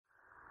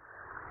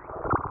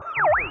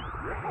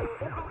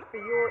For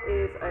your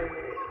ears only.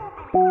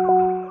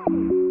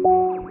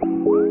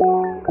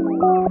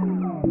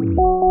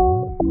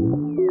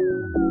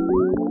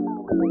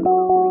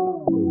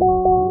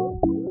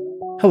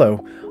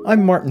 Hello,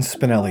 I'm Martin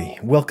Spinelli,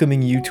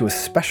 welcoming you to a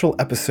special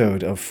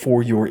episode of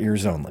For Your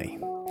Ears Only.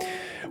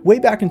 Way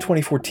back in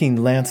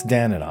 2014, Lance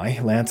Dan and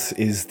I, Lance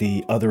is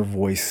the other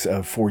voice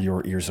of For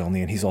Your Ears Only,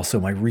 and he's also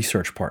my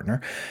research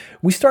partner,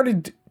 we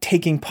started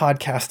taking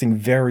podcasting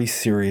very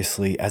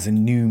seriously as a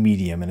new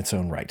medium in its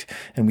own right.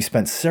 And we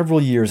spent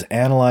several years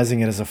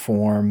analyzing it as a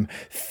form,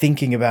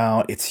 thinking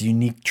about its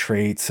unique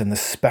traits and the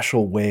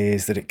special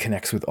ways that it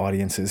connects with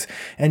audiences,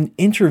 and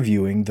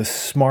interviewing the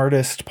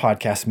smartest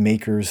podcast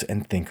makers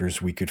and thinkers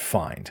we could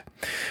find.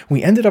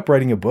 We ended up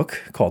writing a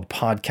book called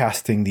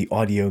Podcasting: The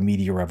Audio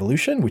Media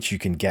Revolution, which you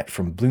can get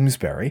from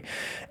Bloomsbury.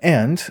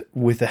 And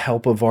with the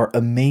help of our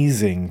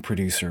amazing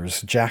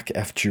producers, Jack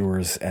F.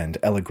 Jewers and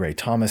Ella Gray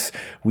Thomas,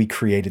 we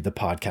created the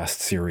podcast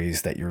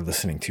series that you're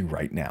listening to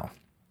right now.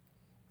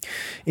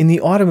 In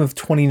the autumn of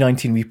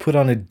 2019, we put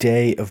on a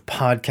day of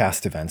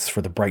podcast events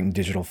for the Brighton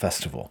Digital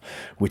Festival,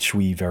 which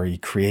we very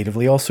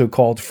creatively also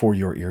called For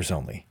Your Ears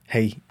Only.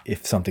 Hey,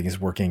 if something is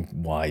working,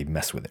 why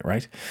mess with it,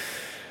 right?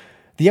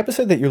 The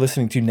episode that you're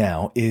listening to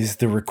now is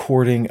the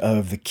recording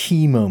of the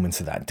key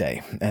moments of that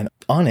day. And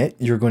on it,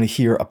 you're going to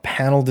hear a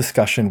panel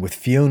discussion with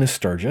Fiona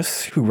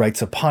Sturgis, who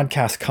writes a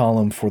podcast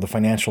column for the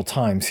Financial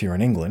Times here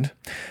in England,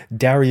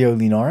 Dario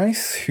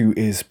Linares, who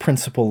is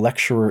principal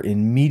lecturer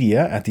in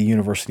media at the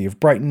University of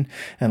Brighton,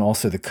 and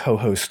also the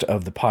co-host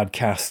of the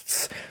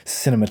podcasts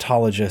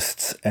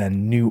Cinematologists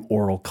and New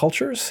Oral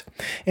Cultures,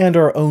 and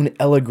our own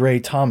Ella Gray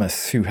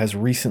Thomas, who has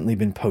recently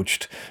been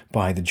poached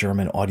by the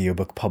German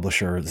audiobook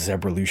publisher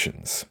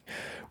Zebralutions.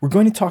 We're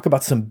going to talk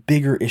about some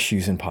bigger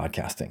issues in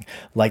podcasting,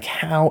 like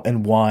how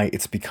and why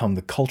it's become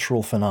the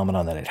cultural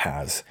phenomenon that it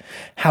has,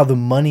 how the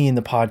money in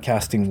the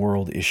podcasting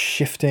world is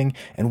shifting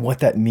and what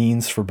that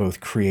means for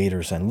both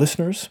creators and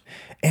listeners,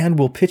 and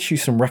we'll pitch you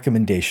some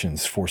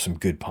recommendations for some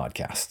good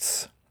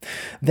podcasts.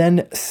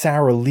 Then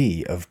Sarah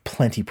Lee of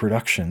Plenty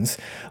Productions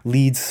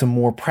leads some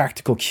more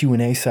practical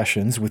Q&A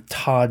sessions with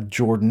Todd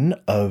Jordan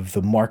of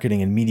the marketing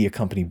and media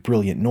company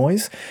Brilliant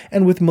Noise,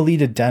 and with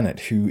Melita Dennett,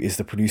 who is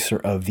the producer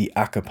of the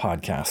ACCA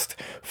podcast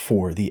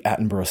for the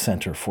Attenborough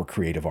Center for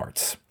Creative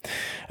Arts.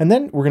 And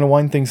then we're going to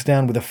wind things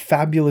down with a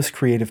fabulous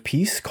creative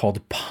piece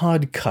called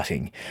Pod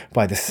Cutting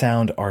by the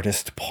sound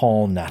artist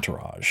Paul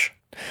Nataraj.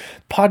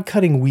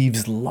 Podcutting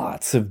weaves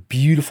lots of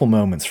beautiful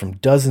moments from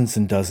dozens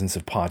and dozens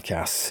of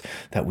podcasts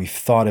that we've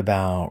thought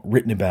about,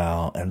 written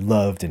about, and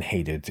loved and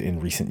hated in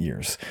recent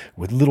years,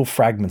 with little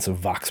fragments of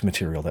Vox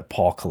material that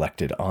Paul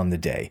collected on the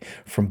day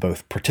from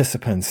both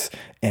participants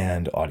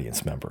and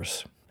audience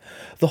members.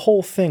 The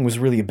whole thing was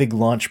really a big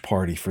launch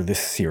party for this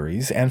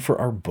series and for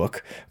our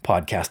book,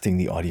 Podcasting: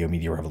 The Audio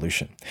Media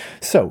Revolution.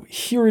 So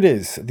here it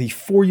is, the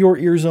For Your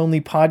Ears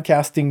Only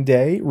podcasting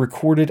day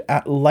recorded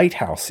at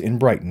Lighthouse in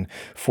Brighton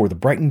for the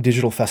Brighton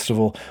Digital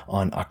Festival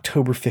on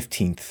October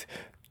 15th,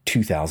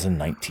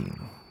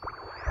 2019.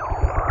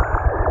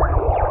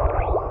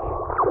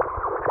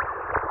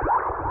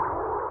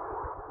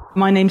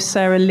 My name's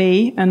Sarah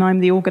Lee, and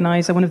I'm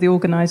one of the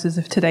organisers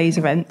of today's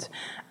event.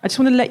 I just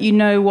want to let you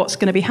know what's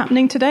going to be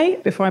happening today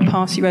before I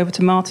pass you over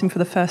to Martin for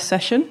the first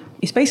session.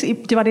 It's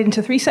basically divided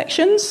into three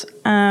sections.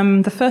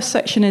 The first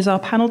section is our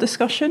panel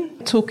discussion,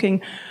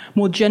 talking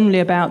more generally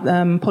about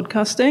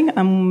podcasting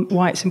and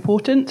why it's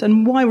important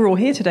and why we're all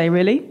here today,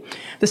 really.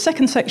 The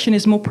second section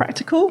is more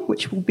practical,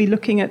 which will be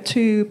looking at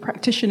two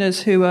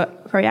practitioners who are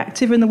very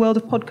active in the world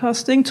of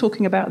podcasting,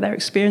 talking about their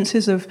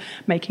experiences of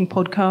making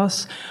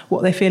podcasts,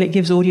 what they feel it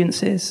gives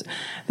audiences.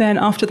 Then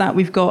after that,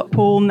 we've got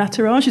Paul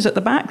Nataraj, who's at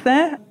the back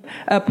there.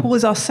 Paul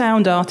is our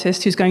sound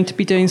artist who's going to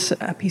be doing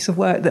a piece of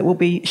work that we'll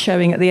be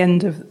showing at the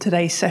end of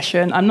today's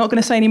session. I'm not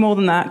going to say any more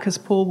than that because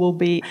Paul will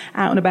be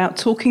out and about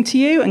talking to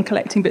you and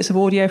collecting bits of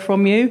audio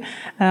from you.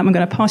 I'm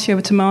going to pass you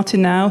over to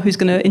Martin now, who's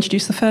going to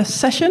introduce the first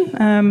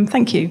session.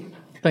 Thank you.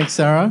 Thanks,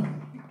 Sarah.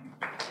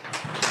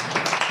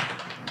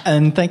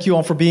 And thank you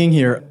all for being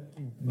here.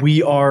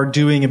 We are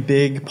doing a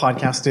big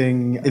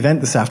podcasting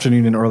event this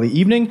afternoon and early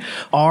evening.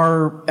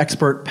 Our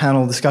expert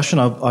panel discussion,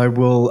 I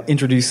will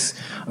introduce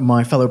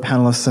my fellow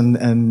panelists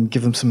and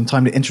give them some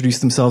time to introduce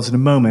themselves in a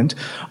moment.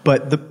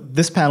 But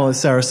this panel, as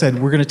Sarah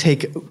said, we're going to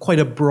take quite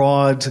a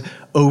broad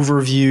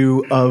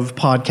overview of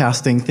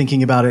podcasting,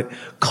 thinking about it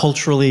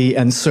culturally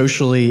and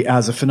socially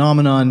as a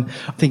phenomenon,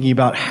 thinking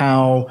about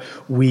how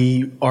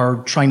we are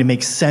trying to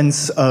make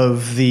sense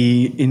of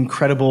the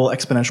incredible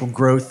exponential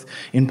growth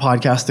in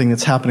podcasting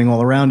that's happening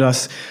all around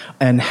us,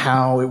 and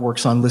how it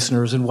works on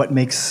listeners and what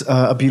makes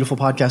a beautiful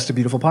podcast a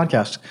beautiful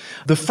podcast.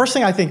 The first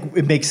thing I think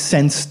it makes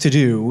sense to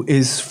do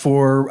is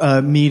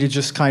for me to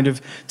just kind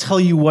of tell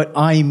you what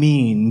I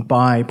mean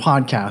by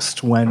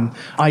podcast when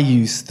I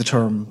use the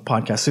term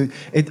podcast. So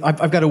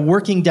I've got a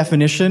working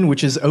definition,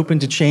 which is open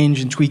to change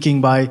and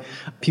tweaking by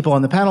people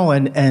on the panel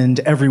and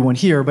everyone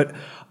here, but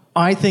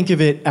I think of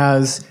it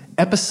as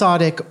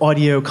episodic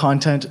audio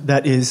content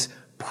that is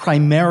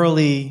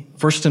primarily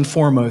first and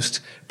foremost,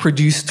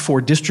 produced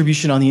for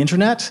distribution on the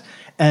internet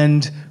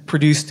and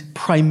produced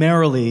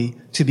primarily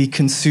to be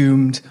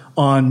consumed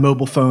on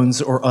mobile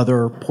phones or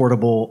other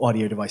portable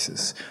audio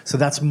devices. So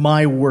that's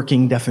my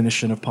working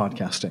definition of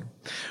podcasting.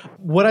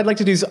 What I'd like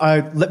to do is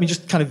let me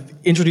just kind of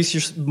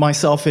introduce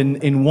myself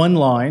in one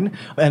line,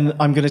 and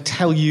I'm going to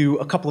tell you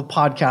a couple of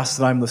podcasts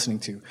that I'm listening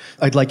to.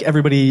 I'd like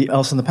everybody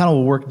else on the panel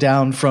will work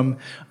down from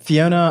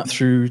Fiona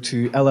through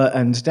to Ella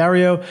and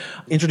Dario.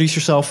 Introduce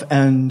yourself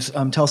and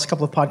tell us a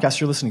couple of podcasts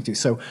you're listening to.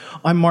 So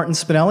I'm Martin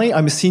Spinelli.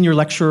 I'm a senior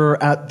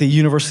lecturer at the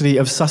University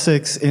of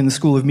Sussex in the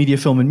School of Media,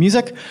 Film and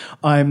Music.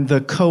 I'm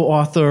the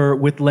co-author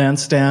with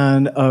Lance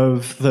Dan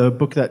of the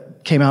book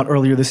that came out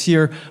earlier this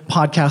year,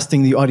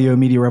 Podcasting the Audio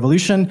Media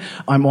Revolution.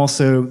 I'm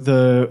also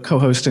the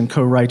co-host and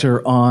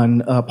co-writer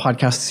on a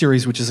podcast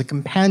series, which is a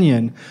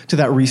companion to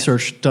that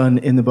research done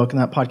in the book.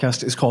 And that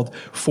podcast is called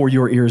For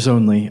Your Ears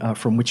Only,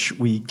 from which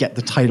we get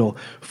the title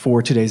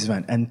for today's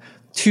event. And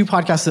two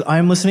podcasts that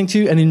I'm listening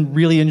to and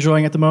really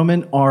enjoying at the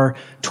moment are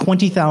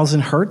 20,000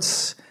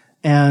 Hertz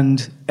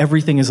and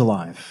Everything is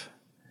Alive.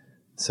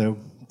 So,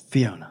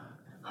 Fiona.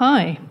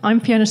 Hi, I'm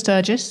Fiona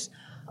Sturgis.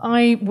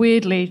 I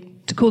weirdly,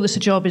 to call this a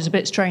job is a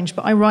bit strange,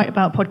 but I write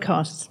about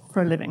podcasts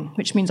for a living,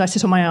 which means I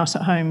sit on my ass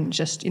at home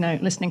just,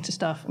 listening to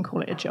stuff and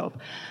call it a job.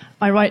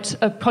 I write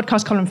a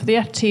podcast column for the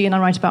FT and I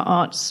write about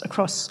arts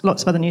across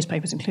lots of other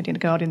newspapers, including The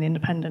Guardian, The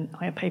Independent,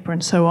 Higher Paper,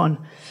 and so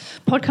on.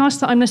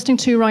 Podcast that I'm listening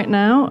to right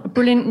now, a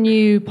brilliant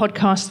new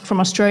podcast from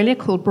Australia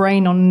called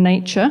Brain on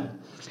Nature.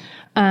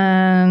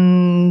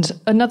 And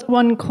another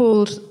one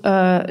called,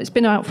 it's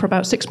been out for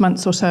about 6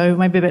 months or so,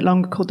 maybe a bit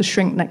longer, called The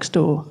Shrink Next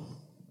Door.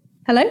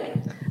 Hello,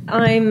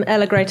 I'm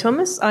Ella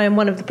Gray-Thomas. I am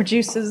one of the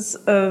producers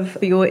of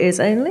For Your Ears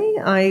Only.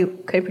 I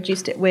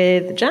co-produced it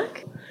with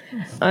Jack.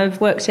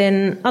 I've worked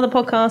in other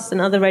podcasts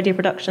and other radio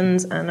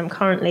productions, and I'm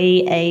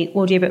currently a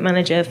audiobook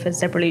manager for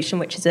Zevolution,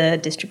 which is a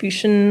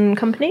distribution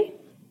company.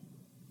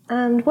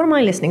 And what am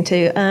I listening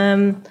to?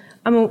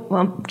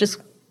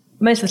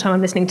 Most of the time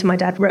I'm listening to My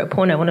Dad Wrote a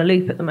Porno on a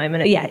loop at the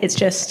moment. Yeah, it's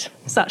just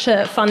such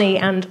a funny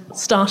and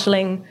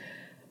startling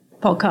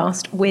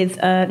podcast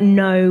with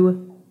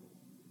no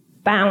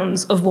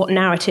bounds of what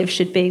narrative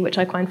should be, which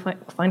I find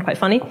quite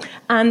funny.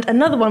 And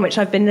another one which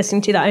I've been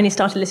listening to that I only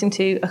started listening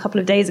to a couple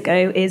of days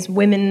ago is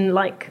Women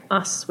Like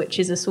Us, which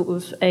is a sort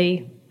of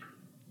I'm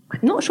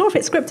not sure if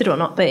it's scripted or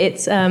not, but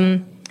it's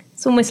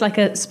almost like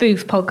a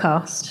spoof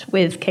podcast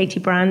with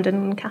Katie Brand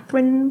and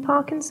Catherine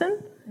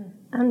Parkinson.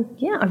 And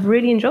yeah, I've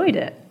really enjoyed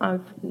it.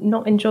 I've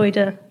not enjoyed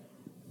a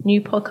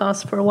new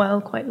podcast for a while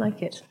quite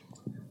like it.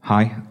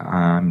 Hi,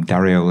 I'm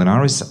Dario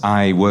Linares.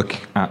 I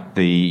work at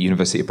the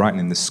University of Brighton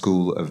in the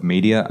School of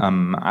Media.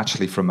 I'm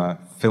actually from a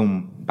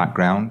film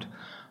background.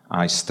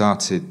 I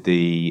started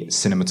the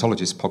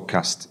Cinematologist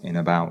podcast in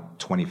about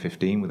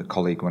 2015 with a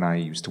colleague when I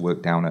used to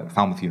work down at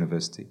Falmouth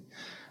University,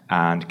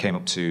 and came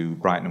up to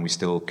Brighton, and we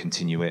still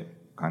continue it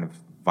kind of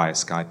via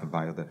Skype and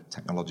by other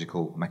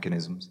technological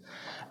mechanisms.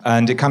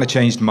 And it kind of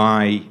changed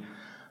my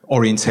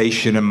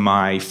orientation and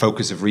my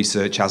focus of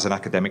research as an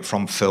academic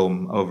from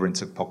film over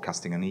into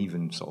podcasting, and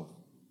even sort of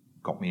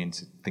got me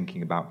into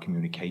thinking about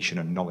communication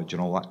and knowledge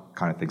and all that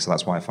kind of thing. So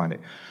that's why I find it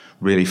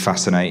really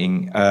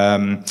fascinating.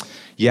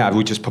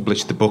 We just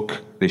published the book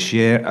this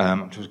year.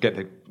 I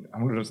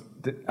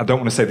don't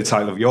want to say the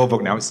title of your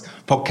book now. It's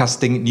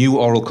Podcasting, New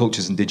Oral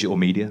Cultures and Digital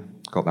Media.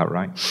 Got that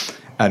right.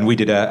 And we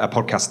did a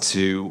podcast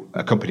to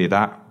accompany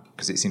that,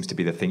 because it seems to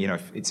be the thing.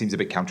 It seems a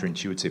bit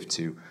counterintuitive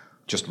to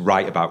just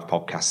write about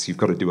podcasts. You've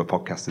got to do a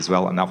podcast as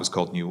well, and that was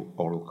called New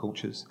Oral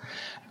Cultures.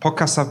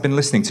 Podcasts I've been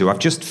listening to. I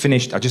just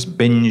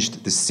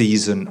binged the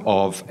season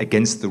of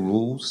Against the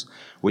Rules,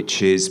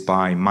 which is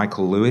by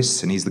Michael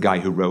Lewis, and he's the guy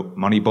who wrote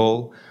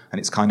Moneyball, and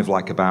it's kind of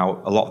like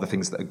about a lot of the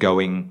things that are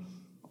going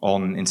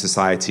on in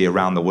society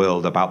around the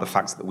world, about the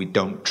fact that we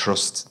don't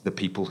trust the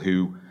people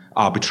who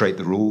arbitrate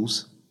the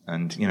rules,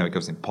 and it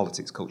goes in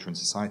politics, culture, and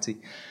society.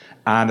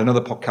 And another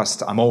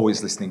podcast I'm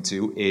always listening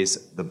to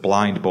is the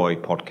Blind Boy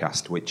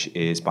podcast, which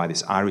is by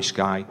this Irish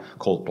guy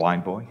called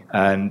Blind Boy.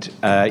 And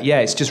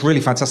it's just really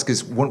fantastic.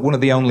 It's one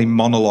of the only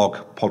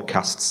monologue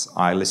podcasts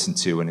I listen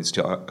to, and it's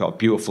got a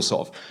beautiful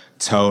sort of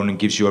tone and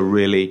gives you a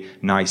really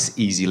nice,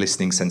 easy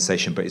listening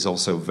sensation, but it's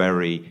also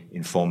very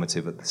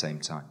informative at the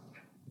same time.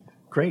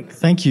 Great,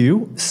 thank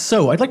you.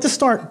 So I'd like to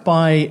start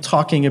by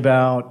talking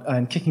about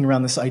and kicking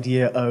around this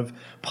idea of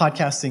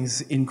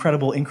podcasting's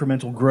incredible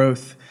incremental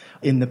growth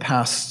in the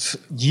past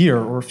year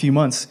or a few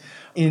months.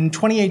 In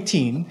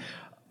 2018,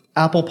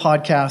 Apple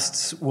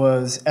Podcasts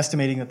was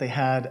estimating that they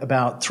had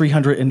about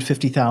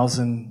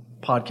 350,000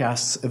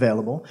 podcasts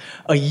available.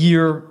 A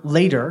year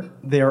later,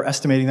 they are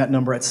estimating that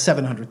number at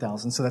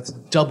 700,000, so that's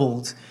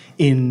doubled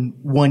in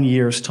 1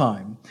 year's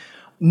time.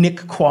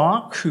 Nick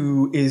Quah,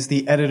 who is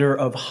the editor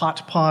of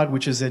Hot Pod,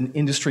 which is an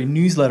industry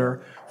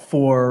newsletter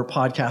for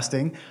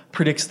podcasting,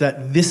 predicts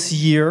that this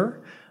year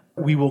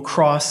we will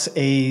cross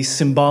a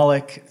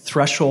symbolic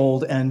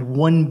threshold and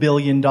 $1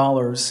 billion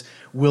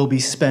will be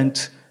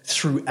spent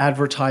through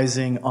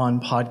advertising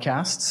on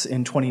podcasts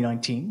in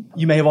 2019.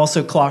 You may have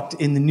also clocked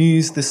in the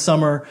news this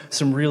summer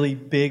some really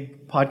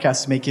big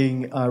podcasts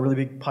making really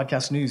big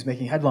podcast news,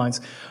 making headlines.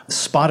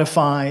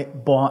 Spotify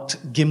bought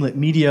Gimlet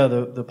Media,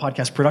 the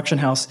podcast production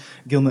house,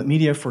 Gimlet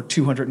Media, for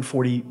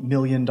 $240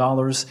 million.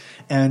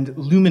 And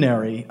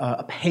Luminary,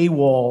 a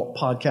paywall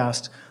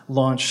podcast,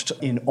 launched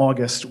in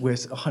August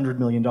with $100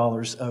 million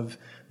of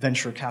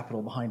venture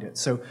capital behind it.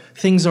 So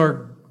things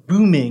are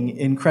booming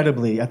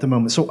incredibly at the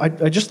moment. So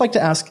I'd just like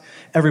to ask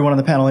everyone on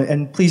the panel,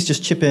 and please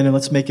just chip in and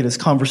let's make it as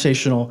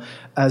conversational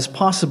as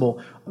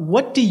possible.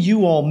 What do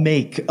you all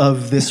make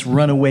of this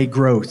runaway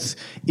growth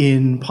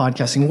in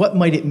podcasting? What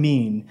might it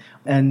mean,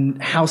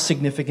 and how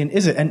significant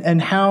is it?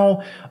 And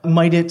how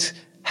might it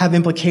have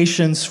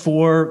implications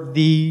for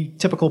the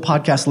typical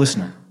podcast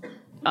listener?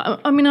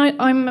 I mean,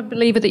 I'm a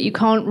believer that you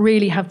can't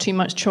really have too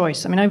much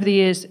choice. I mean, over the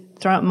years,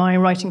 throughout my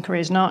writing career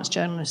as an arts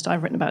journalist,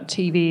 I've written about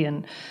TV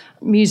and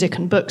music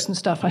and books and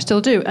stuff. I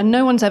still do. And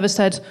no one's ever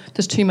said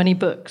there's too many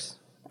books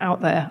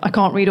out there. I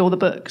can't read all the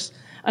books.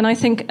 And I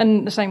think,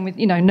 and the same with,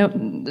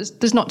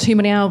 there's not too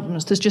many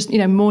albums. There's just,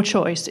 more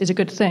choice is a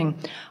good thing.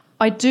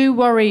 I do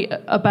worry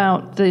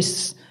about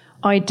this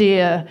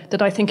idea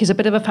that I think is a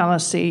bit of a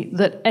fallacy,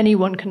 that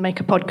anyone can make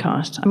a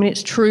podcast. I mean,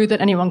 it's true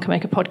that anyone can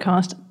make a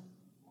podcast.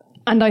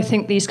 And I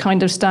think these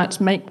kind of stats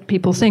make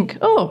people think,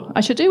 oh,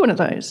 I should do one of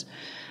those.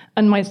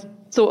 And my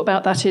thought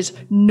about that is,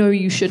 no,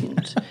 you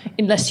shouldn't,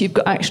 unless you've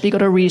actually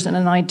got a reason,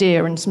 an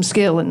idea, and some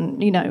skill,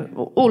 and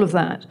all of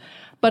that.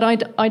 But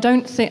I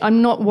don't think,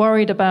 I'm not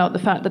worried about the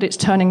fact that it's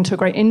turning into a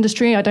great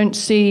industry. I don't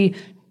see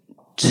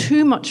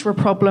too much of a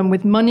problem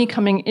with money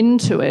coming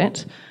into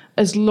it,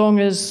 as long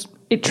as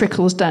it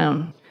trickles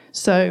down.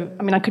 So,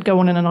 I mean, I could go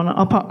on and on.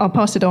 I'll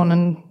pass it on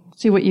and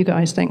see what you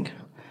guys think.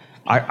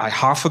 I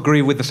half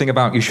agree with the thing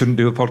about you shouldn't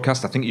do a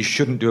podcast. I think you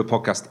shouldn't do a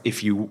podcast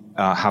if you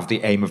have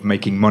the aim of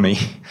making money.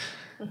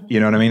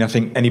 You know what I mean? I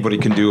think anybody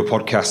can do a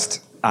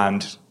podcast,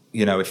 and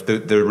if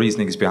the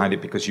reasoning is behind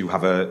it because you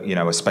have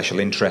a special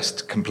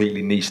interest,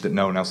 completely niche that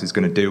no one else is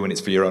going to do, and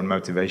it's for your own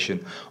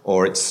motivation,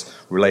 or it's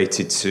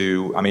related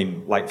to, I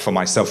mean, like for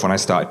myself, when I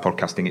started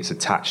podcasting, it's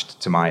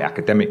attached to my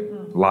academic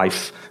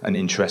life and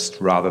interest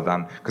rather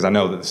than, because I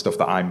know that the stuff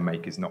that I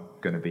make is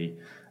not going to be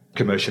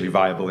commercially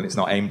viable, and it's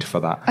not aimed for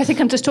that. I think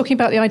I'm just talking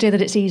about the idea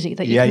that it's easy,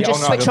 that you can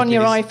just switch on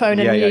your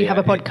iPhone and you have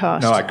a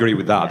podcast. No, I agree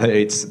with that.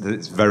 It's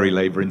very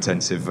labor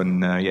intensive,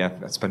 and I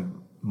spend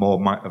more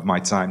of my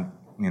time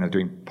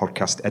doing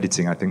podcast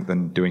editing, I think,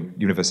 than doing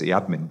university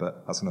admin,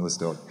 but that's another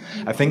story.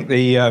 I think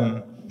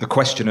the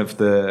question of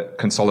the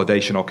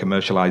consolidation or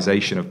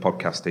commercialization of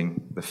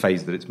podcasting, the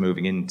phase that it's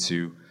moving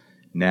into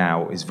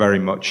now, is very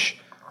much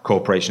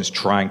corporations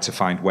trying to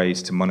find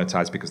ways to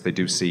monetize, because they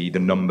do see the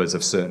numbers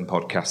of certain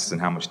podcasts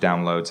and how much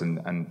downloads,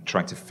 and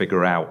trying to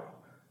figure out,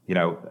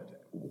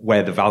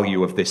 where the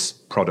value of this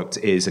product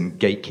is, and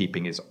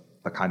gatekeeping is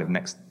the kind of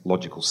next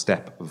logical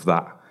step of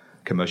that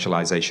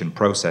commercialization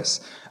process.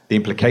 The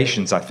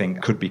implications, I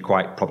think, could be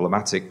quite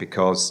problematic,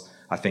 because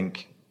I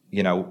think,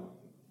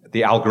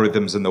 the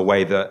algorithms and the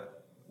way that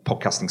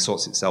podcasting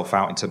sorts itself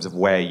out in terms of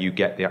where you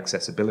get the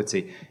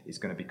accessibility is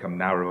going to become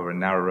narrower and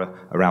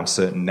narrower around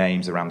certain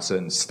names, around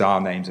certain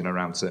star names, and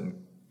around certain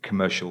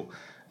commercial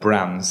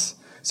brands.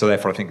 So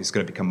therefore, I think it's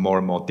going to become more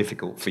and more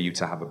difficult for you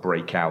to have a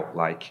breakout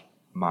like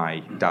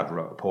My Dad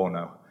Wrote a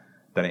Porno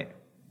than it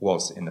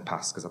was in the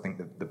past, because I think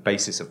the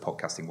basis of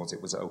podcasting was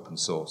it was open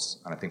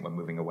source, and I think we're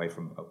moving away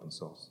from open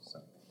source. So.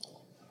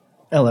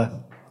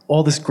 Ella,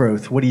 all this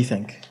growth, what do you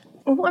think?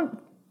 Well, what I'm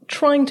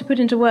trying to put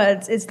into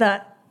words is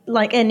that,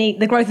 like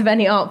the growth of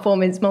any art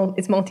form is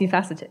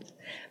multifaceted.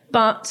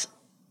 But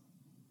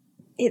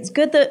it's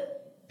good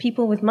that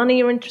people with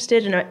money are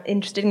interested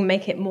in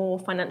making it more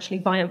financially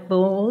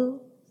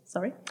viable,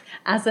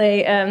 as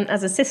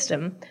a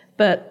system.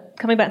 But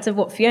coming back to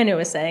what Fiona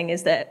was saying,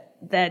 is that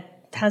there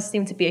has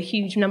seemed to be a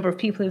huge number of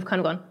people who've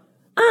kind of gone,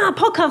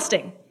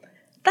 podcasting,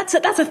 that's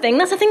a thing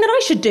that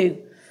I should do.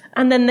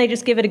 And then they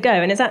just give it a go.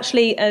 And it's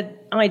actually an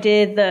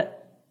idea that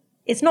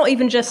it's not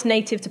even just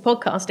native to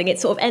podcasting.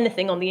 It's sort of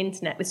anything on the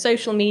internet. With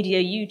social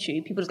media,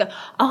 YouTube, people just go,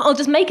 I'll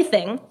just make a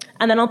thing,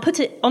 and then I'll put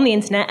it on the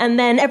internet, and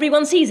then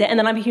everyone sees it, and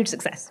then I'm a huge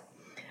success.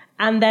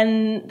 And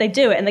then they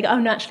do it, and they go, oh,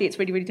 no, actually, it's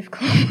really, really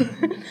difficult.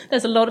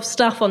 There's a lot of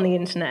stuff on the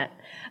internet.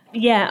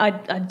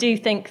 Yeah, I do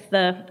think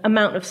the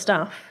amount of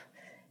stuff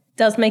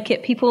does make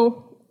it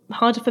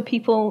harder for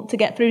people to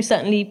get through,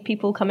 certainly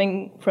people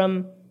coming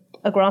from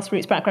a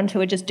grassroots background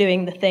who are just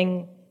doing the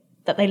thing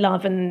that they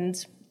love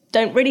and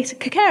don't really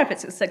care if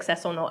it's a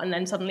success or not, and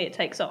then suddenly it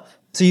takes off.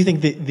 So you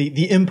think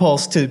the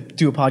impulse to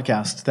do a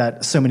podcast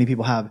that so many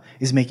people have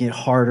is making it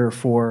harder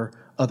for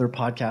other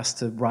podcasts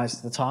to rise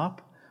to the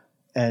top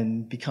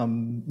and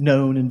become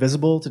known and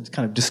visible, to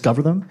kind of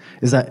discover them?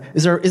 Is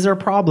there a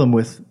problem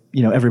with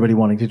everybody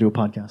wanting to do a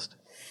podcast?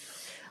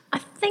 I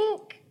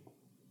think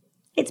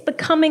it's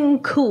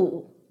becoming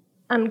cool,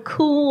 and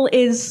cool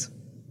is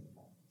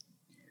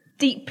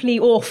deeply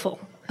awful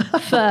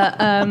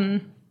for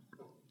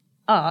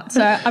art.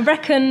 So I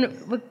reckon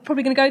we're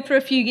probably going to go through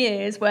a few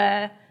years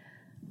where,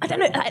 I don't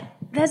know,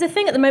 there's a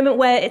thing at the moment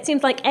where it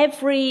seems like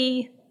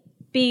every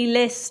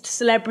B-list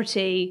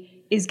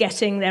celebrity is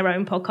getting their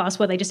own podcast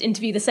where they just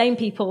interview the same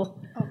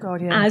people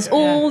as Yeah.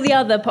 all the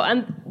other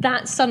and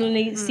that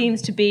suddenly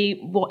seems to be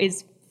what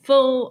is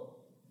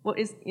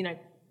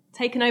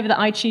taken over the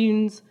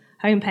iTunes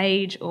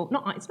homepage, or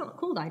not, it's not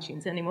called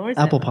iTunes anymore, is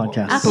Apple it?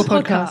 Podcasts. Apple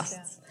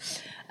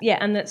Podcasts. Yeah,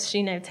 and that's,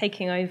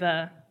 taking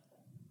over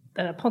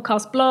the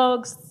podcast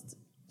blogs,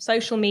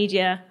 social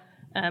media,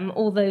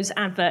 all those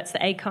adverts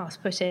that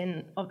Acast put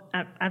in of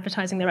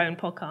advertising their own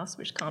podcast,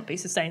 which can't be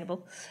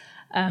sustainable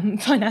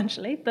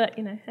financially, but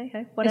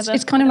hey, whatever.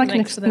 It's kind of like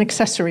makes for an them.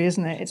 accessory,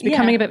 isn't it? It's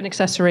becoming a bit of an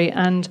accessory,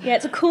 and Yeah,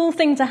 it's a cool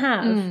thing to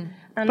have.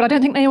 but I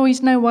don't think they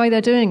always know why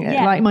they're doing it.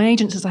 Yeah. Like my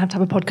agent says, I have to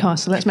have a podcast,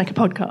 so let's make a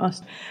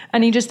podcast.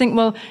 And you just think,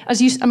 well,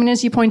 as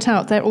you point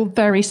out, they're all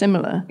very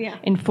similar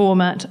in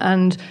format,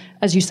 and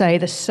as you say,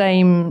 the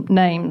same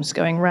names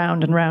going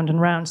round and round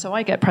and round. So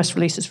I get press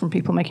releases from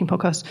people making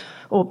podcasts,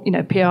 or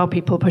PR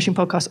people pushing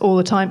podcasts all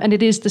the time, and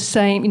it is the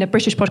same.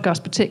 British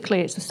podcasts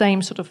particularly, it's the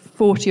same sort of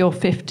 40 or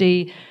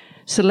 50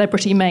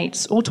 celebrity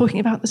mates all talking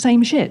about the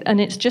same shit, and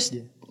it's just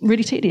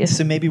really tedious.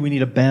 So maybe we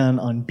need a ban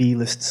on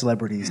B-list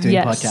celebrities doing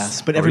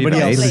podcasts, but everybody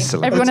even else A-list is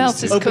celebrities. Everyone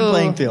else is open cool.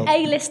 playing field.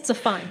 A-lists are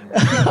fine.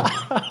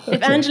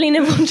 If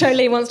Angelina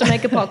Jolie wants to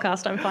make a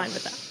podcast, I'm fine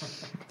with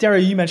that. Dario,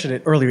 you mentioned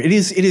it earlier. It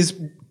is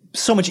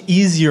so much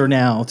easier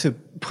now to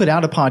put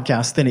out a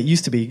podcast than it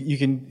used to be. You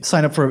can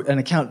sign up for an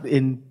account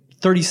in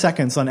 30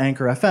 seconds on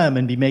Anchor FM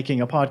and be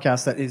making a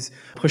podcast that is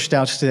pushed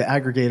out to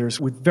aggregators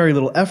with very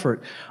little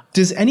effort.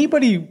 Does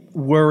anybody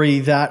worry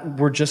that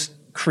we're just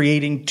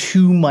creating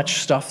too much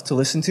stuff to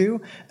listen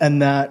to,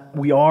 and that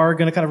we are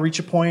going to kind of reach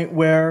a point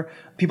where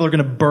people are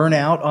going to burn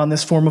out on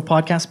this form of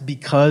podcast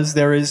because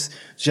there is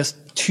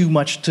just too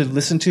much to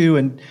listen to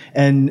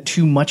and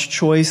too much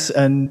choice,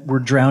 and we're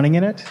drowning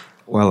in it?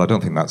 Well, I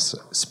don't think that's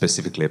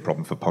specifically a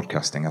problem for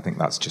podcasting. I think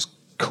that's just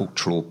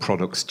cultural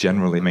products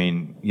generally. I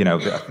mean,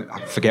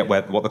 I forget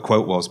what the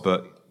quote was,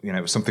 but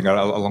it was something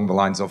along the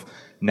lines of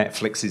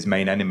Netflix's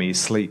main enemy is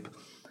sleep.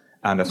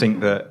 And I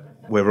think that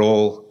we're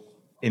all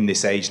in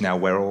this age now,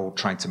 we're all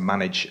trying to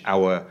manage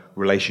our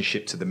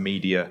relationship to the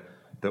media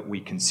that we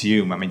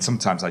consume. I mean,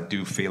 sometimes I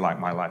do feel like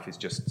my life is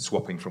just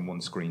swapping from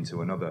one screen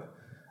to another.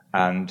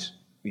 And,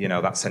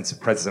 that sense of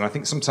presence. And I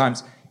think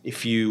sometimes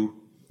if you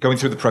going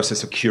through the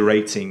process of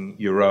curating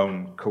your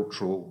own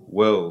cultural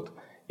world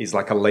is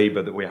like a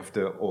labor that we have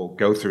to all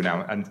go through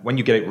now. And when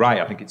you get it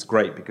right, I think it's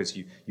great because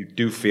you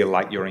do feel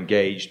like you're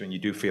engaged and you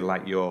do feel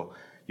like you're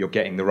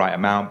getting the right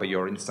amount, but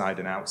you're inside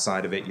and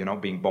outside of it. You're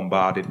not being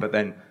bombarded. But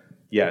then,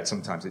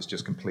 sometimes it's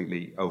just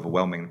completely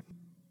overwhelming.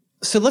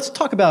 So let's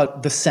talk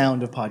about the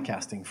sound of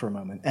podcasting for a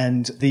moment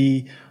and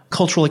the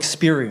cultural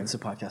experience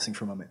of podcasting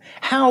for a moment.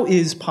 How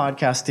is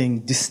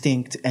podcasting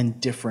distinct and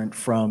different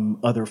from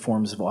other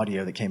forms of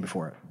audio that came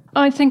before it?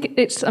 I think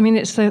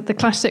the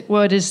classic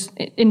word is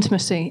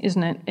intimacy,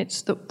 isn't it?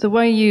 It's the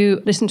way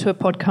you listen to a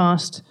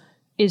podcast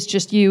is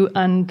just you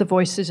and the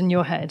voices in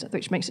your head,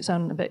 which makes it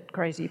sound a bit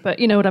crazy, but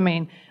you know what I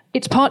mean.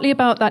 It's partly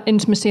about that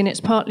intimacy, and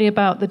it's partly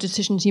about the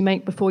decisions you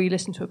make before you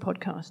listen to a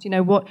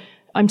podcast. What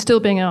I'm still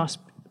being asked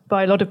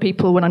by a lot of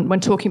people when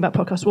talking about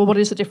podcasts, well, what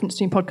is the difference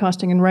between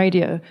podcasting and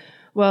radio?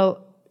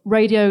 Well,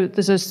 radio,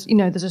 there's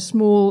a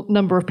small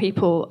number of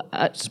people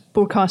at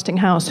Broadcasting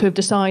House who have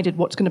decided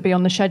what's going to be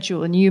on the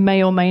schedule, and you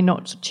may or may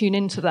not tune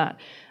into that.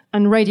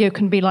 And radio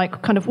can be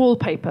like kind of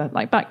wallpaper,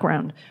 like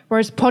background.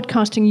 Whereas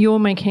podcasting, you're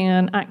making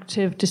an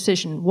active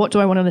decision. What do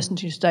I want to listen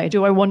to today?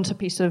 Do I want a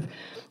piece of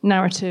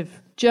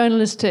narrative,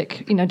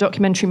 journalistic,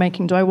 documentary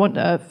making? Do I want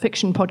a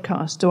fiction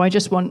podcast? Do I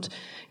just want,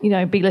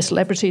 B-list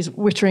celebrities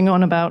wittering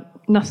on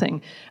about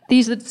nothing?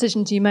 These are the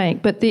decisions you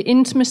make. But the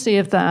intimacy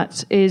of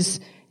that is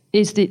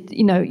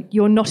that,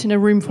 you're not in a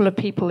room full of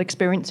people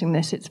experiencing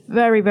this. It's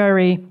very,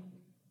 very,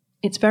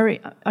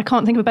 I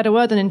can't think of a better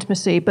word than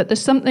intimacy, but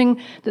there's something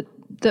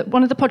that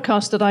one of the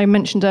podcasts that I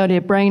mentioned earlier,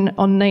 Brain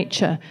on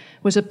Nature,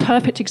 was a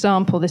perfect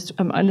example.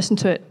 I listened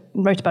to it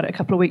and wrote about it a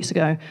couple of weeks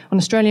ago, an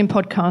Australian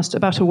podcast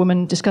about a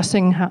woman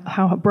discussing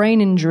how her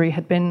brain injury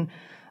had been,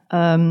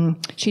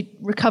 she'd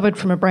recovered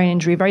from a brain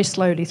injury very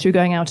slowly through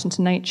going out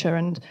into nature.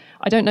 And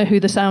I don't know who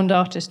the sound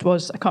artist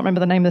was. I can't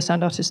remember the name of the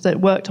sound artist that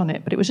worked on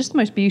it, but it was just the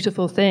most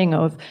beautiful thing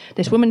of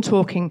this woman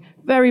talking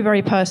very,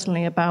 very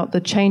personally about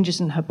the changes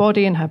in her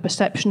body and her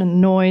perception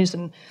and noise.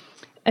 And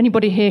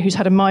anybody here who's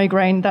had a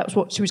migraine, that's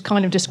what she was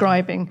kind of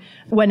describing,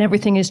 when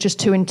everything is just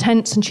too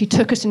intense. And she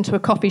took us into a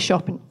coffee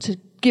shop to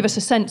give us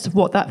a sense of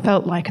what that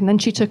felt like. And then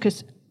she took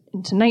us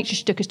into nature,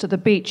 she took us to the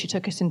beach, she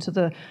took us into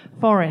the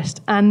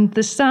forest, and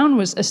the sound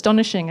was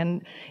astonishing,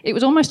 and it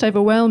was almost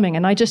overwhelming,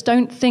 and I just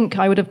don't think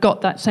I would have got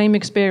that same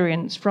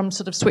experience from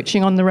sort of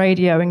switching on the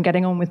radio and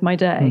getting on with my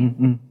day.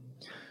 Mm-hmm.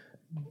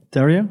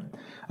 Dario?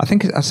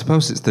 I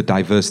suppose it's the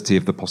diversity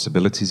of the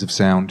possibilities of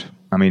sound.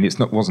 I mean,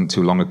 wasn't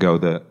too long ago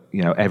that,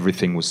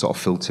 everything was sort of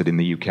filtered in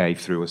the UK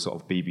through a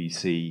sort of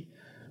BBC,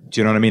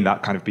 do you know what I mean?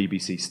 That kind of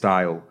BBC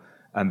style,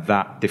 and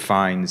that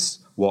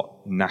defines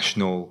what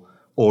national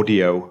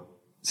audio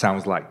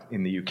sounds like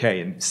in the UK,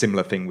 and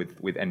similar thing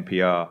with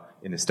NPR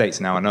in the States.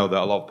 Now, I know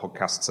that a lot of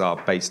podcasts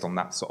are based on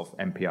that sort of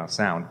NPR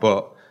sound,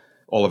 but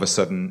all of a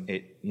sudden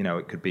it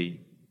could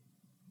be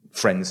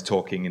friends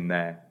talking in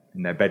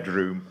their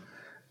bedroom,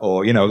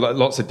 or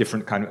lots of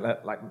different kind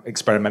of like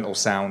experimental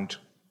sound,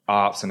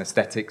 arts and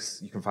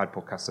aesthetics. You can find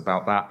podcasts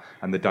about that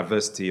and the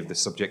diversity of the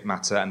subject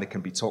matter, and they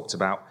can be talked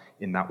about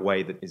in that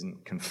way that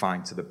isn't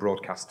confined to the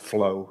broadcast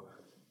flow.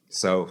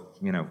 So,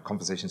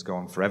 conversations go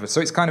on forever.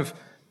 So it's kind of,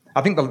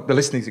 I think the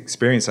listening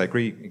experience, I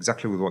agree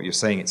exactly with what you're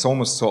saying. It's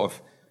almost sort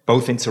of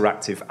both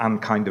interactive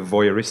and kind of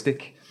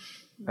voyeuristic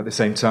at the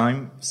same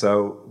time.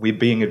 So we're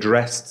being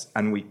addressed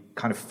and we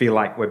kind of feel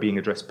like we're being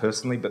addressed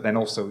personally, but then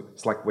also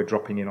it's like we're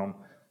dropping in on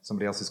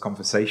somebody else's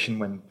conversation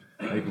when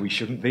maybe we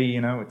shouldn't be,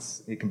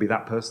 it can be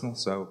that personal.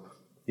 So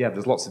yeah,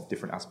 there's lots of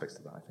different aspects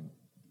to that, I think.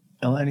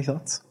 Ella, any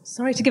thoughts?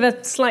 Sorry to give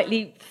a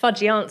slightly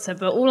fudgy answer,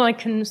 but all I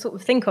can sort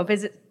of think of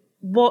is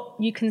what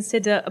you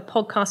consider a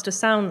podcast to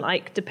sound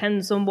like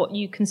depends on what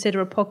you consider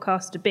a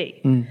podcast to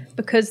be.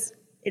 Because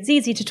it's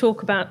easy to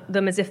talk about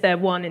them as if they're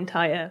one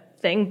entire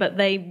thing, but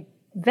they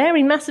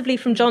vary massively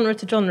from genre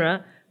to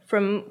genre,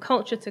 from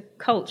culture to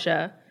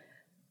culture,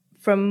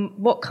 from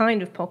what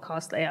kind of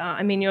podcast they are.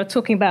 I mean, you're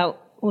talking about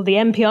the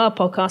NPR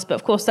podcast, but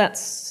of course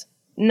that's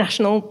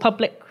National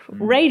Public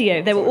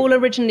Radio. They were all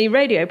originally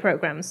radio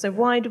programs. So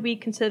why do we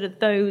consider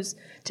those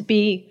to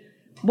be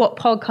what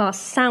podcasts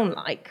sound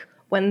like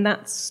when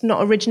that's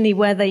not originally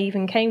where they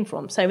even came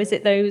from? So is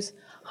it those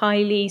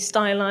highly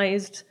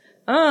stylized,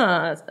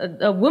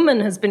 a woman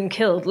has been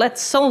killed,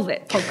 let's solve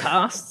it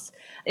podcasts?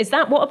 Is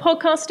that what a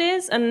podcast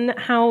is? And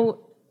how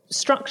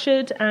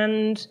structured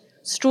and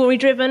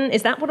story-driven,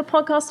 is that what a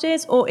podcast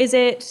is? Or is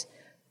it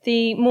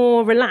the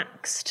more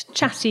relaxed,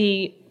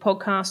 chatty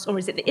podcast? Or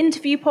is it the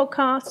interview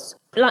podcasts?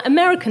 Like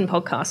American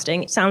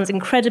podcasting sounds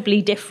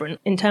incredibly different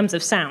in terms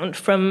of sound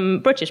from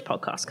British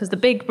podcasts, because the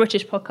big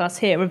British podcasts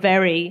here are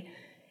very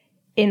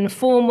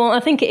informal. I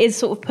think it is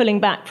sort of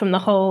pulling back from the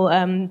whole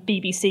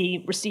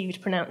BBC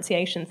received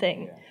pronunciation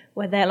thing,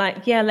 where they're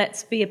like, yeah,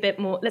 let's be a bit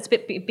more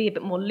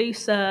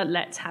looser.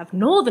 Let's have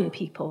northern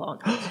people on.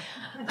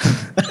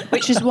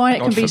 Which is why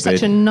it can be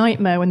such a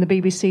nightmare when the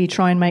BBC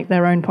try and make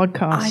their own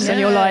podcasts. And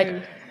you're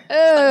like,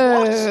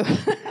 oh.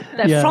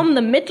 They're from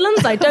the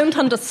Midlands? I don't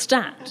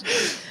understand.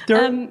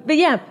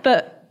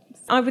 But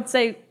I would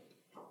say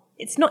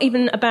it's not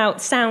even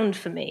about sound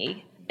for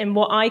me in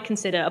what I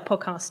consider a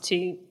podcast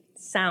to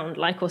sound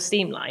like or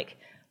seem like.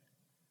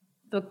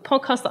 The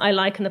podcast that I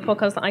like and the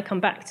podcast that I come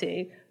back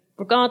to,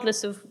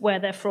 regardless of where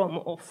they're from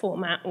or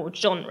format or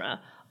genre,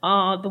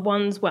 are the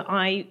ones where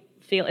I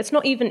feel, it's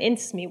not even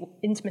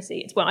intimacy,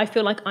 it's where I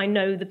feel like I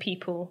know the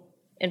people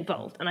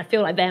involved and I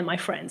feel like they're my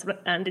friends.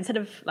 And instead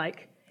of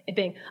like it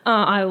being,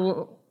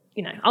 I'll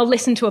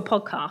listen to a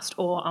podcast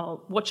or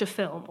I'll watch a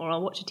film or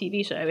I'll watch a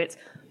TV show, it's,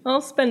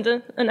 I'll spend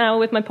an hour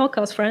with my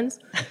podcast friends.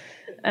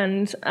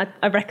 And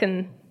I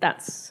reckon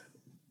that's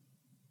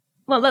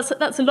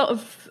a lot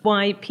of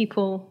why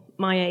people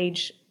my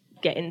age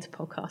get into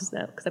podcasts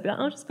now, because I'd be like,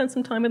 I'll just spend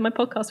some time with my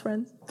podcast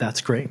friends.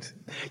 That's great.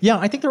 Yeah,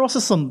 I think there are also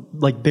some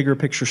like bigger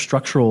picture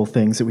structural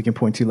things that we can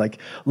point to. Like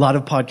a lot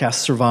of podcasts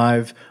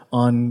survive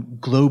on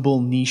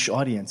global niche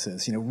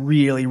audiences,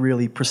 really,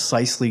 really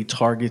precisely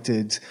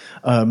targeted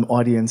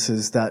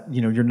audiences that,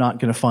 you're not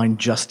going to find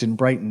just in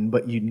Brighton,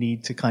 but you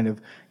need to kind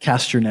of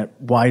cast your net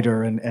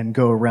wider and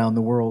go around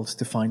the world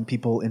to find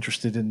people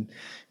interested in,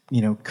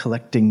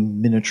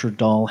 collecting miniature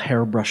doll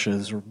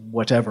hairbrushes or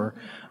whatever.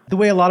 The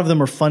way a lot of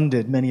them are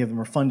funded, many of them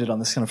are funded on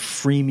this kind of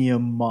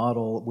freemium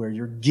model where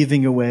you're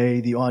giving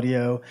away the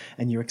audio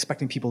and you're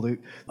expecting people to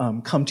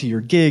come to your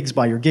gigs,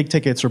 buy your gig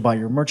tickets or buy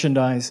your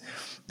merchandise.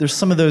 There's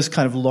some of those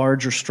kind of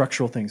larger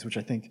structural things, which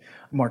I think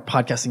mark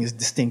podcasting is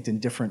distinct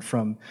and different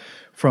from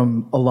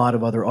a lot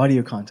of other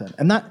audio content.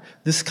 And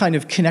this kind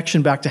of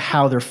connection back to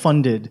how they're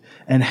funded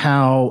and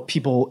how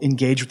people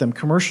engage with them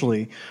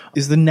commercially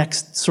is the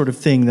next sort of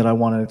thing that I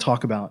want to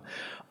talk about.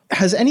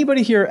 Have any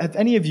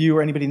of you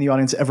or anybody in the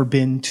audience ever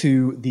been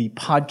to the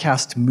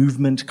Podcast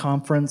Movement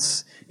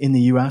Conference in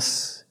the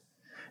US?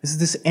 This is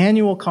this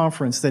annual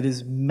conference that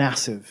is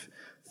massive.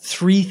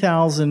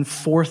 3,000,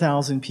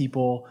 4,000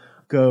 people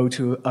go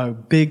to a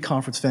big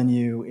conference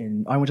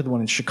venue. I went to the one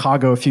in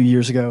Chicago a few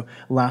years ago.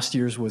 Last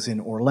year's was in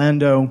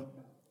Orlando.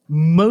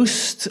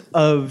 Most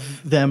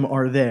of them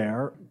are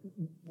there.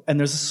 And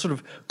there's this sort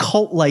of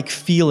cult-like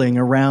feeling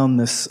around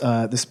this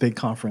big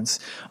conference.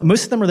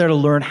 Most of them are there to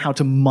learn how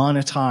to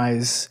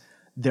monetize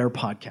their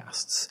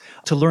podcasts,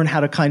 to learn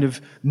how to kind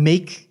of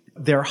make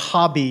their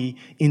hobby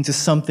into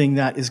something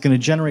that is going to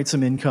generate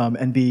some income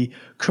and be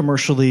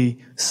commercially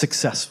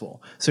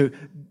successful. So,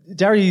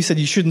 Dario, you said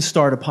you shouldn't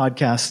start a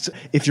podcast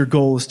if your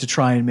goal is to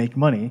try and make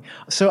money.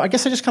 So I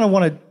guess I just kind of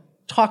want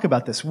to talk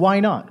about this. Why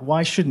not?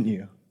 Why shouldn't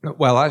you?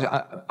 Well,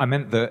 I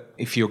meant that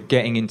if you're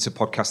getting into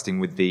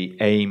podcasting with the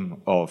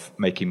aim of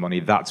making money,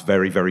 that's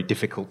very, very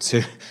difficult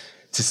to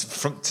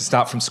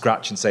start from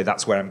scratch and say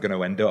that's where I'm going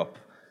to end up.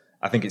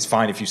 I think it's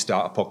fine if you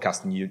start a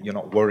podcast and you're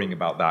not worrying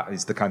about that.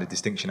 Is the kind of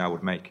distinction I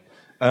would make.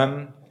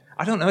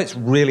 I don't know. It's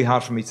really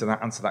hard for me to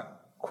answer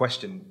that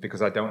question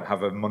because I don't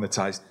have a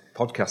monetized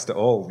podcast at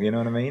all. You know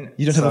what I mean?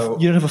 You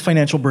don't have a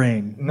financial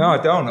brain. No, I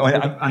don't.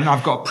 And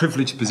I've got a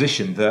privileged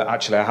position that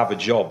actually I have a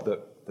job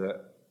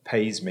that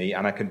pays me,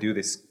 and I can do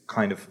this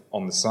kind of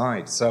on the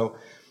side. So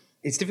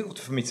it's difficult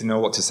for me to know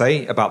what to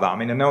say about that. I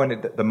mean, I know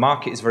the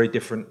market is very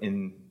different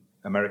in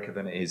America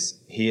than it is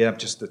here.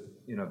 Just the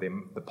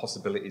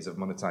possibilities of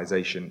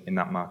monetization in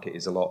that market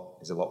is a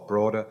lot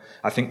broader.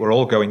 I think we're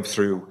all going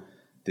through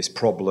this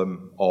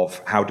problem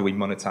of how do we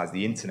monetize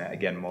the internet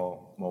again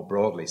more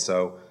broadly.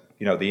 So,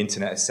 the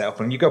internet is set up,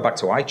 and when you go back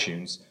to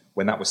iTunes,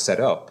 when that was set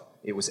up,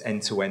 it was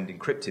end-to-end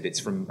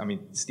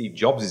encrypted. Steve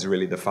Jobs is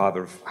really the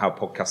father of how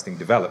podcasting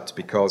developed,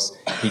 because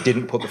he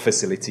didn't put the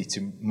facility to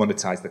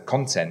monetize the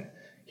content.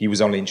 He was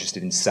only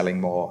interested in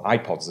selling more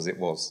iPods, as it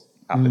was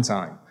at the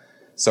time.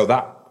 So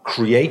that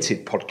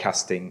created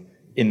podcasting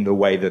in the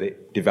way that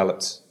it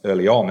developed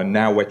early on. And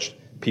now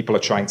people are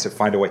trying to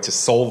find a way to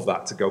solve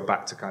that, to go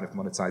back to kind of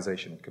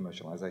monetization and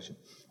commercialization.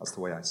 That's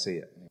the way I see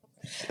it.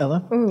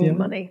 Ella? Ooh,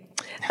 money.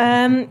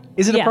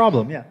 Is it a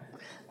problem? Yeah.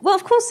 Well,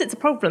 of course it's a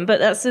problem,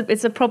 but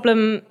it's a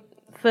problem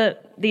for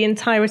the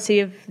entirety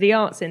of the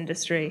arts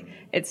industry.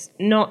 It's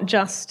not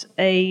just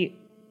a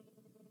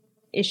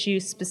issue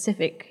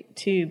specific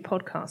to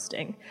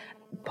podcasting.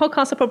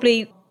 Podcasts are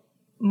probably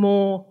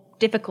more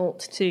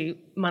difficult to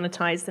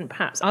monetize than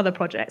perhaps other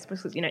projects,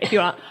 because if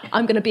you're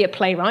I'm going to be a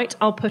playwright,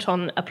 I'll put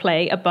on a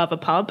play above a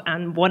pub,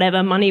 and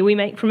whatever money we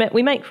make from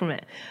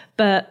it.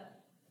 But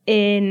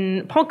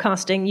in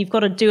podcasting, you've got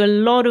to do a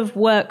lot of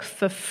work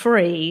for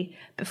free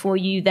before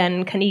you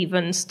then can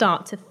even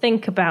start to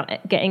think about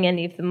getting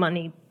any of the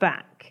money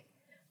back.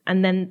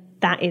 And then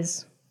that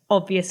is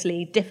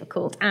obviously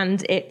difficult.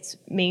 And it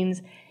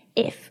means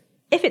if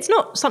it's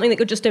not something that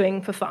you're just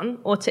doing for fun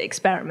or to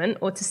experiment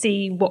or to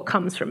see what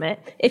comes from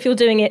it, if you're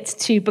doing it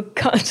to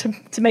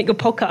make your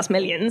podcast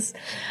millions,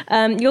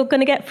 you're going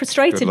to get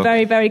frustrated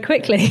very, very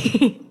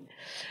quickly.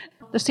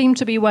 There seem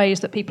to be ways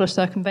that people are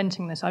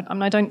circumventing this.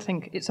 I don't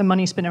think it's a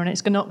money spinner, and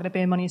it's not going to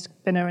be a money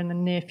spinner in the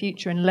near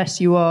future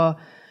unless you are...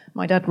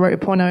 My dad wrote a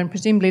porno, and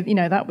presumably,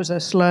 that was a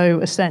slow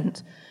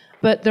ascent.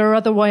 But there are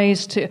other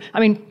ways to...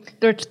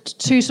 there are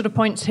two sort of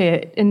points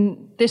here.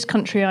 In this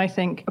country, I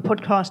think a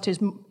podcast is...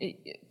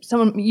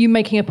 you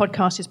making a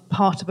podcast is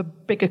part of a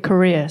bigger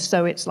career,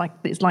 so it's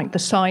like the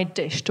side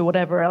dish to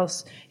whatever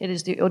else it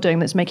is that you're doing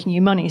that's making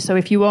you money. So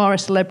if you are a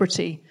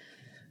celebrity...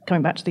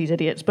 Coming back to these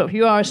idiots, but if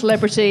you are a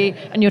celebrity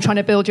and you're trying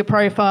to build your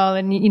profile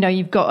and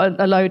you've got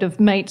a load of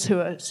mates who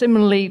are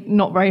similarly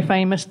not very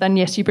famous, then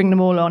yes, you bring them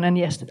all on, and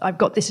yes,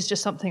 this is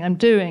just something I'm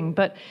doing.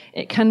 But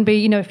it can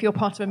be, if you're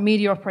part of a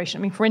media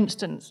operation. For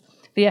instance,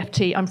 the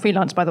FT, I'm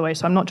freelance by the way,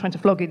 so I'm not trying to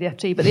flog you the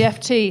FT, but the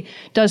FT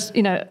does,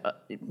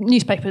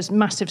 newspapers,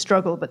 massive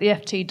struggle, but the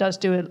FT does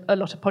do a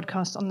lot of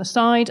podcasts on the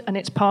side, and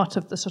it's part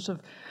of the sort of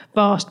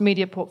vast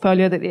media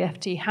portfolio that the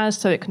FT has,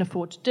 so it can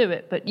afford to do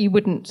it. But you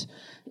wouldn't,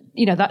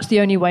 that's the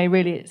only way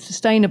really it's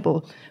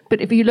sustainable.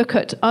 But if you look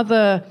at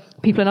other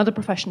people in other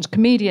professions,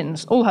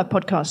 comedians all have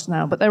podcasts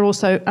now, but they're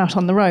also out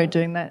on the road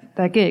doing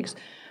their gigs.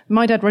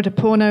 My Dad Wrote a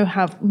Porno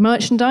have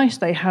merchandise,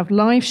 they have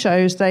live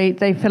shows, they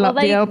fill up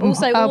the album.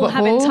 Also Albert all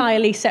have Hall,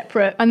 entirely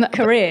separate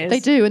careers.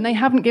 They do, and they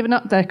haven't given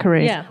up their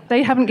careers. Yeah.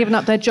 They haven't given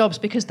up their jobs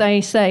because they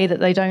say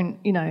that they don't,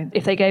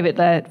 if they gave it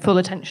their full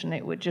attention,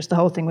 the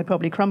whole thing would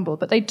probably crumble.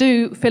 But they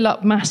do fill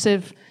up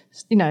massive,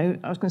 I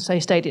was going to say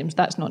stadiums,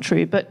 that's not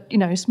true, but,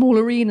 small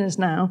arenas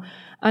now.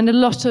 And a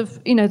lot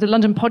of, the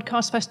London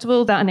Podcast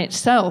Festival, that in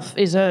itself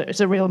is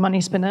a real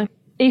money spinner.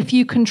 If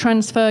you can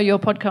transfer your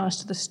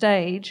podcast to the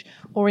stage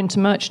or into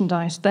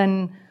merchandise,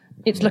 then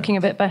it's looking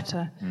a bit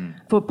better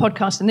for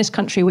podcasts in this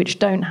country which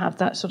don't have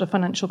that sort of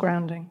financial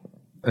grounding.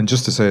 And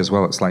just to say as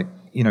well, it's like,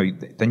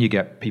 then you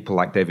get people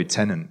like David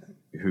Tennant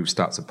who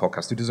starts a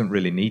podcast who doesn't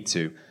really need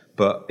to,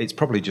 but it's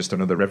probably just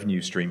another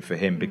revenue stream for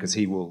him because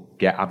he will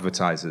get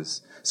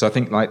advertisers. So I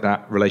think like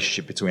that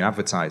relationship between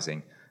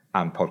advertising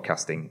and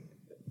podcasting,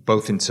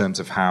 both in terms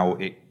of how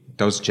it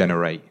does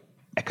generate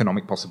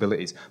economic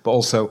possibilities, but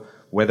also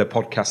whether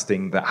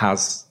podcasting that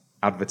has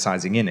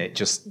advertising in it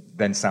just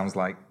then sounds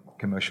like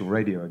commercial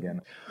radio again.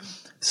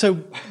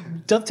 So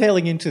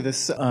dovetailing into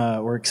this,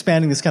 or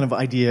expanding this kind of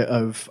idea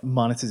of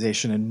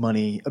monetization and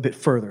money a bit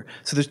further.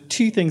 So there's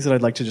two things that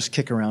I'd like to just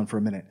kick around for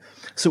a minute.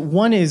 So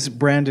one is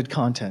branded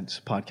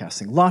content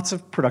podcasting. Lots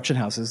of production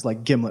houses,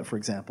 like Gimlet, for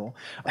example,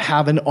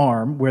 have an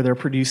arm where they're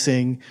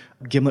producing,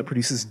 Gimlet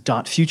produces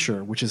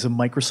 .Future, which is a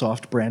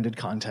Microsoft branded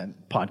content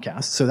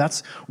podcast. So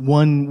that's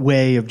one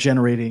way of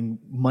generating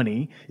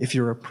money if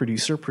you're a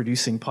producer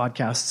producing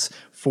podcasts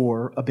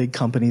for a big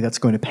company that's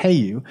going to pay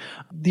you.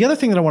 The other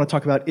thing that I want to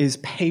talk about is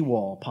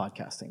paywall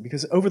podcasting,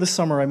 because over the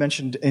summer I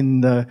mentioned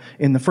in the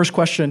first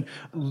question,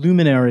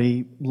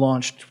 Luminary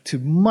launched to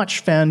much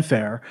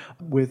fanfare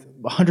with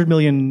 $100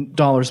 million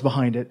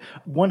behind it,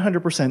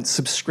 100%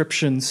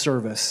 subscription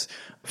service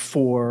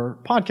for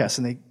podcasts,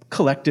 and they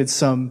collected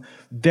some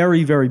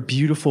very, very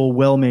beautiful,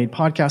 well-made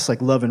podcasts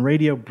like Love and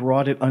Radio,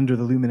 brought it under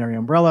the Luminary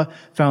umbrella,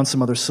 found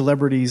some other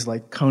celebrities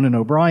like Conan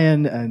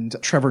O'Brien and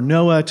Trevor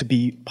Noah to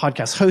be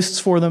podcast hosts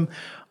for them.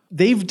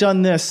 They've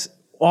done this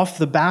off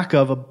the back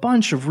of a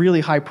bunch of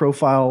really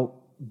high-profile,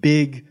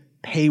 big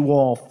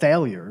paywall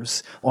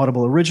failures.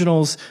 Audible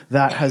Originals,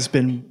 that has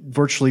been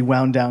virtually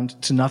wound down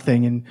to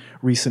nothing in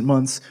recent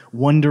months.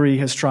 Wondery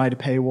has tried a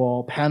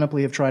paywall.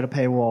 Panoply have tried a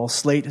paywall.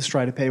 Slate has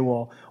tried a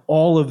paywall.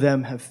 All of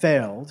them have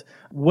failed.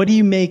 What do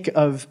you make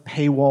of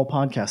paywall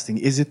podcasting?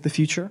 Is it the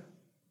future?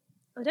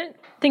 I don't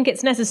think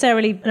it's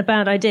necessarily a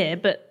bad idea,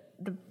 but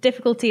the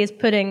difficulty is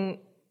putting...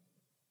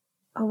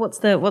 what's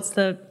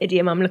the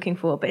idiom I'm looking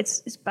for? But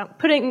it's about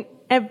putting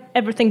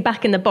everything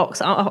back in the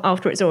box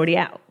after it's already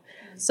out.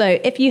 So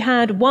if you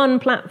had one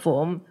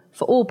platform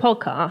for all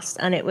podcasts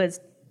and it was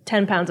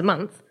 £10 a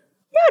month,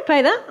 yeah, I'd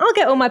pay that. I'll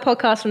get all my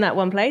podcasts from that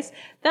one place.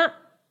 That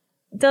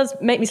does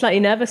make me slightly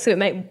nervous. So it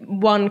make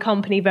one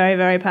company very,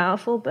 very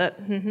powerful. But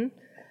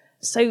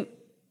so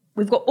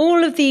we've got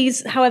all of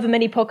these, however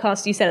many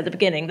podcasts you said at the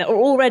beginning, that are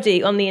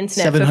already on the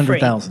internet for free.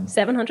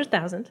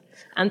 700,000.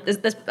 And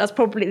there's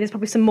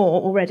probably some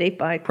more already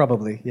by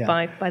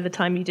the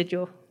time you did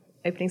your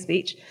opening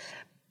speech.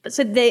 But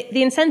so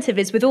the incentive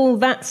is, with all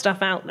that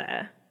stuff out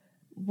there,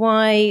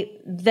 why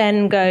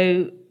then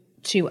go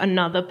to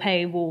another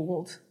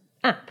paywalled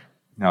app?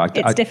 No,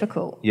 it's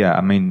difficult. Yeah, I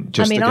mean,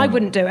 I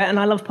wouldn't do it, and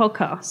I love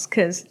podcasts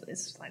because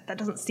it's like that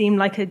doesn't seem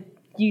like a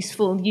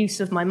useful use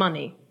of my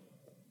money.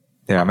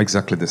 Yeah, I'm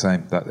exactly the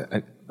same.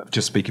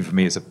 Just speaking for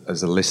me as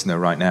a listener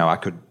right now, I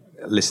could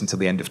listen to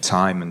the end of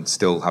time and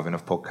still have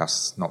enough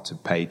podcasts not to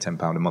pay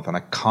 £10 a month, and I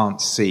can't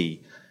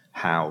see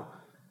how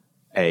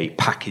a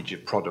package of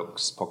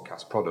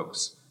podcast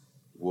products,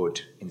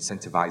 would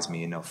incentivize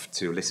me enough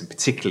to listen,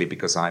 particularly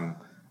because I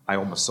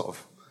almost sort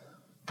of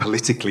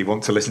politically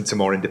want to listen to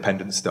more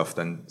independent stuff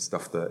than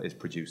stuff that is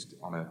produced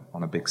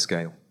on a big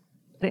scale.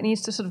 It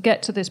needs to sort of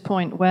get to this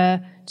point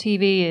where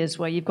TV is,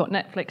 where you've got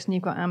Netflix and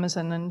you've got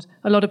Amazon, and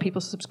a lot of people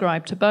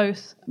subscribe to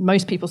both.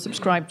 Most people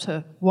subscribe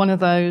to one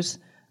of those.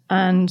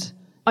 And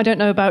I don't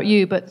know about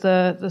you, but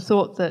the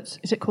thought that,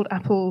 is it called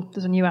Apple?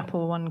 There's a new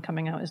Apple one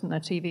coming out, isn't there?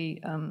 TV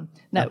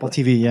network. Apple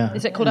TV, yeah.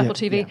 Is it called Apple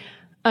TV? Yeah.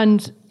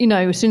 And,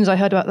 as soon as I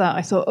heard about that,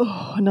 I thought,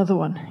 another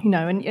one,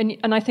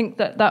 and I think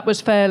that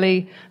was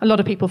fairly, a lot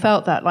of people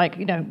felt that, like,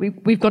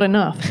 we've got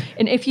enough.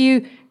 And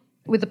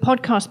with the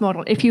podcast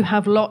model, if you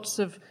have lots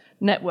of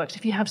networks,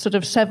 if you have sort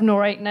of 7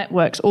 or 8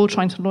 networks all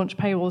trying to launch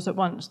paywalls at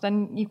once,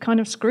 then you've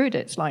kind of screwed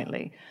it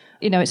slightly.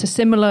 It's a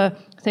similar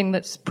thing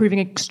that's proving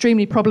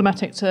extremely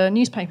problematic to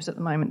newspapers at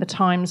the moment. The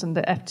Times and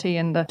the FT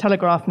and the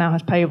Telegraph now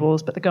has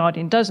paywalls, but the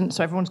Guardian doesn't,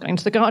 so everyone's going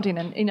to the Guardian.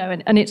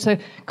 And it's a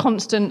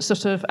constant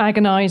sort of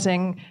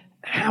agonising,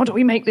 how do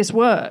we make this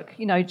work?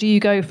 Do you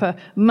go for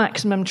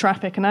maximum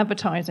traffic and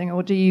advertising,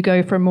 or do you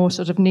go for a more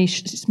sort of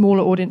niche,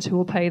 smaller audience who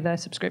will pay their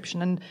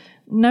subscription? And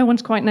no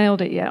one's quite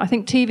nailed it yet. I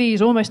think TV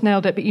has almost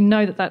nailed it, but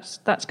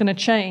that's going to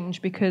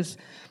change because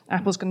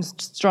Apple's going to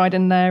stride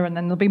in there, and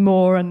then there'll be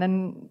more, and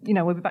then,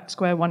 we'll be back to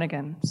square one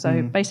again.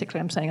 So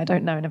basically I'm saying I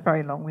don't know in a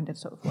very long-winded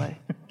sort of way.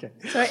 Okay.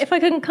 So if I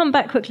can come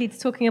back quickly to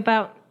talking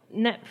about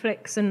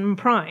Netflix and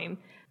Prime,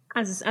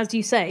 as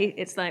you say,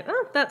 it's like,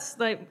 that's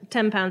like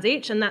 £10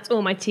 each, and that's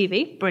all my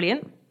TV.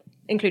 Brilliant.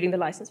 Including the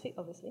license fee,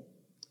 obviously.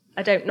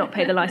 I don't not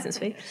pay the license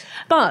fee.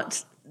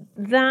 But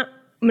that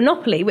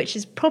monopoly, which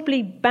is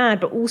probably bad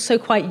but also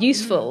quite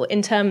useful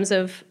in terms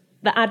of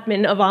the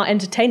admin of our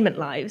entertainment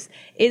lives,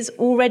 is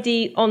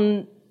already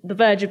on the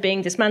verge of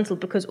being dismantled,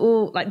 because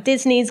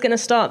Disney's going to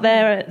start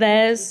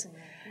theirs,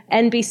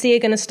 NBC are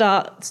going to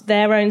start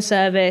their own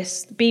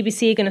service,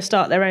 BBC are going to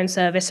start their own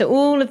service. So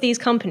all of these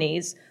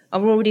companies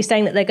are already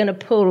saying that they're going to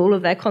pull all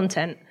of their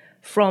content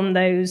from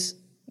those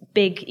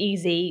big,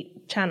 easy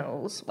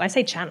channels. Well, I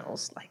say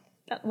channels, like,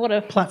 what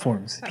a...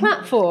 Platforms.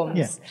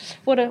 Yeah.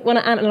 What an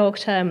analog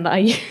term that I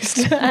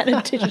used at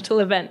a digital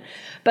event.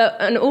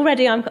 And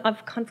already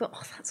I've kind of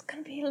thought, that's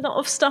going to be a lot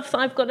of stuff that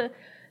I've got to...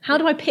 How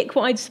do I pick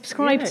what I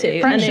subscribe to?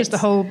 It crashes the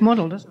whole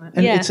model, doesn't it?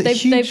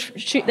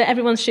 And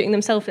everyone's shooting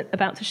themselves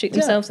about to shoot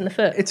themselves in the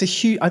foot. It's a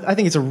huge. I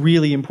think it's a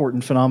really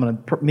important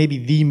phenomenon, maybe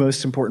the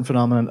most important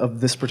phenomenon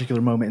of this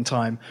particular moment in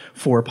time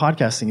for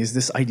podcasting, is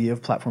this idea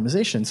of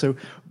platformization. So,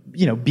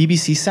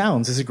 BBC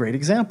Sounds is a great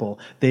example.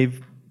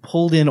 They've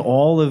pulled in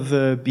all of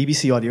the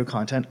BBC audio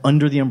content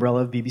under the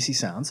umbrella of BBC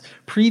Sounds.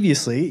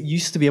 Previously, you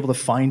used to be able to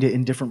find it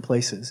in different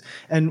places.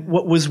 And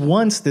what was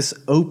once this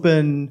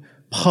open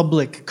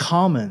public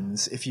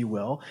commons, if you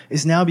will,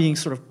 is now being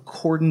sort of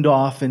cordoned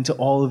off into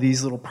all of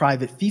these little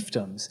private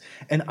fiefdoms.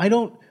 And I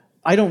don't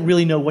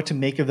really know what to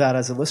make of that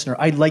as a listener.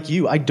 I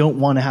don't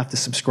want to have to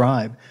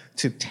subscribe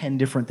to 10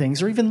 different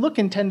things or even look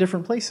in 10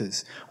 different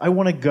places. I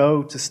want to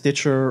go to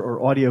Stitcher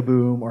or Audio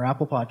Boom or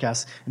Apple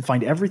Podcasts and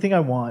find everything I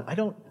want. I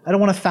don't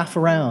want to faff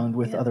around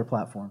with other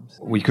platforms.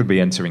 We could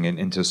be entering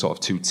into a sort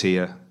of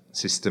 2-tier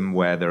system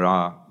where there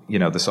are,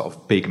 the sort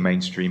of big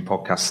mainstream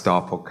podcasts,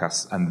 star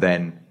podcasts, and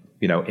then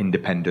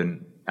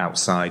independent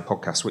outside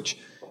podcasts, which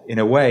in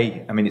a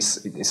way, I mean,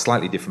 it's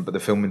slightly different, but the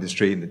film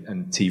industry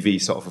and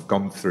TV sort of have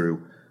gone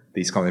through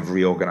these kind of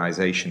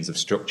reorganizations of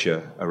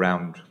structure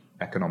around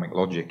economic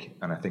logic.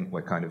 And I think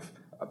we're kind of,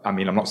 I'm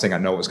not saying I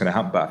know what's going to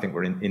happen, but I think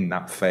we're in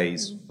that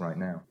phase right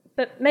now.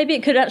 But maybe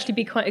it could actually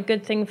be quite a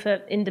good thing for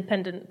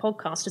independent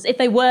podcasters if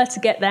they were to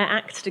get their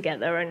act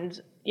together,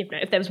 and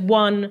if there was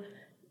one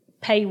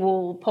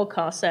paywall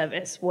podcast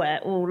service where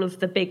all of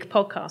the big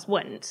podcasts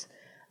went,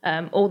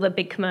 all the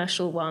big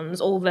commercial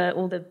ones, all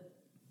the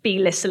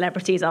B-list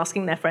celebrities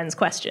asking their friends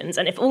questions.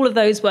 And if all of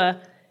those were,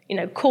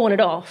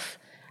 cornered off,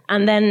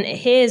 and then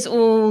here's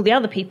all the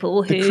other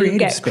people who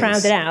get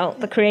crowded out,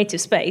 the creative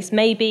space,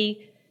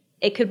 maybe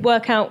it could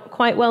work out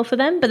quite well for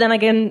them. But then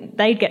again,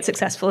 they'd get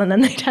successful, and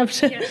then they'd have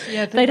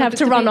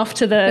to run off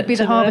to the... There'd be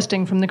the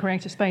harvesting from the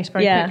creative space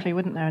very quickly,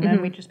 wouldn't there? And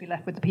then we'd just be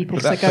left with the people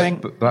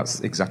but that's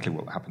exactly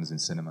what happens in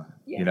cinema,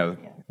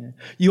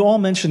 You all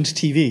mentioned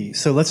TV,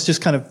 so let's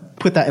just kind of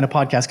put that in a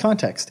podcast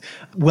context.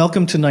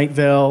 Welcome to Night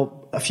Vale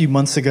a few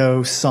months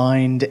ago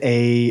signed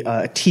a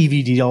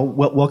TV deal.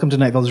 Welcome to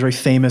Night Vale is a very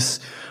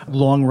famous,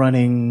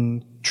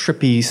 long-running,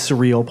 trippy,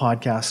 surreal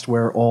podcast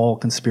where all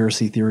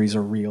conspiracy theories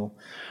are real.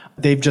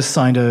 They've just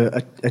signed a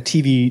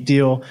TV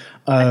deal.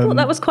 I thought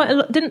that was quite a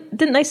lot.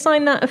 Didn't they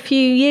sign that a few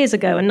years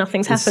ago and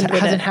nothing's happened with it?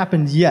 It hasn't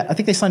happened yet. I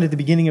think they signed it at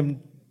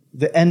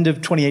the end of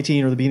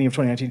 2018 or the beginning of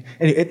 2019.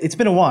 It's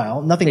been a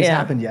while. Nothing has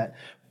happened yet.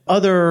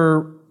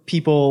 Other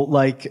people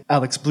like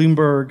Alex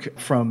Bloomberg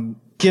from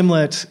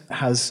Gimlet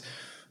has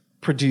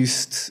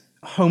produced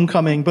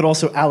Homecoming, but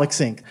also Alex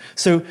Inc.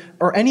 So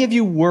are any of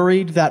you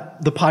worried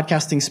that the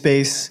podcasting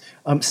space,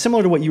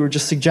 similar to what you were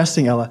just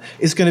suggesting, Ella,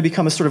 is going to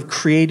become a sort of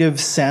creative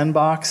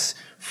sandbox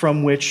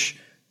from which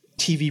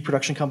TV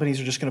production companies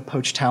are just going to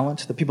poach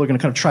talent, that people are going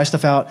to kind of try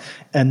stuff out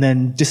and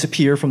then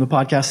disappear from the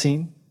podcast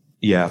scene?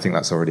 Yeah, I think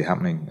that's already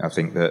happening. I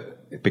think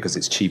that because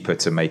it's cheaper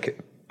to make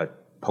a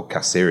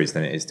podcast series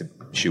than it is to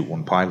shoot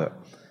one pilot.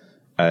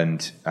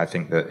 And I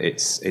think that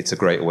it's a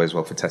great way as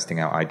well for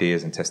testing out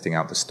ideas and testing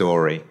out the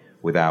story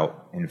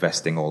without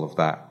investing all of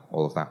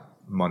that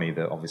money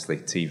that obviously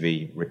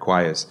TV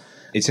requires.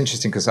 It's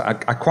interesting because I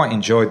quite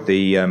enjoyed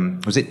the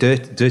was it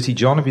Dirty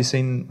John? Have you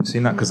seen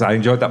that? Because I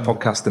enjoyed that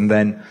podcast, and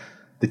then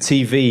the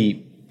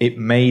TV, it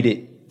made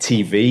it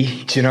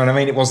TV. Do you know what I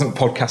mean? It wasn't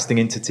podcasting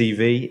into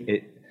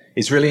TV.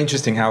 It's really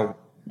interesting how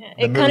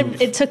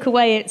it took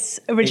away its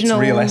original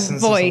real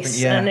essence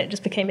voice, and it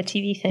just became a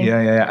TV thing.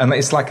 Yeah. And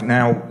it's like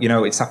now,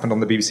 it's happened on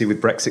the BBC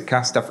with Brexit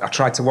Cast. I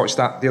tried to watch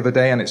that the other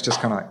day, and it's just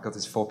kind of like, God,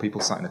 there's 4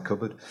 people sat in a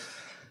cupboard.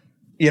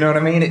 You know what I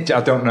mean?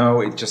 I don't know.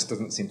 It just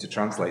doesn't seem to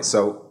translate.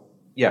 So,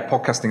 yeah,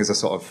 podcasting is a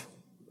sort of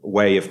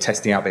way of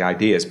testing out the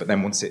ideas, but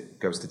then once it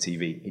goes to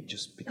TV, it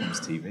just becomes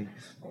TV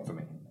for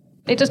me.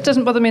 It just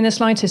doesn't bother me in the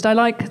slightest. I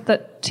like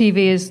that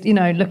TV is,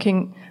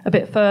 looking a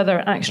bit further.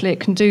 Actually, it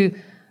can do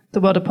the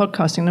world of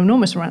podcasting an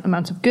enormous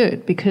amount of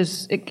good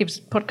because it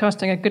gives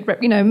podcasting a good rep.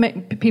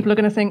 People are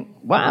going to think,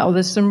 wow,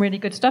 there's some really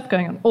good stuff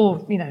going on.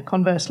 Or,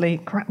 conversely,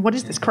 crap, what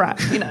is this crap?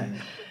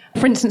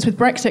 For instance, with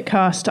Brexit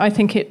Cast, I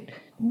think it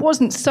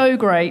wasn't so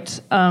great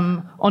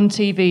on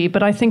TV,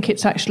 but I think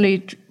it's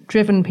actually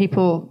driven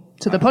people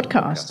to the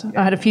podcast.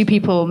 I had a few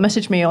people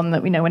message me on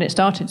that, when it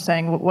started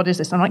saying, what is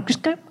this? And I'm like,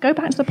 just go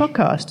back to the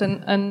podcast.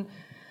 And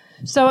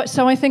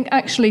so I think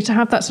actually to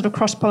have that sort of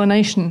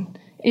cross-pollination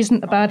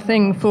isn't a bad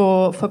thing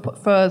for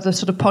the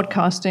sort of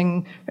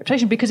podcasting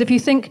reputation. Because if you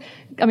think,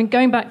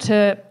 going back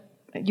to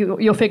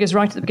your figures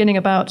right at the beginning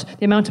about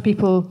the amount of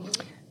people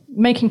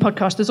making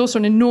podcasts, there's also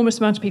an enormous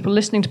amount of people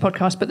listening to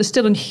podcasts, but there's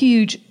still a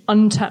huge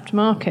untapped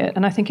market.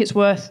 And I think it's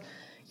worth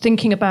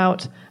thinking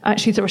about,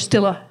 actually, there are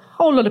still a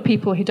whole lot of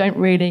people who don't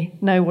really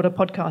know what a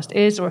podcast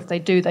is, or if they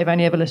do, they've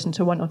only ever listened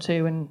to one or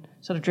two and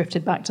sort of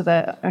drifted back to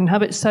their own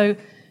habits.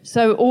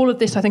 So all of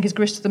this, I think, is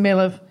grist to the mill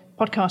of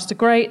podcasts are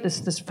great.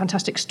 There's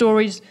fantastic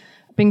stories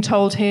being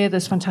told here.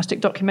 There's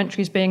fantastic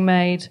documentaries being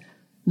made.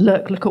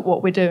 Look at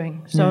what we're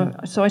doing. So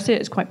I see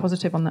it as quite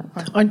positive on that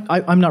front.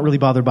 I'm not really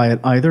bothered by it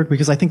either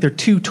because I think they're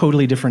two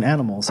totally different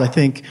animals. I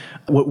think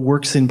what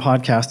works in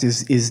podcast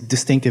is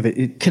distinctive.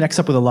 It connects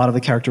up with a lot of the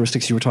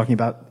characteristics you were talking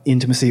about: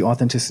 intimacy,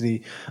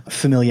 authenticity,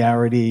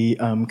 familiarity,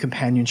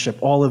 companionship,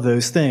 all of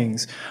those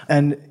things.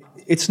 And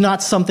it's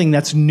not something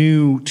that's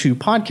new to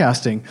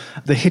podcasting.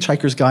 The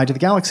Hitchhiker's Guide to the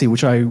Galaxy,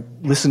 which I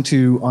listened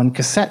to on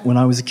cassette when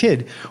I was a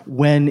kid,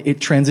 when it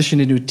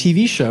transitioned into a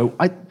TV show,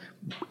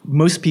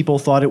 most people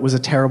thought it was a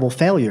terrible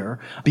failure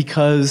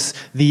because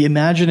the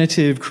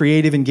imaginative,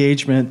 creative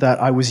engagement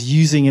that I was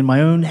using in my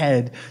own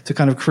head to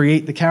kind of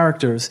create the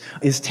characters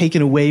is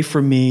taken away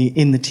from me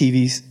in the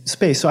TV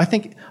space. So I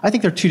think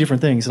they're two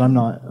different things, and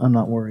I'm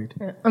not worried.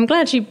 Yeah. I'm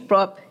glad you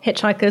brought up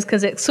Hitchhikers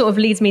because it sort of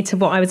leads me to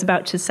what I was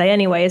about to say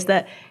anyway, is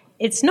that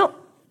it's not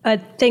a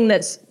thing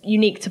that's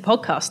unique to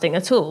podcasting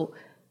at all.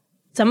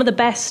 Some of the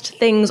best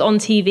things on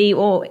TV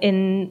or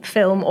in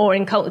film or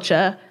in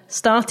culture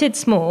started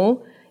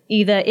small,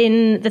 either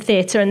in the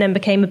theatre and then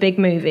became a big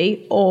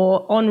movie,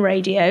 or on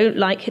radio,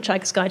 like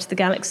Hitchhiker's Guide to the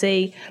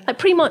Galaxy. Like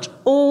pretty much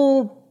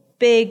all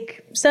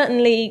big,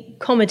 certainly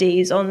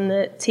comedies on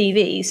the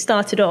TV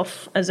started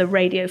off as a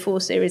Radio 4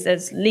 series.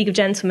 There's League of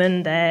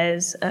Gentlemen,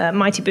 there's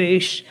Mighty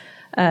Boosh.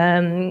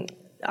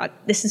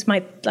 This is my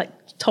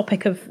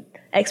topic of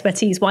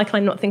expertise. Why can I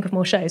not think of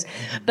more shows?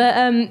 But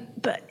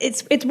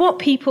it's what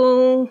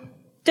people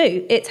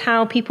do. It's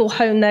how people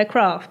hone their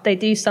craft. They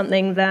do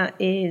something that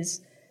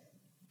is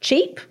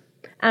cheap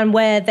and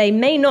where they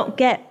may not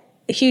get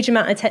a huge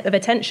amount of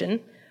attention,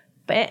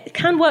 But it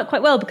can work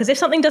quite well, because if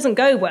something doesn't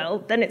go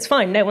well, then it's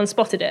fine. No one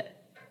spotted it.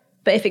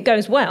 But if it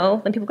goes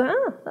well, then people go,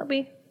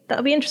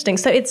 that'll be interesting.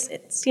 So it's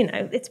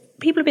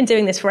people have been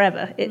doing this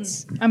forever.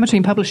 It's and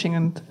between publishing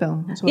and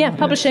film as well. Yeah,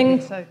 publishing.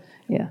 So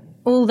yeah,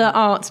 all the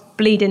arts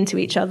bleed into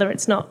each other.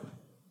 It's not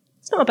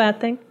a bad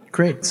thing.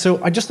 Great.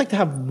 So I'd just like to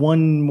have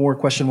one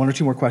or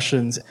two more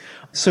questions.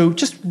 So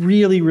just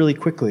really, really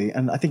quickly,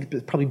 and I think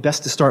it's probably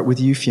best to start with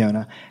you,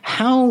 Fiona.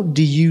 How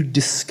do you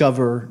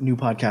discover new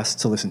podcasts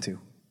to listen to?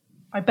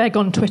 I beg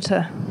on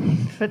Twitter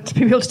for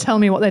people to tell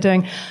me what they're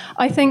doing.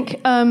 I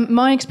think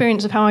my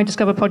experience of how I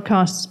discover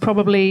podcasts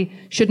probably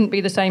shouldn't be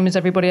the same as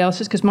everybody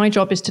else's, because my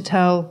job is to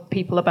tell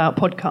people about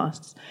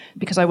podcasts.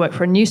 Because I work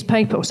for a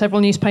newspaper or several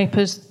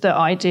newspapers, the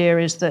idea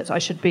is that I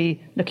should be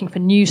looking for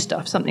new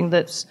stuff, something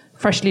that's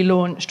freshly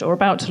launched or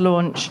about to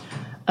launch.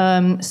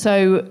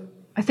 So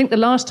I think the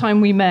last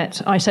time we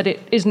met, I said it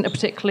isn't a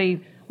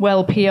particularly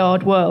well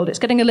PR'd world. It's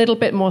getting a little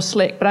bit more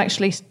slick, but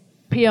actually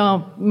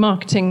PR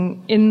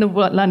marketing in the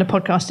land of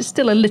podcast is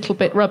still a little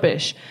bit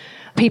rubbish.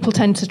 People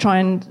tend to try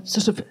and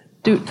sort of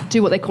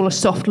do what they call a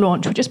soft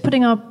launch. We're just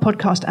putting our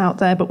podcast out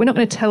there, but we're not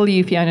going to tell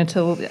you, Fiona,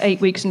 until 8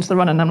 weeks into the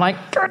run. And I'm like,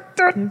 God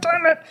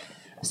damn it.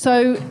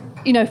 So,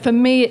 for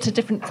me, it's a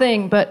different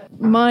thing. But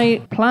my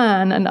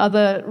plan and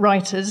other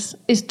writers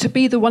is to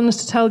be the ones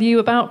to tell you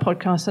about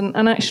podcasts.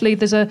 And actually,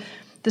 there's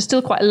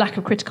still quite a lack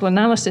of critical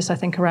analysis, I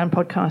think, around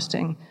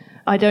podcasting.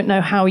 I don't know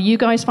how you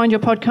guys find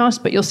your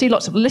podcast, but you'll see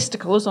lots of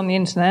listicles on the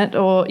internet,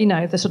 or,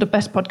 the sort of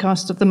best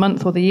podcasts of the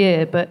month or the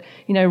year. But,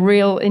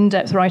 real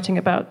in-depth writing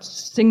about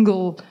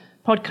single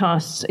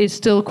podcasts is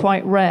still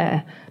quite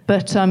rare.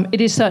 But it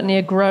is certainly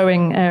a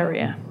growing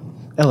area.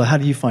 Ella, how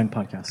do you find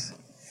podcasts?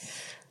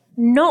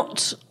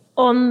 Not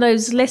on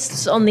those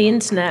lists on the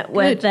internet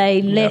where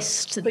they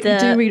list But you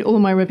do read all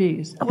my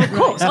reviews. Oh, of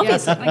course,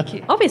 obviously. Thank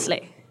you.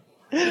 Obviously.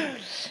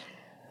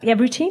 Yeah,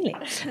 routinely.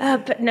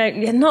 But no,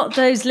 not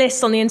those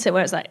lists on the internet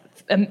where it's like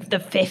the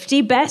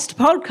 50 best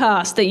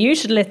podcasts that you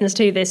should listen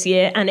to this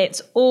year, and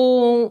it's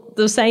all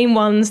the same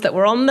ones that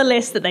were on the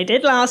list that they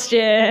did last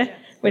year,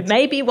 with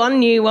maybe one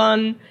new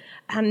one.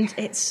 And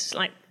it's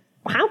like,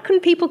 how can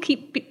people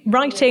keep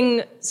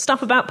writing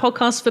stuff about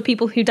podcasts for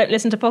people who don't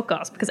listen to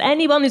podcasts? Because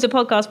anyone who's a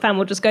podcast fan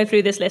will just go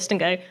through this list and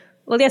go,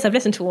 well, yes, I've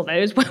listened to all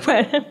those.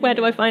 Where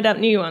do I find out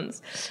new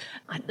ones?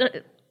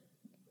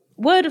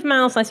 Word of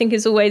mouth, I think,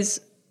 is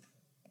always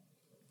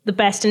the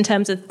best in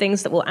terms of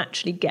things that will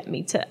actually get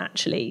me to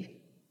actually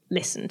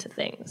listen to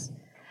things.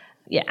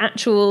 Yeah,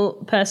 actual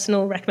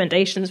personal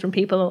recommendations from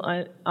people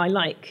I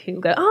like, who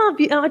go,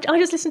 I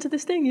just listened to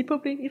this thing. You'd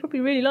probably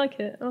really like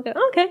it. I'll go,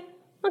 okay,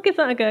 I'll give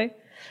that a go.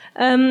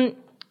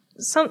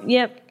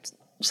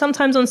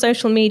 Sometimes on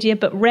social media,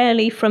 but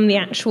rarely from the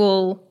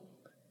actual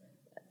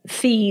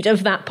feed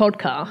of that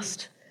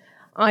podcast.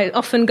 I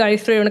often go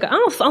through and I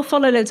go, I'll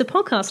follow loads of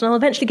podcasts and I'll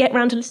eventually get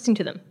around to listening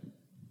to them.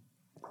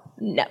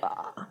 Never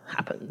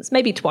happens.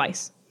 Maybe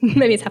twice.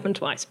 Maybe it's happened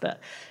twice, but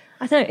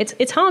I don't know.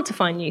 It's hard to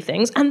find new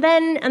things, and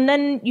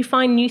then you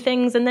find new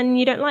things, and then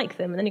you don't like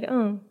them, and then you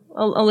go,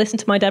 I'll listen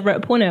to My Dad Wrote a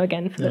Porno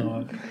again for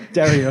them.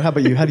 Dario, how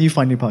about you? How do you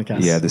find new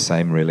podcasts? Yeah, the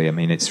same, really. I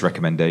mean, it's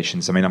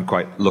recommendations. I mean, I'm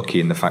quite lucky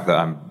in the fact that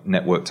I'm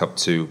networked up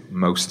to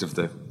most of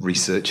the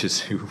researchers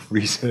who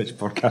research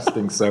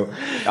podcasting, so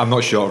I'm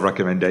not short of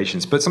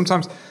recommendations. But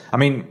sometimes, I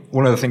mean,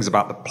 one of the things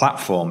about the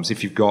platforms,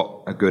 if you've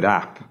got a good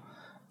app,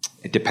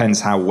 it depends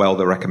how well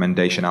the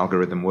recommendation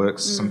algorithm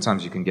works.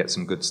 Sometimes you can get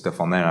some good stuff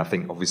on there. And I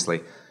think,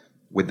 obviously,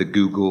 with the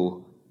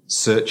Google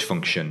search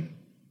function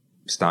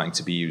starting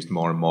to be used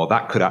more and more,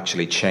 that could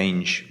actually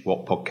change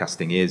what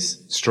podcasting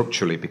is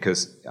structurally,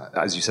 because,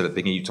 as you said at the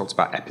beginning, you talked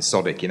about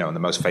episodic, and the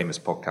most famous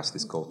podcast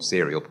is called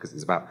Serial, because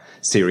it's about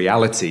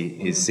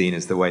seriality is seen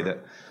as the way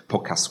that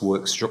podcasts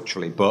work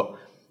structurally. But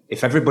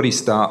if everybody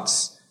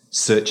starts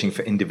searching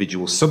for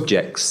individual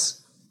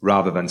subjects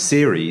rather than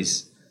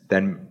series,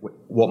 then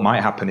what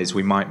might happen is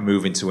we might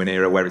move into an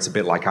era where it's a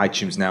bit like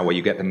iTunes now, where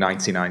you get the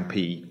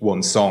 99p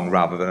one song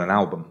rather than an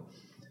album.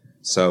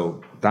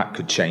 So that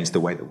could change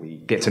the way that we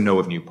get to know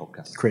of new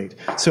podcasts. Great.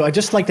 So I'd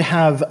just like to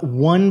have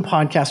one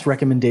podcast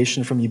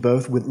recommendation from you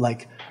both with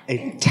like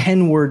a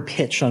 10-word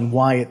pitch on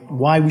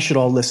why we should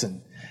all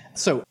listen.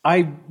 So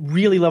I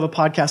really love a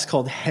podcast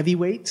called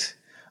Heavyweight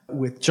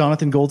with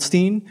Jonathan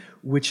Goldstein,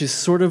 which is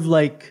sort of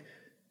like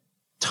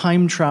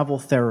time travel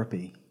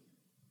therapy.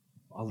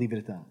 I'll leave it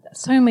at that.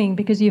 That's so mean,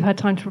 because you've had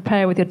time to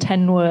prepare with your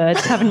 10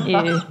 words, haven't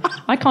you?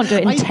 I can't do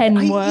it in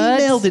 10 words. I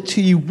emailed it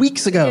to you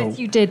weeks ago. Yes,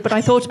 you did, but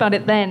I thought about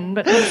it then,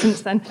 but not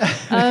since then.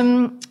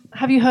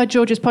 Have you heard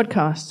George's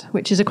podcast,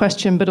 which is a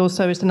question, but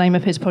also is the name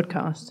of his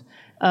podcast?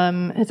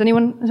 Has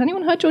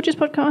anyone heard George's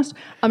podcast?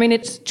 I mean,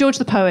 it's George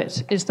the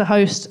Poet is the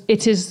host.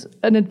 It is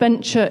an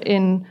adventure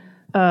in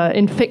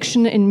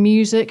fiction, in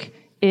music,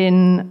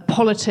 in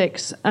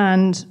politics,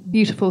 and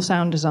beautiful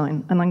sound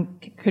design. And I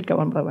could go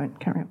on, but I won't.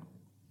 Carry on.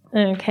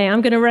 Okay,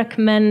 I'm going to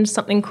recommend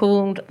something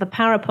called The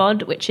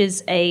Parapod, which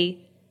is a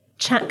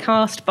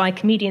chatcast by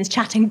comedians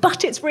chatting,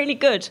 but it's really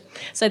good.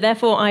 So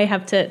therefore, I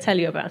have to tell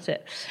you about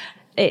it.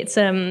 It's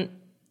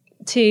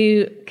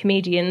two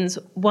comedians,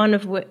 one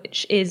of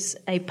which is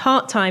a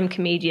part-time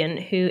comedian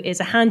who is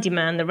a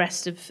handyman the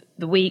rest of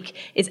the week,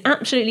 is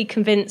absolutely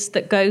convinced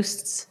that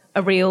ghosts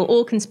are real,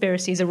 all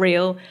conspiracies are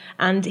real,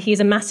 and he's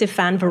a massive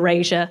fan of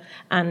Erasure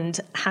and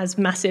has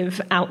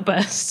massive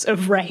outbursts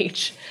of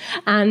rage.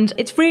 And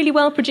it's really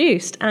well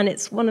produced, and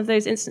it's one of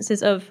those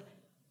instances of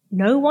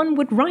no one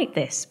would write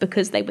this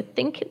because they would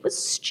think it was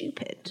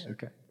stupid.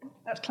 Okay.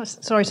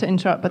 Sorry to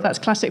interrupt, but that's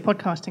classic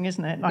podcasting,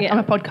 isn't it? Like, Yeah. I'm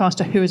a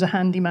podcaster who is a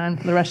handyman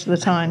for the rest of the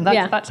time.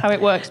 That's how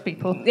it works,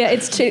 people. Yeah,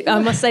 it's true. I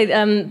must say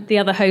the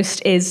other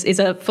host is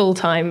a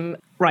full-time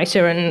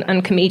writer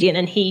and comedian,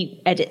 and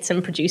he edits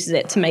and produces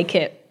it to make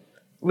it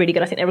really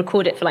good. I think they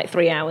record it for like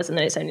 3 hours, and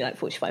then it's only like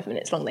 45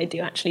 minutes long. They do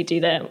actually do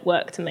their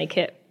work to make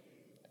it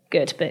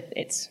good, but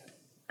it's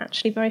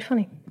actually very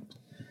funny.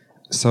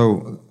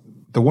 So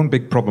the one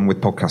big problem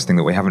with podcasting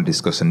that we haven't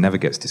discussed and never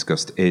gets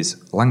discussed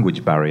is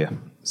language barrier.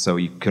 So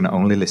you can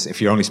only listen,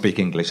 if you only speak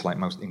English, like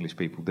most English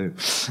people do,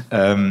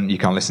 you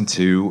can't listen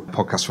to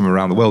podcasts from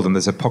around the world. And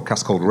there's a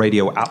podcast called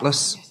Radio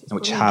Atlas,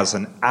 which has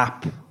an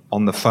app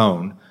on the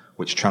phone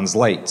which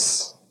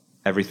translates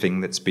everything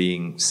that's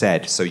being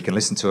said. So you can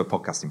listen to a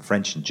podcast in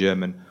French and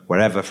German,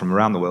 wherever from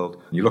around the world.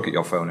 You look at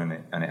your phone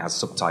and it has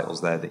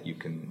subtitles there that you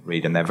can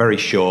read. And they're very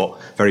short,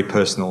 very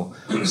personal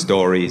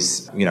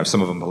stories. You know,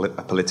 some of them are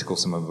political,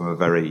 some of them are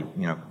very,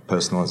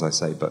 personal, as I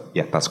say. But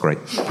yeah, that's great.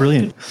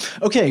 Brilliant.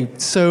 Okay,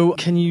 so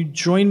can you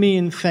join me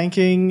in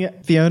thanking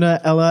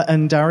Fiona, Ella,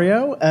 and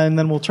Dario? And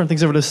then we'll turn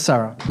things over to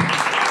Sarah.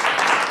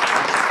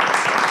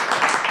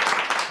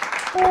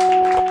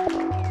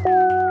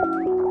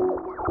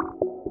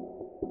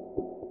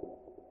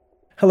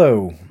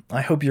 Hello,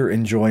 I hope you're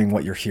enjoying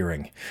what you're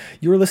hearing.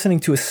 You're listening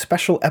to a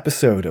special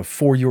episode of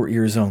For Your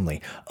Ears Only,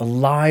 a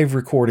live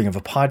recording of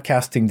a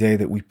podcasting day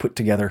that we put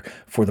together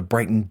for the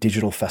Brighton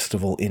Digital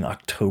Festival in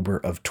October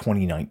of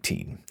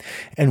 2019.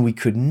 And we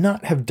could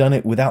not have done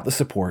it without the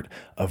support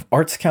of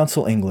Arts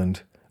Council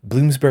England,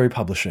 Bloomsbury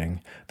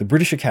Publishing, the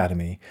British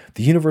Academy,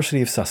 the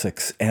University of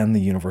Sussex, and the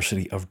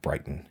University of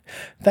Brighton.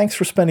 Thanks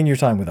for spending your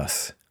time with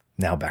us.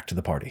 Now back to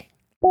the party.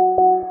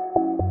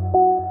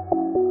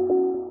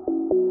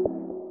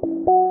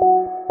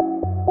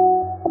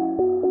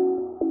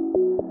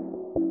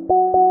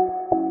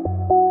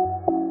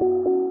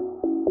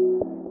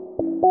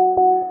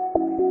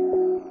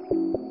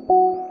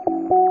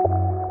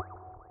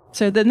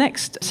 So the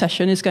next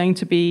session is going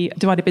to be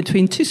divided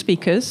between two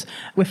speakers.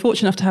 We're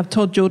fortunate enough to have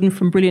Todd Jordan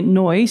from Brilliant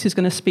Noise, who's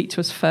going to speak to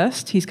us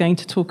first. He's going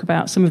to talk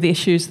about some of the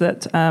issues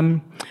that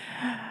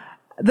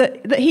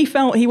he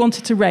felt he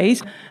wanted to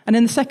raise. And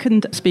then the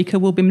second speaker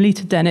will be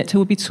Melita Dennett, who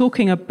will be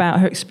talking about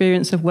her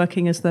experience of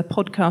working as the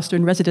podcaster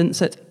in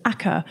residence at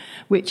ACCA,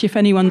 which, if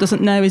anyone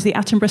doesn't know, is the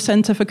Attenborough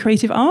Centre for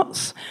Creative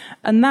Arts.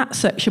 And that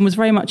section was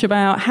very much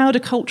about how do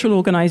cultural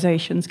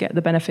organisations get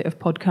the benefit of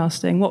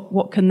podcasting?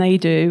 What can they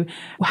do?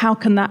 How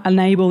can that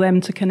enable them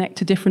to connect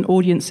to different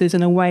audiences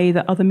in a way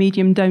that other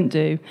medium don't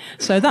do?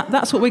 So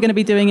that's what we're going to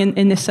be doing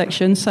in this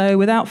section. So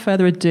without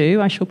further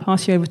ado, I shall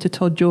pass you over to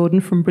Todd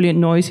Jordan from Brilliant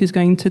Noise, who's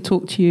going to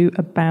talk to you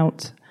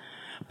about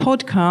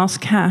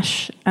podcast,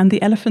 cash, and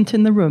the elephant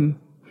in the room.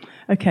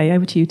 Okay,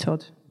 over to you,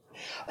 Todd.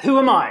 Who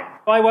am I?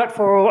 I work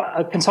for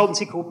a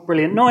consultancy called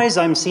Brilliant Noise.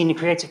 I'm a senior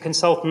creative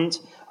consultant.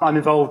 I'm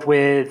involved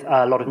with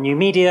a lot of new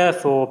media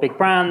for big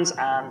brands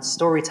and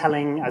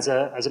storytelling as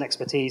an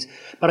expertise.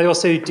 But I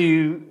also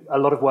do a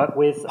lot of work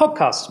with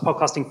podcasts,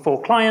 podcasting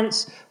for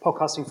clients,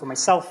 podcasting for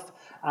myself,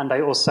 and I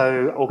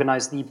also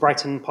organise the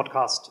Brighton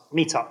Podcast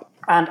Meetup.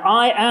 And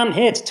I am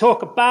here to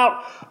talk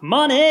about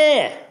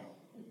money.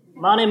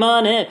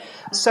 Money.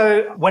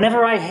 So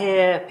whenever I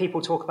hear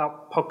people talk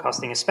about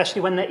podcasting,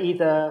 especially when they're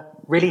either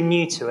really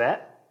new to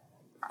it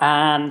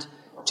and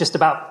just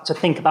about to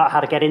think about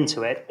how to get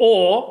into it,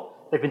 or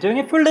they've been doing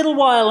it for a little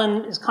while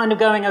and it's kind of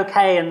going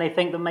okay, and they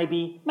think that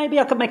maybe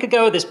I could make a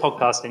go of this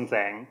podcasting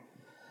thing,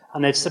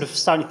 and they're sort of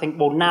starting to think,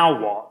 well, now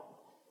what?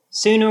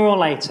 Sooner or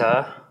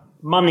later,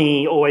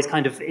 money always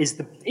kind of is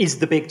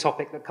the big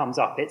topic that comes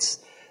up.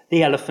 It's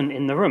the elephant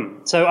in the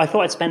room. So I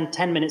thought I'd spend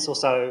 10 minutes or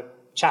so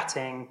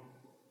chatting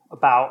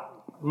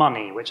about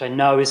money, which I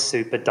know is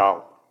super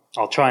dull.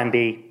 I'll try and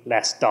be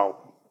less dull.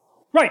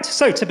 Right,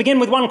 so to begin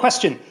with one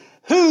question.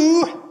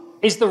 Who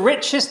is the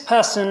richest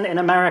person in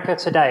America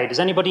today? Does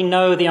anybody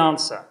know the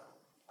answer?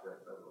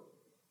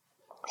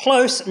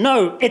 Close.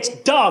 No, it's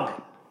Doug.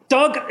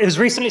 Doug has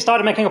recently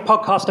started making a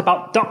podcast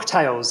about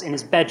DuckTales in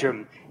his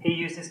bedroom. He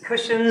uses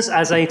cushions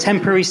as a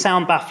temporary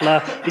sound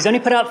baffler. He's only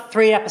put out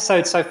 3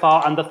 episodes so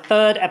far, and the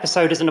 3rd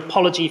episode is an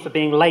apology for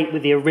being late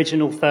with the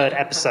original 3rd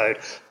episode.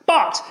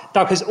 But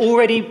Doug has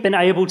already been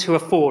able to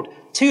afford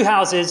 2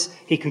 houses,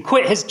 he can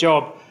quit his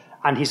job,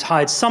 and he's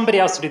hired somebody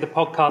else to do the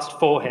podcast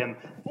for him,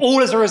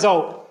 all as a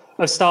result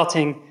of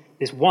starting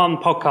this one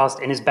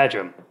podcast in his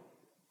bedroom.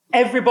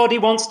 Everybody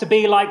wants to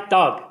be like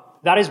Doug.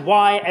 That is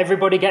why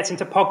everybody gets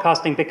into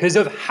podcasting, because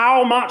of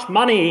how much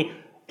money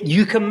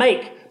you can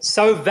make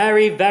so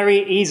very,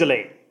 very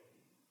easily.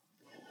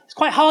 It's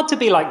quite hard to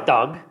be like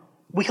Doug.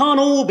 We can't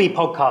all be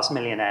podcast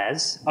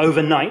millionaires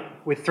overnight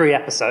with 3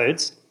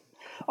 episodes.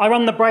 I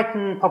run the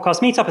Brighton Podcast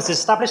Meetup, as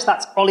established.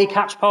 That's Ollie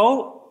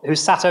Catchpole,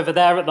 who's sat over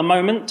there at the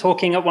moment,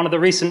 talking at one of the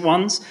recent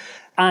ones.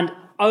 And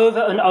over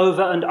and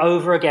over and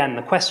over again,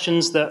 the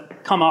questions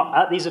that come up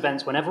at these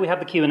events, whenever we have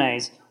the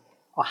Q&As,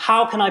 are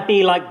how can I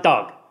be like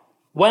Doug?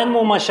 When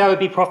will my show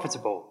be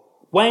profitable?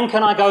 When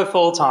can I go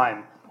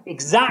full-time?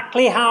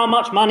 Exactly how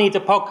much money do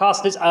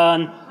podcasters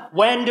earn?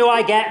 When do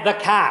I get the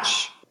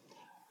cash?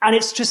 And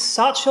it's just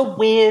such a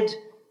weird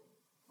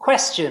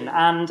question,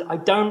 and I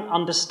don't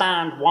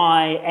understand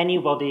why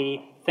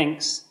anybody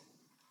thinks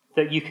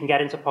that you can get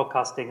into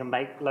podcasting and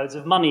make loads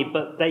of money,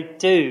 but they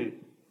do.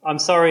 I'm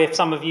sorry if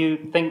some of you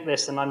think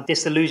this and I'm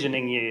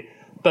disillusioning you,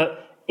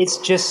 but it's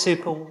just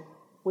super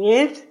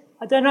weird.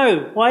 I don't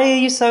know. Why are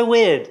you so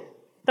weird?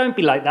 Don't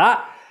be like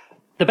that.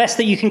 The best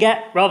that you can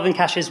get, rather than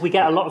cash, is we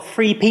get a lot of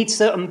free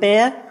pizza and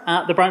beer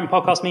at the Brighton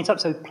Podcast Meetup,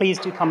 so please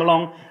do come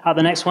along at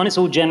the next one. It's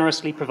all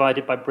generously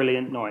provided by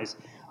Brilliant Noise.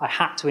 I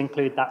had to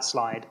include that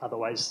slide,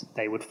 otherwise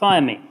they would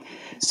fire me.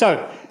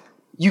 So,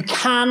 you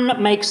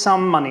can make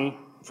some money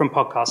from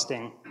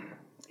podcasting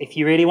if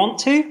you really want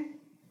to,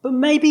 but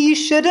maybe you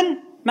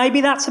shouldn't.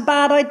 Maybe that's a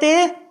bad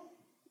idea.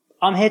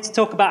 I'm here to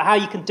talk about how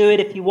you can do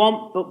it if you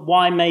want, but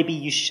why maybe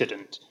you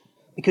shouldn't.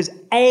 Because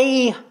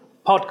a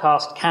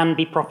podcast can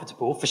be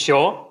profitable, for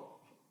sure,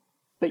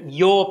 but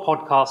your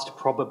podcast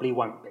probably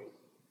won't be.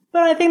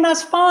 But I think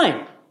that's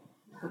fine.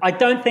 I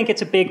don't think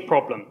it's a big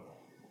problem.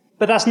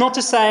 But that's not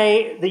to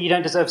say that you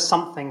don't deserve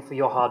something for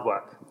your hard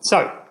work.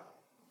 So,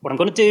 what I'm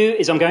going to do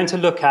is I'm going to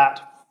look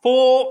at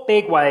 4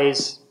 big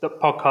ways that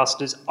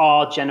podcasters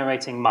are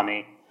generating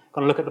money. I'm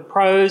going to look at the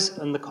pros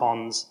and the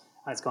cons,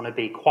 and it's going to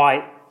be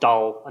quite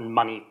dull and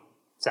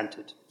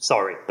money-centered.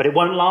 Sorry, but it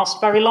won't last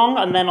very long,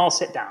 and then I'll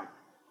sit down.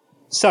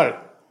 So,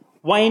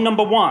 way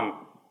number 1,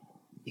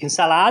 you can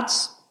sell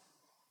ads.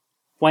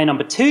 Way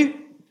number 2,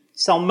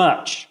 sell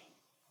merch.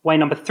 Way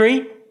number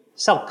 3,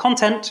 sell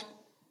content.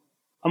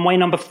 And way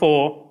number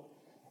 4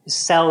 is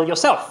sell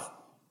yourself.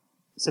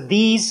 So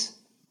these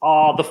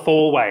are the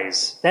 4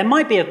 ways. There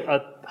might be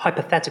a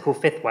hypothetical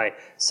 5th way.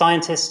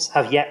 Scientists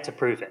have yet to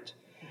prove it.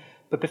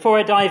 But before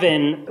I dive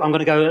in, I'm going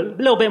to go a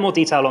little bit more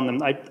detail on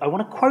them. I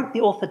want to quote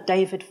the author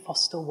David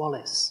Foster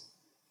Wallace,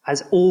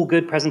 as all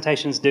good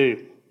presentations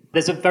do.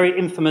 There's a very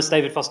infamous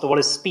David Foster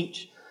Wallace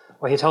speech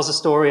where he tells a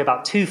story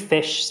about 2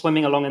 fish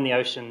swimming along in the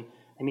ocean.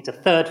 They meet a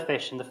 3rd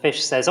fish, and the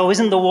fish says, "Oh,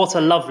 isn't the water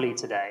lovely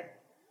today?"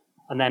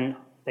 And then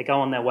they go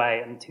on their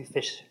way, and 2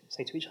 fish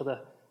say to each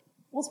other,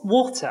 "What's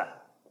water?"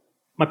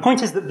 My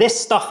point is that this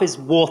stuff is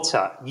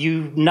water.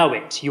 You know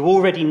it. You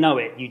already know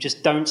it. You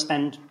just don't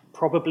spend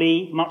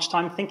probably much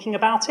time thinking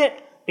about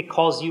it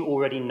because you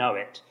already know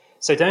it.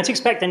 So don't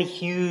expect any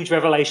huge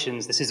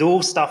revelations. This is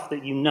all stuff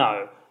that you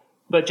know.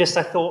 But just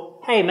I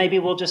thought, hey, maybe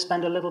we'll just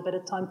spend a little bit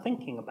of time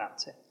thinking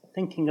about it,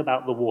 thinking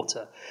about the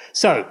water.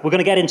 So we're going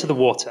to get into the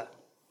water.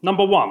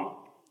 Number 1,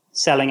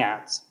 selling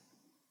ads.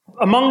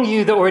 Among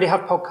you that already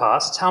have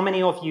podcasts, how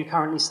many of you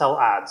currently sell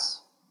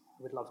ads?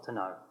 I would love to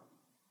know.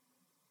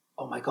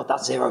 Oh my God,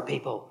 that's 0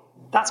 people.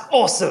 That's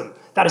awesome.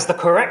 That is the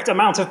correct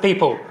amount of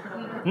people.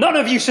 None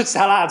of you should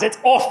sell ads. It's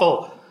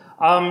awful.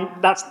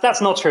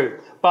 That's not true.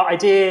 But I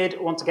did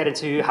want to get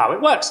into how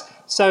it works.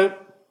 So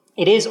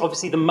it is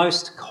obviously the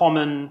most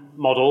common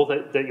model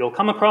that you'll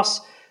come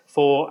across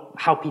for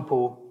how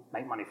people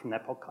make money from their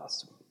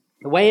podcasts.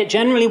 The way it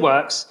generally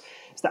works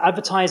is that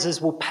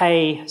advertisers will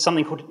pay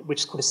something which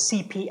is called a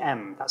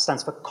CPM. That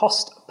stands for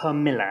cost per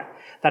mille.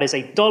 That is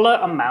a dollar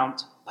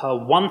amount per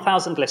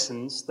 1,000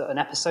 listens that an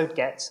episode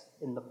gets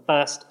in the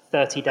first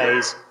 30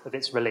 days of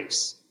its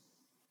release.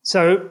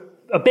 So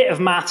a bit of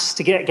maths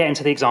to get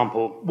into the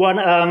example.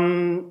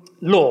 One,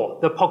 Lore,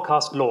 the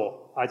podcast Lore.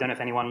 I don't know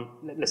if anyone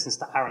listens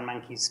to Aaron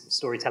Mankey's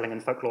storytelling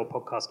and folklore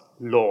podcast,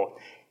 Lore.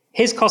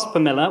 His cost per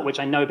mille, which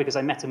I know because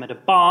I met him at a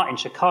bar in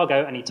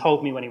Chicago and he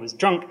told me when he was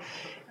drunk,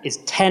 is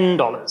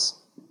 $10.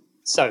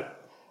 So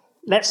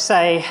let's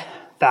say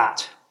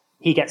that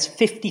he gets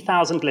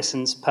 50,000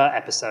 listens per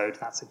episode.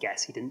 That's a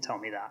guess. He didn't tell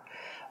me that.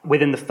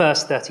 Within the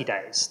first 30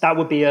 days. That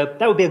would be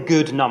a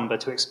good number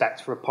to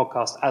expect for a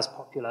podcast as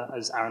popular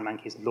as Aaron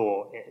Mankey's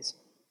Lore is.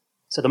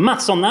 So the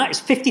maths on that is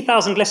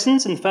 50,000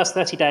 listens in the first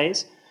 30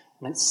 days,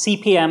 and it's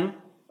CPM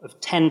of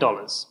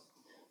 $10.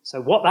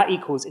 So what that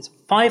equals is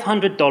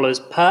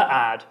 $500 per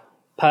ad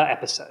per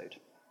episode.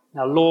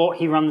 Now, Lore,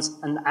 he runs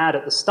an ad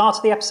at the start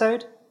of the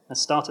episode, and a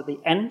start at the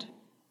end,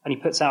 and he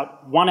puts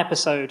out 1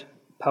 episode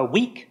per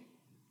week.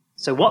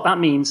 So what that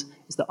means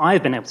is that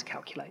I've been able to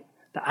calculate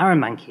that Aaron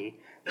Mankey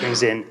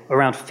brings in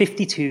around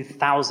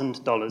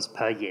 $52,000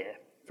 per year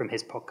from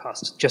his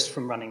podcast, just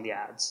from running the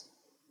ads.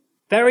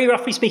 Very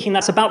roughly speaking,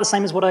 that's about the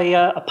same as what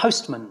a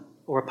postman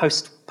or a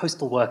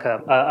postal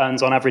worker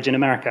earns on average in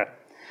America.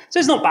 So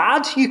it's not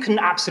bad. You can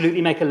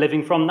absolutely make a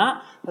living from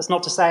that. That's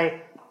not to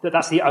say that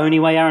that's the only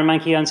way Aaron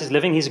Mankey earns his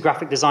living. He's a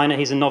graphic designer,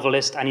 he's a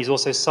novelist, and he's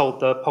also sold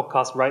the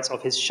podcast rights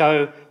of his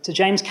show to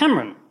James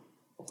Cameron.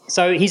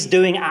 So he's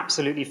doing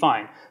absolutely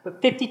fine.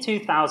 But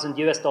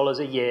 $52,000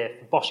 a year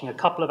for boshing a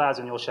couple of ads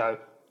on your show,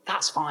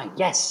 that's fine.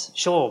 Yes,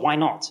 sure, why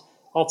not?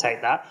 I'll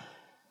take that.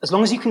 as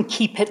long as you can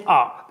keep it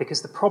up,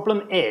 because the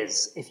problem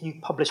is if you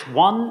publish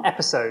one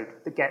episode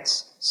that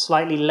gets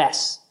slightly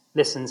less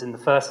listens in the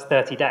first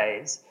 30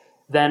 days,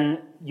 then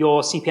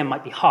your CPM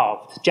might be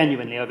halved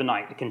genuinely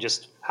overnight. It can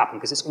just happen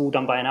because it's all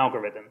done by an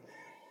algorithm.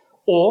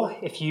 Or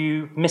if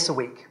you miss a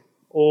week,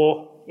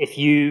 or if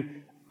you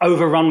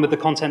overrun with the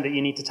content that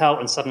you need to tell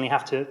and suddenly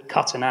have to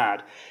cut an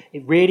ad,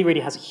 it really,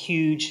 really has a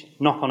huge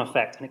knock-on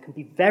effect, and it can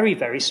be very,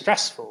 very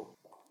stressful.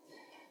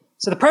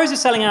 So the pros of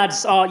selling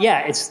ads are,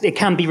 it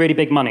can be really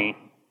big money,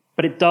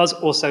 but it does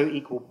also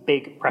equal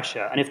big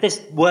pressure. And if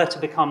this were to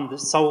become the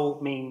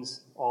sole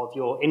means of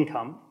your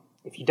income,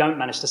 if you don't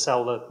manage to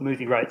sell the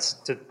movie rights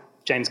to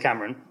James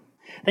Cameron,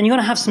 then you're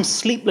going to have some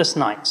sleepless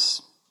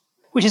nights,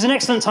 which is an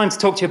excellent time to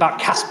talk to you about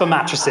Casper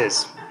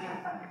mattresses.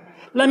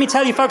 Let me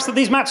tell you, folks, that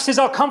these mattresses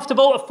are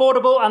comfortable,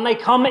 affordable, and they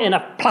come in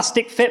a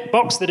plastic fit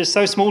box that is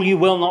so small you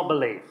will not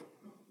believe.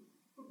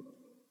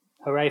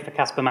 Hooray for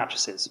Casper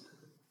mattresses.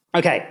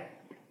 Okay.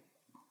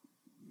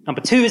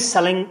 Number 2 is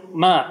selling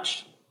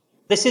merch.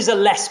 This is a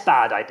less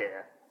bad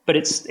idea, but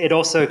it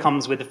also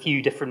comes with a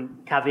few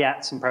different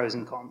caveats and pros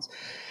and cons.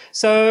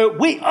 So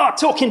we are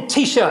talking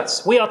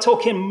T-shirts, we are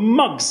talking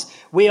mugs,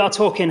 we are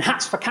talking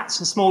hats for cats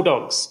and small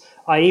dogs.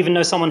 I even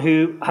know someone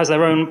who has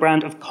their own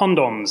brand of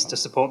condoms to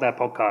support their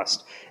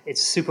podcast.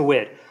 It's super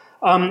weird.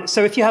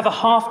 So if you have a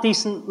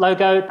half-decent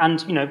logo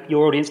and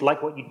your audience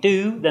like what you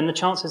do, then the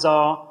chances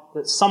are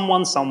that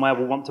someone somewhere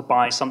will want to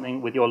buy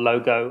something with your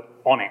logo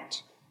on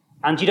it.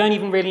 And you don't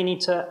even really need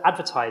to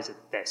advertise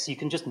this. You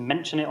can just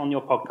mention it on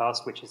your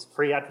podcast, which is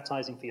free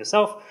advertising for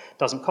yourself,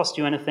 doesn't cost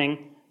you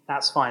anything.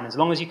 That's fine. As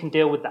long as you can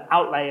deal with the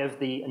outlay of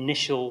the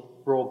initial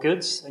raw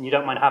goods and you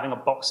don't mind having a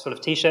box full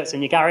of T-shirts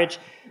in your garage,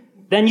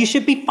 then you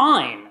should be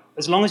fine,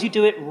 as long as you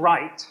do it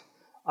right.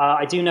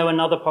 I do know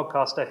another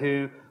podcaster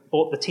who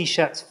bought the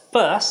T-shirts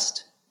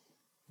first,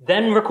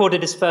 then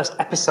recorded his first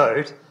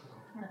episode,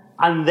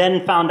 and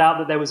then found out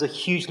that there was a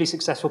hugely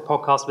successful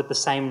podcast with the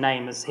same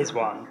name as his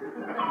one.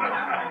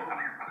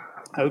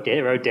 Oh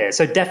dear, oh dear.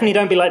 So definitely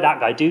don't be like that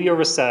guy. Do your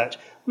research.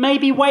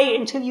 Maybe wait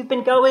until you've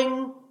been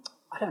going,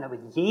 I don't know,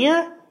 a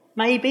year,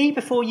 maybe,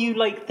 before you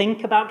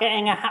think about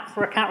getting a hat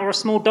for a cat or a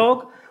small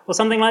dog or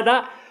something like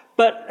that.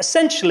 But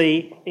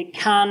essentially, it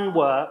can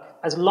work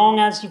as long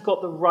as you've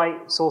got the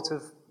right sort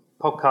of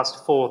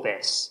podcast for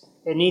this.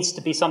 It needs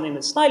to be something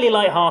that's slightly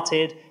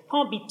lighthearted,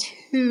 can't be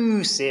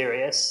too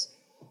serious,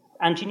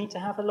 and you need to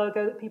have a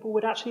logo that people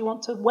would actually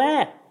want to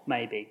wear,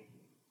 maybe.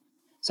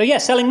 So yeah,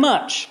 selling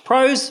merch.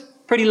 Pros,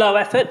 pretty low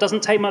effort,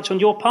 doesn't take much on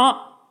your part.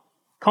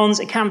 Cons,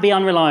 it can be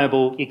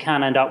unreliable. You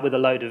can end up with a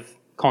load of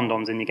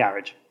condoms in your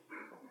garage.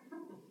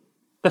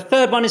 The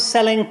third one is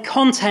selling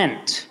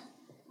content.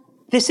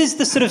 This is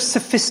the sort of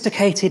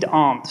sophisticated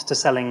aunt to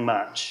selling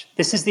merch.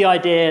 This is the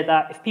idea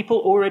that if people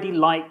already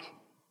like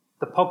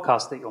the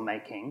podcast that you're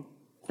making,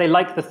 if they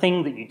like the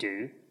thing that you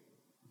do,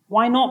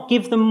 why not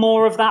give them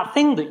more of that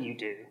thing that you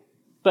do,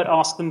 but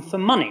ask them for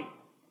money?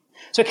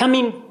 So it can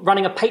mean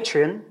running a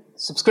Patreon,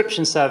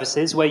 subscription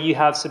services, where you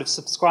have sort of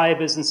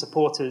subscribers and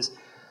supporters.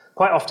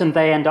 Quite often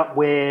they end up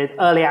with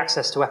early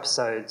access to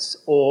episodes,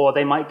 or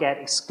they might get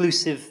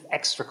exclusive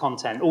extra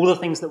content, all the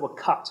things that were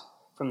cut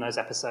from those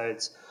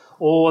episodes.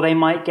 Or they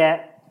might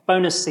get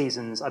bonus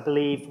seasons. I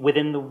believe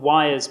Within the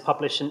Wires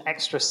publish an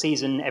extra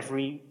season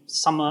every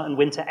summer and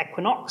winter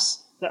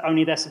equinox that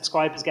only their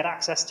subscribers get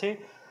access to,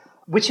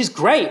 which is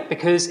great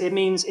because it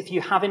means if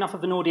you have enough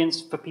of an audience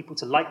for people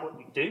to like what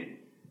you do,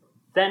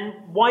 then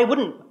why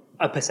wouldn't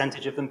a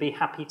percentage of them be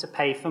happy to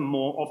pay for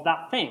more of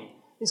that thing?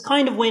 It's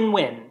kind of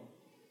win-win.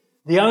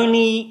 The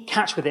only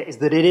catch with it is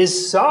that it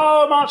is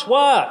so much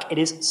work. It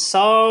is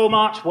so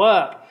much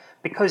work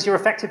because you're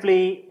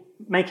effectively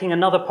making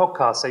another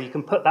podcast, so you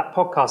can put that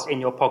podcast in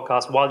your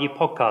podcast while you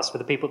podcast for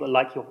the people that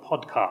like your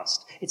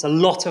podcast. It's a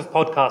lot of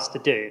podcasts to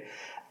do.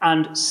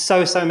 And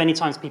so many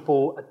times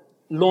people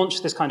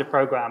launch this kind of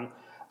program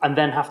and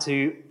then have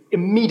to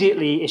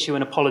immediately issue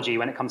an apology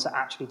when it comes to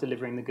actually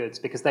delivering the goods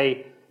because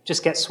they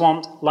just get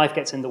swamped, life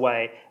gets in the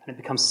way, and it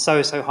becomes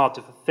so hard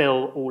to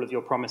fulfill all of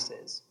your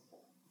promises.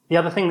 The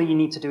other thing that you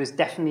need to do is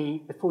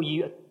definitely, before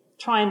you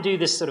try and do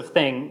this sort of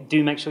thing,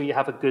 do make sure you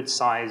have a good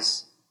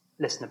size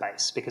listener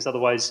base, because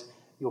otherwise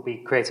you'll be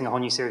creating a whole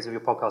new series of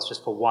your podcast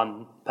just for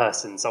one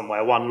person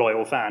somewhere, one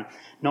loyal fan.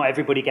 Not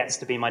everybody gets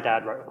to be My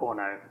Dad Wrote a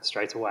Porno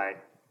straight away,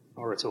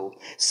 or at all.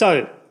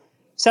 So,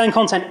 selling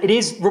content, it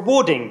is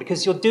rewarding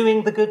because you're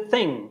doing the good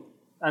thing.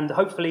 And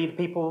hopefully the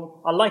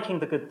people are liking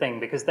the good thing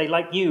because they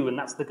like you and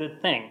that's the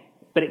good thing.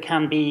 But it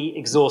can be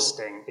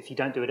exhausting if you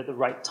don't do it at the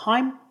right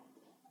time.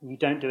 And you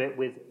don't do it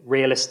with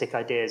realistic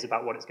ideas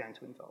about what it's going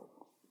to involve.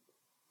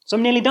 So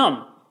I'm nearly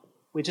done.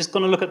 We're just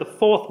going to look at the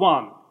fourth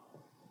one,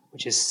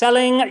 which is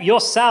selling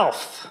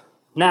yourself.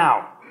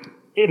 Now,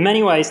 in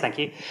many ways, thank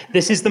you,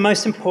 this is the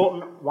most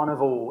important one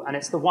of all, and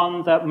it's the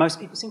one that most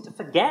people seem to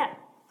forget.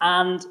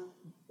 And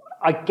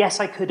I guess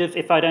I could have,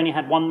 if I'd only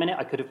had 1 minute,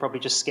 I could have probably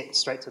just skipped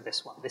straight to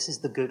this one. This is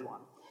the good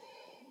one.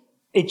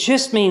 It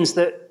just means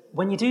that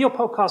when you do your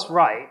podcast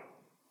right,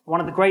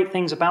 one of the great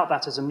things about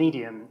that as a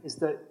medium is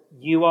that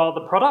you are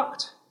the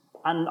product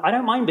And I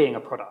don't mind being a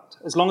product,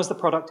 as long as the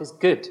product is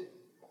good.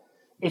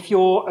 If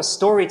you're a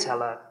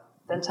storyteller,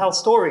 then tell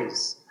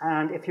stories.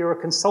 And if you're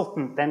a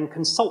consultant, then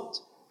consult.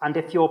 And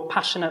if you're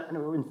passionate and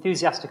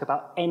enthusiastic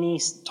about any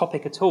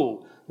topic at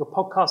all, your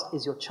podcast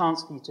is your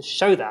chance for you to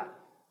show that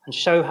and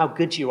show how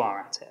good you are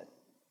at it.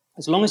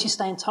 As long as you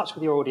stay in touch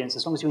with your audience,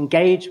 as long as you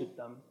engage with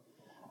them,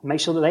 make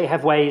sure that they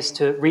have ways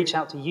to reach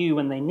out to you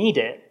when they need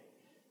it,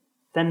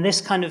 then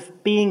this kind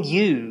of being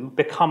you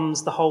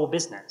becomes the whole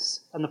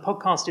business. And the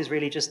podcast is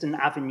really just an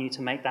avenue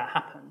to make that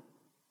happen.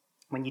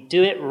 When you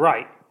do it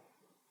right,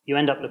 you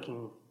end up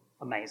looking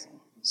amazing.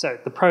 So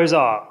the pros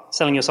are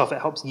selling yourself, it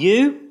helps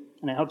you,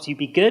 and it helps you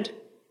be good.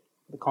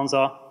 The cons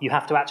are you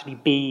have to actually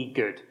be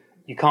good.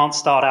 You can't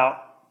start out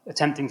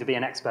attempting to be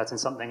an expert in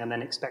something and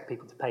then expect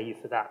people to pay you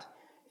for that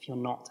if you're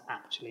not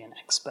actually an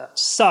expert.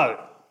 So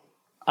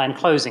I'm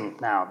closing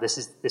now. This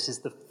is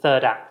the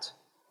third act.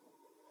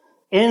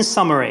 In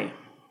summary,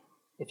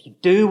 if you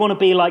do want to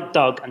be like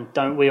Doug, and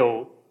don't we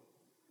all,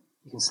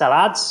 you can sell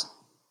ads,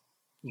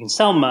 you can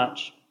sell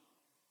merch,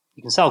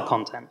 you can sell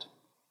content,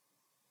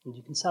 and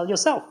you can sell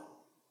yourself.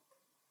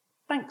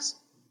 Thanks.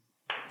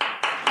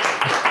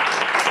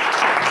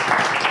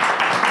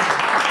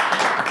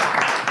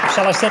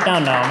 Shall I sit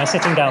down now? Am I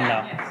sitting down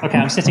now? Okay,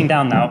 I'm sitting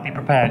down now. Be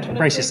prepared.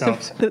 Brace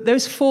yourselves.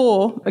 Those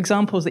 4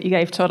 examples that you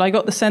gave, Todd, I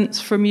got the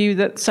sense from you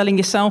that selling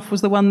yourself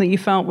was the one that you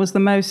felt was the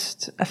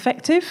most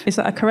effective. Is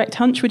that a correct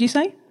hunch, would you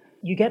say?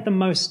 You get the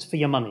most for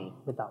your money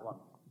with that one.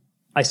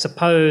 I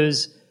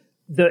suppose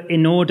that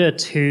in order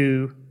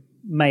to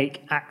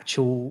make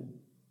actual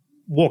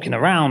walking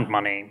around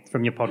money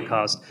from your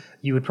podcast,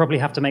 you would probably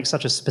have to make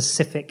such a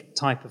specific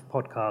type of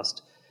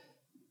podcast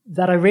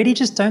that I really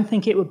just don't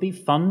think it would be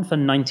fun for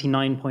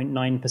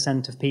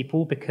 99.9% of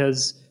people,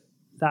 because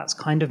that's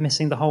kind of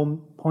missing the whole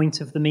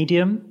point of the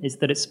medium, is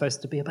that it's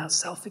supposed to be about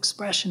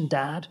self-expression,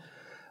 Dad.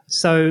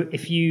 So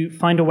if you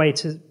find a way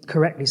to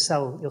correctly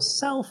sell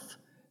yourself,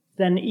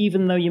 then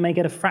even though you may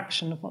get a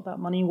fraction of what that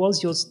money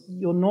was,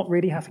 you're not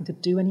really having to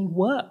do any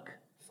work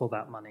for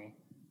that money.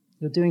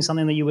 You're doing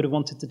something that you would have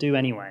wanted to do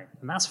anyway,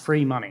 and that's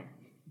free money.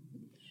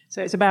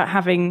 So it's about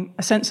having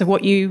a sense of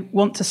what you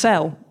want to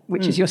sell,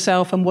 which is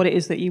yourself and what it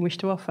is that you wish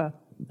to offer.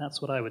 That's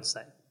what I would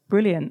say.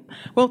 Brilliant.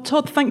 Well,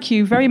 Todd, thank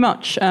you very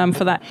much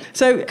for that.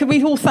 So could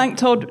we all thank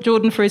Todd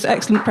Jordan for his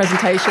excellent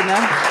presentation there?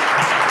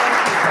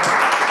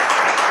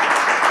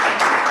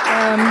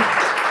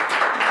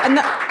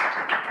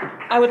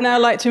 I would now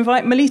like to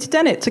invite Melita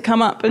Dennett to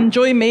come up and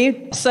join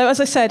me. So, as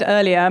I said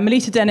earlier,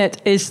 Melita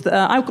Dennett is,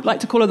 I would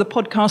like to call her the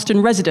podcast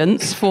in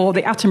residence for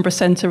the Attenborough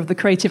Centre of the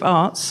Creative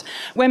Arts.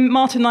 When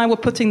Martin and I were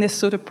putting this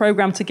sort of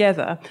programme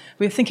together,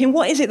 we were thinking,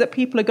 what is it that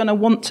people are going to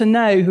want to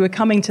know who are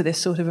coming to this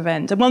sort of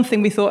event? And one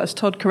thing we thought, as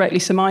Todd correctly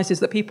surmised, is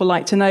that people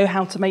like to know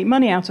how to make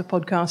money out of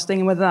podcasting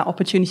and whether that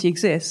opportunity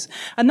exists.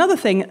 Another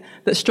thing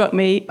that struck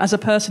me as a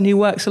person who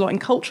works a lot in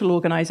cultural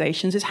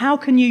organisations is how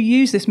can you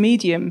use this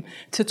medium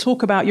to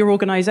talk about your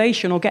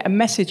organisation or get a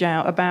message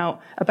out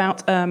about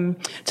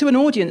to an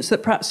audience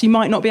that perhaps you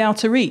might not be able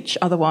to reach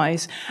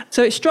otherwise.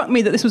 So it struck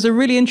me that this was a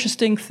really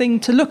interesting thing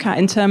to look at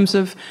in terms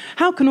of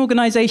how can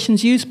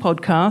organisations use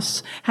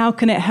podcasts, how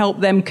can it help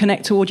them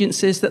connect to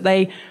audiences that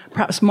they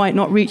perhaps might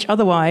not reach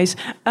otherwise,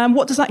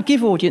 what does that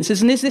give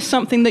audiences, and is this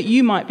something that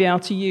you might be able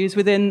to use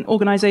within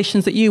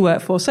organisations that you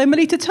work for? So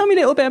Melita, tell me a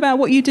little bit about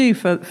what you do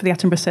for the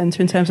Attenborough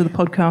Centre in terms of the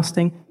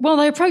podcasting. Well,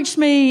 they approached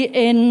me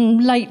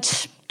in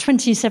late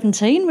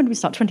 2017, when did we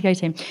start?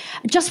 2018,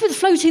 just with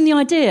floating the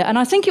idea. And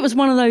I think it was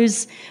one of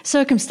those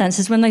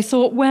circumstances when they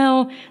thought,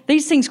 well,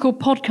 these things called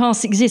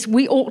podcasts exist,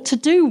 we ought to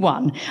do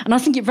one. And I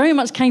think it very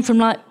much came from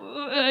like,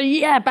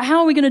 yeah, but how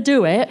are we going to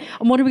do it?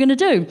 And what are we going to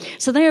do?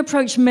 So they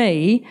approached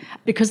me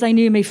because they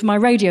knew me from my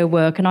radio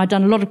work, and I'd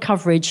done a lot of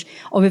coverage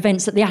of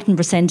events at the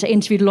Attenborough Centre,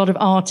 interviewed a lot of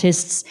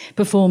artists,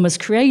 performers,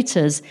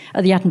 creators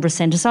at the Attenborough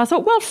Centre. So I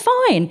thought, well,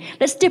 fine,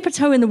 let's dip a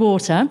toe in the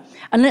water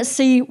and let's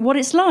see what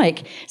it's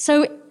like.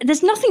 So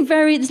there's nothing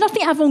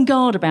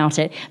avant-garde about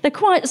it. They're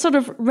quite sort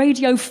of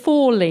Radio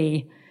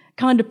 4-ly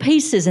kind of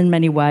pieces in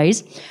many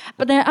ways,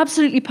 but they're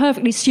absolutely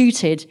perfectly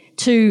suited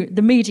to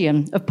the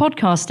medium of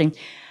podcasting.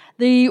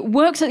 The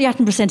work that the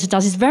Attenborough Centre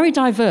does is very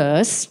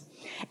diverse.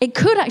 It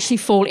could actually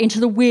fall into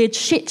the weird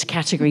shit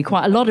category,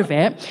 quite a lot of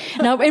it.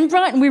 Now, in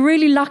Brighton, we're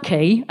really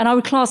lucky, and I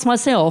would class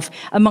myself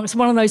amongst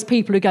one of those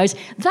people who goes,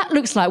 that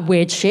looks like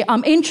weird shit,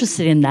 I'm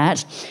interested in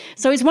that.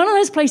 So it's one of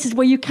those places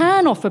where you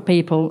can offer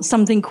people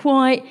something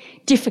quite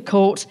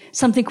difficult,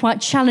 something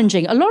quite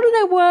challenging. A lot of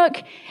their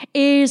work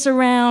is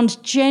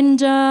around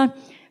gender,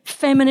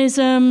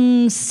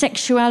 feminism,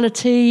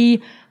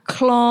 sexuality,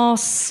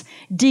 class,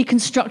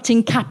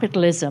 deconstructing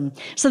capitalism.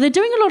 So they're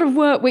doing a lot of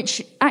work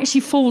which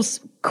actually falls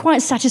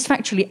quite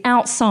satisfactorily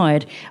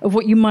outside of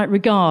what you might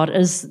regard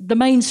as the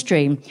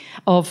mainstream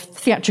of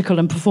theatrical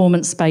and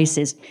performance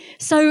spaces.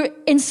 So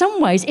in some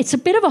ways, it's a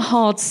bit of a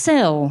hard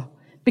sell,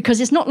 because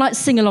it's not like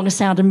Sing Along a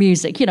Sound of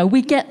Music. You know,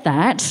 we get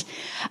that.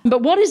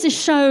 But what is this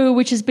show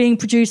which is being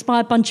produced by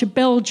a bunch of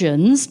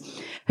Belgians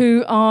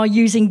who are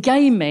using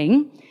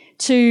gaming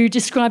to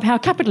describe how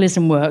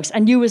capitalism works.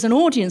 And you as an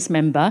audience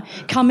member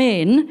come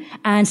in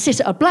and sit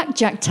at a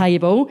blackjack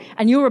table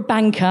and you're a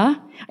banker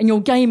and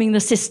you're gaming the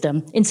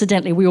system.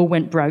 Incidentally, we all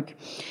went broke.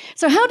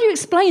 So how do you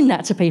explain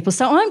that to people?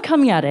 So I'm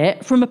coming at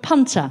it from a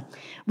punter,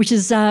 which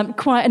is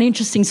quite an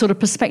interesting sort of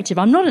perspective.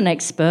 I'm not an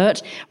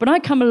expert, but I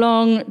come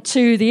along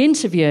to the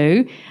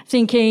interview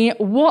thinking,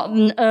 what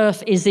on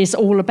earth is this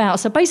all about?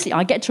 So basically,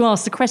 I get to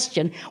ask the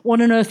question,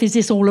 what on earth is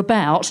this all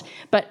about?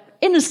 But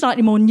in a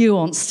slightly more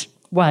nuanced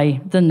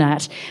way than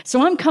that.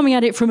 So I'm coming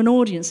at it from an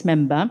audience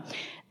member.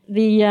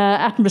 The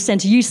Attenborough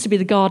Centre used to be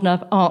the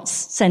Gardner Arts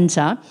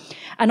Centre,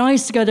 and I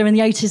used to go there in the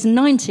 80s and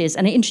 90s,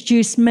 and it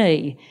introduced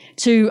me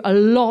to a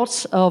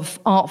lot of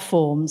art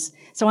forms.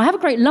 So I have a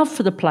great love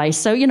for the place.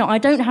 So, I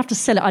don't have to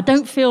sell it. I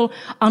don't feel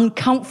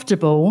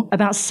uncomfortable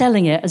about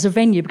selling it as a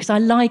venue because I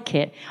like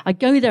it. I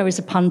go there as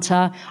a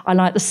punter. I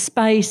like the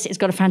space. It's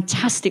got a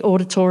fantastic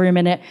auditorium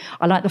in it.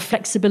 I like the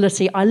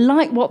flexibility. I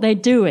like what they're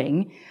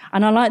doing.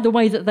 And I like the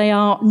way that they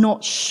are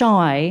not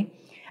shy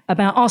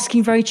about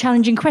asking very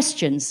challenging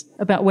questions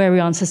about where we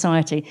are in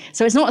society.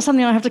 So it's not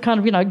something I have to kind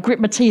of, grit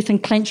my teeth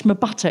and clench my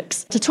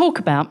buttocks to talk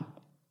about.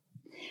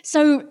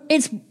 So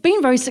it's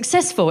been very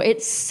successful.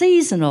 It's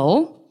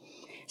seasonal.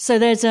 So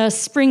there's a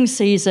spring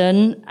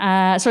season,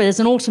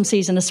 there's an autumn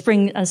season, a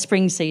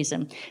spring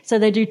season. So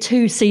they do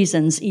 2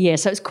 seasons a year.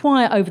 So it's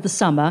quiet over the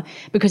summer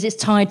because it's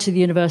tied to the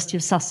University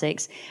of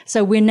Sussex.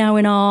 So we're now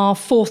in our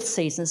 4th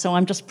season. So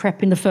I'm just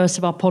prepping the first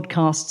of our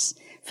podcasts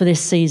for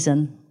this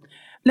season.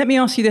 Let me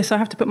ask you this. I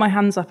have to put my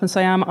hands up and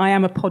say I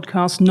am a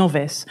podcast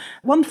novice.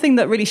 One thing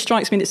that really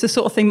strikes me, and it's the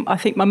sort of thing I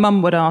think my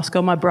mum would ask,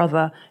 or my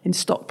brother in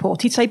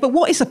Stockport. He'd say, but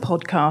what is a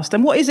podcast?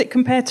 And what is it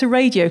compared to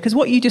radio? Because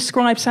what you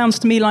describe sounds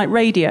to me like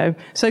radio.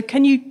 So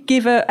can you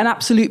give an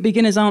absolute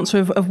beginner's answer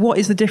of what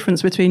is the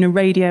difference between a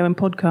radio and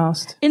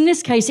podcast? In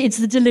this case, it's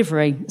the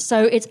delivery.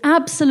 So it's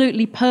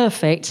absolutely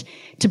perfect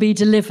to be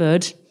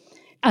delivered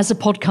as a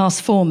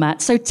podcast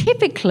format. So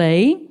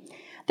typically,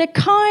 they're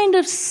kind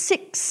of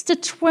 6 to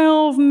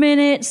 12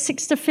 minutes,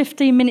 6 to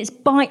 15 minutes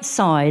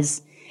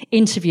bite-size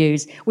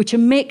interviews, which are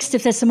mixed.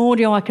 If there's some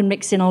audio I can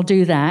mix in, I'll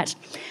do that.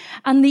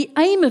 And the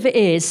aim of it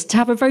is to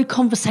have a very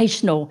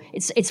conversational,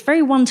 it's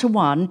very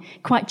one-to-one,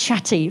 quite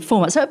chatty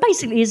format. So it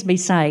basically is me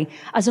saying,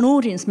 as an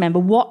audience member,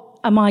 what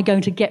am I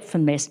going to get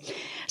from this?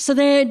 So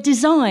they're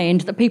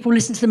designed that people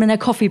listen to them in their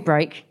coffee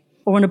break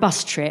or on a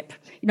bus trip.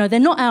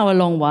 They're not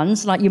hour-long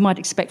ones like you might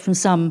expect from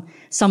some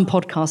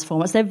podcast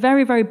formats. They're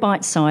very, very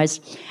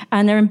bite-sized,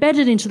 and they're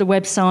embedded into the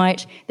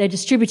website. They're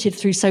distributed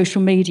through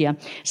social media.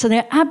 So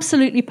they're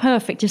absolutely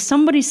perfect. If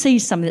somebody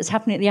sees something that's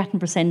happening at the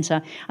Attenborough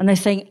Centre and they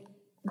think,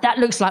 that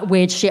looks like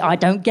weird shit, I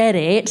don't get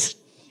it,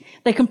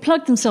 they can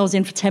plug themselves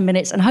in for 10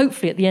 minutes, and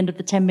hopefully at the end of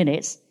the 10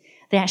 minutes,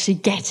 they actually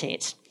get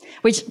it,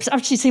 which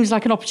actually seems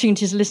like an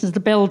opportunity to listen to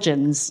the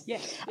Belgians.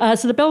 Yes.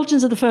 So the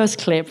Belgians are the first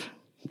clip.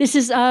 This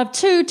is 2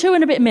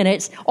 and a bit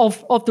minutes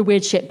of the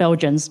weird shit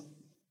Belgians.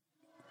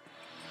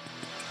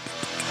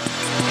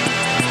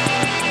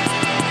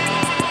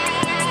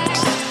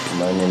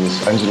 My name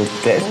is Angelo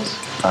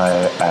Tijns. I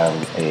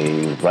am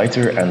a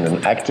writer and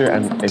an actor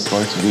and a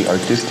part of the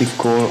artistic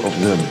core of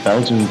the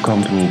Belgian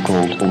company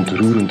called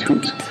Ontroerend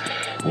Goed.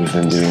 We've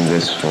been doing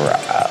this for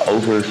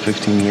over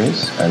 15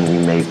 years, and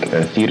we make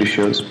theatre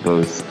shows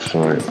both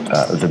for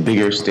the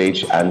bigger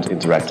stage and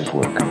interactive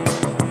work.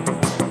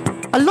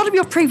 A lot of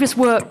your previous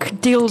work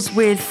deals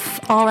with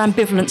our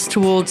ambivalence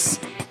towards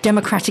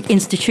democratic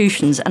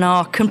institutions and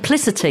our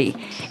complicity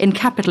in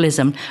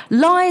capitalism.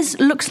 Lies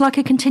looks like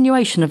a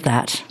continuation of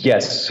that.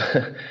 Yes.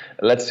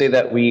 Let's say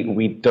that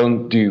we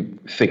don't do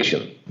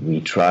fiction. We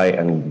try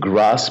and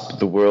grasp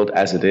the world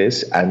as it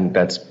is, and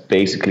that's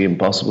basically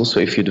impossible. So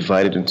if you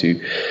divide it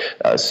into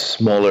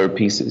smaller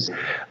pieces,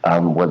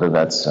 whether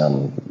that's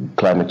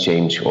climate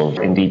change or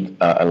indeed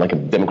like a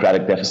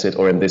democratic deficit,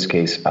 or in this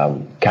case,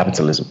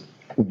 capitalism.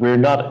 We're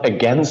not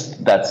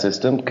against that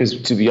system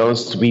because, to be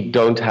honest, we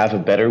don't have a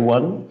better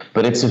one.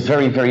 But it's a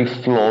very, very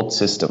flawed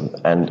system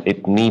and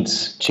it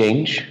needs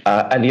change.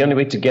 And the only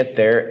way to get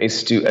there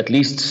is to at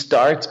least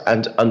start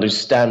and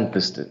understand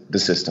the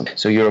system.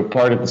 So you're a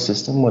part of the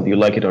system, whether you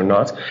like it or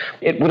not.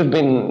 It would have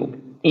been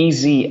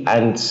easy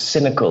and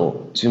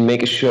cynical to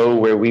make a show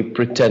where we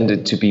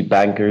pretended to be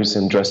bankers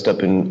and dressed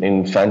up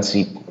in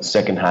fancy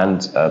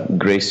second-hand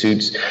grey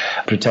suits,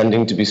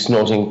 pretending to be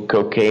snorting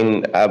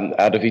cocaine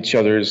out of each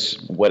other's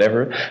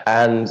whatever,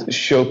 and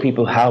show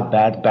people how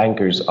bad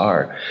bankers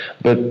are.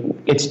 But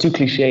it's too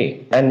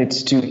cliche and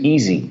it's too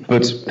easy.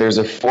 But there's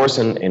a force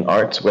in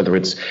art, whether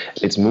it's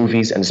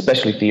movies and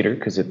especially theatre,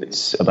 because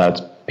it's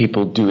about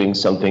people doing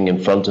something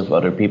in front of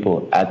other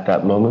people at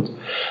that moment.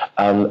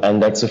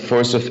 And that's a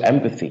force of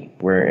empathy,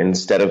 where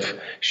instead of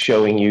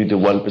showing you the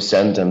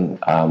 1%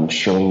 and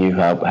showing you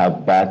how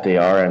bad they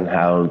are and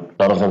how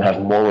none of them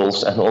have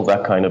morals and all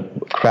that kind of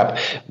crap,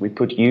 we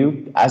put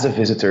you as a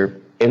visitor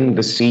in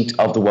the seat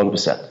of the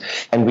 1%.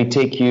 And we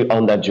take you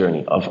on that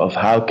journey of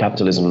how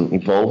capitalism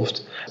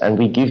evolved, and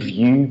we give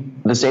you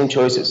the same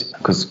choices.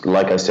 Because,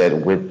 like I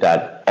said, with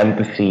that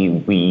empathy,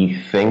 we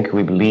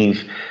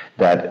believe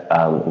that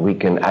we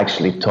can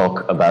actually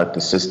talk about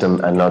the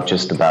system and not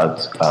just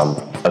about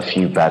a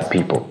few bad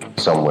people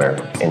somewhere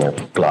in a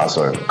glass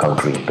or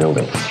concrete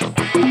building.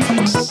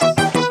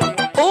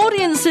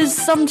 Audiences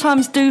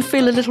sometimes do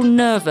feel a little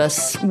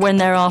nervous when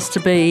they're asked to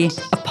be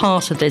a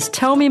part of this.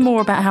 Tell me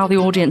more about how the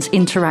audience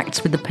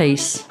interacts with the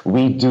piece.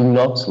 We do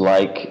not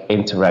like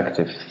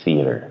interactive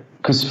theatre,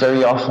 because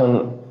very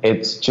often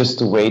it's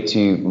just a way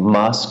to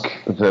mask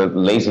the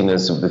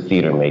laziness of the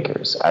theatre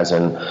makers. As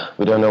in,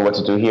 we don't know what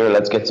to do here,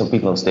 let's get some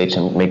people on stage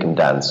and make them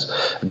dance.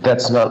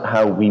 That's not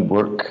how we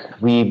work.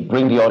 We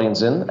bring the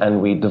audience in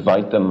and we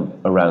divide them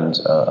around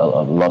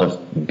a lot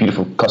of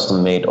beautiful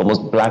custom-made,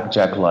 almost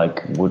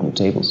blackjack-like wooden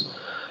tables.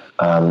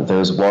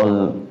 There's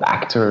one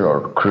actor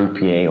or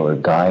croupier or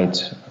guide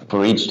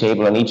for each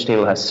table, and each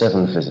table has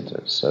 7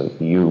 visitors. So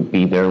you'll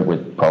be there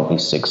with probably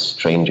 6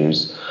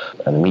 strangers,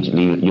 and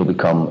immediately you'll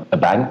become a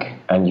bank,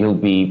 and you'll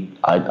be,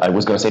 I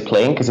was going to say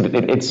playing, because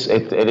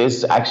it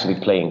is actually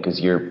playing, because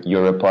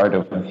you're a part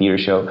of a theatre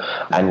show,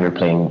 and you're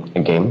playing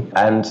a game.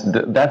 And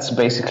that's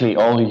basically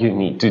all you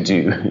need to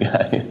do.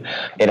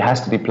 It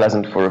has to be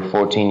pleasant for a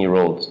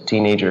 14-year-old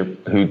teenager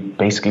who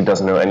basically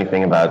doesn't know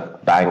anything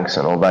about banks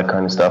and all that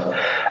kind of stuff.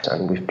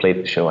 And we've played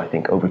the show, I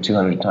think, over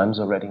 200 times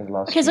already in the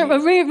last few years. So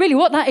really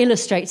what that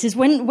illustrates is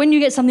when you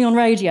get something on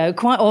radio,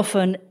 quite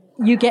often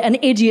you get an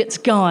idiot's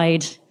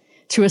guide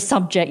to a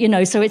subject,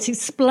 so it's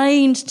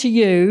explained to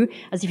you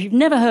as if you've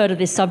never heard of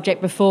this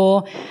subject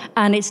before,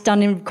 and it's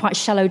done in quite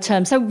shallow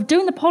terms. So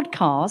doing the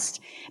podcast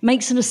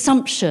makes an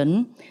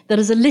assumption that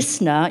as a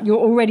listener, you're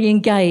already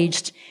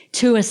engaged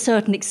to a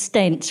certain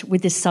extent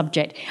with this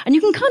subject. And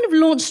you can kind of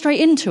launch straight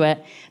into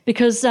it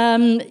because,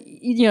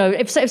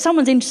 if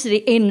someone's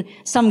interested in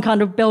some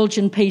kind of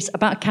Belgian piece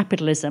about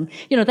capitalism,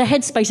 their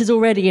headspace is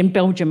already in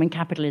Belgium and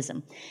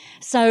capitalism.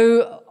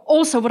 So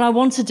also what I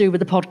want to do with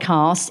the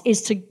podcast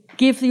is to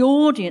give the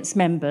audience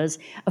members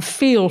a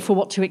feel for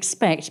what to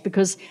expect,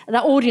 because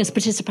that audience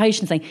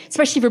participation thing,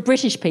 especially for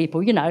British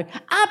people,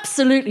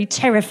 absolutely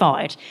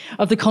terrified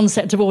of the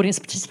concept of audience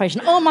participation.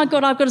 Oh my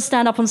God, I've got to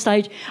stand up on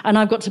stage and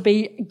I've got to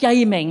be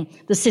gaming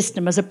the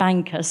system as a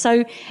banker.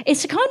 So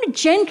it's a kind of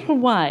gentle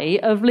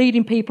way of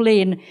leading people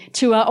in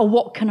to a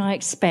what can I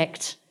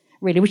expect,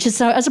 really, which is,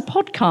 so as a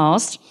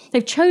podcast,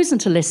 they've chosen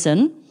to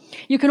listen.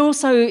 You can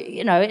also,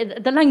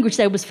 the language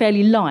there was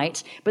fairly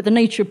light, but the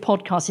nature of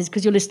podcasts is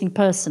because you're listening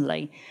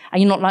personally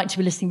and you're not like to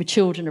be listening with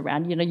children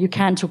around. You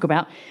can talk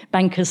about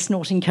bankers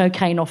snorting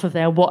cocaine off of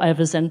their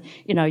whatevers, and,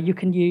 you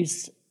can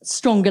use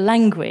stronger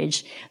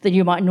language than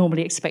you might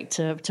normally expect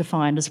to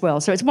find as well.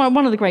 So it's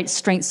one of the great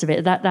strengths of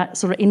it, that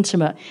sort of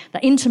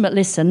intimate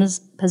listen,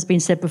 has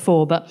been said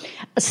before, but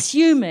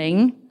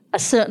assuming a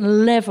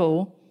certain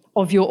level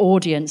of your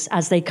audience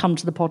as they come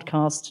to the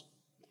podcast.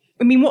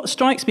 I mean, what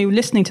strikes me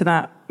listening to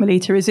that,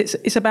 Melita, is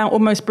it's about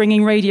almost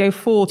bringing Radio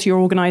 4 to your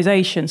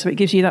organisation, so it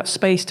gives you that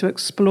space to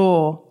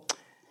explore.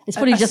 It's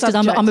probably just because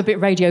I'm a bit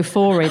Radio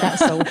 4-y,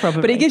 that's all, probably.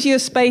 But it gives you a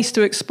space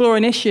to explore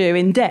an issue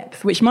in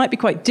depth, which might be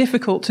quite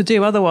difficult to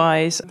do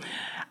otherwise.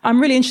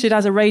 I'm really interested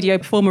as a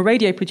former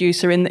radio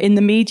producer in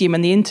the medium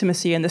and the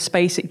intimacy and the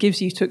space it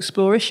gives you to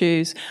explore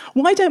issues.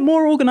 Why don't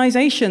more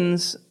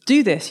organisations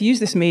do this, use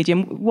this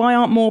medium? Why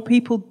aren't more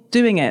people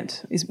doing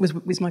it,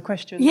 was my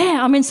question. Yeah,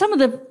 I mean, some of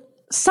the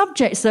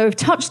subjects that we've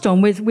touched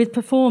on with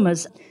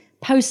performers,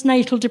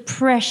 postnatal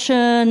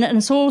depression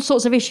and all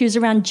sorts of issues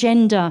around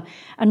gender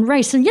and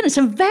race. And,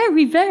 some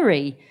very,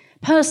 very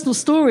personal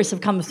stories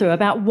have come through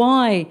about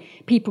why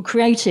people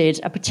created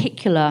a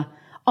particular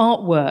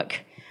artwork.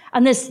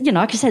 And there's,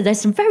 like I said,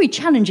 there's some very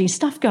challenging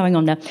stuff going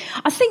on there.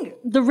 I think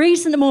the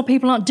reason that more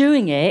people aren't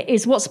doing it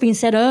is what's been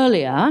said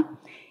earlier.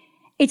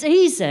 It's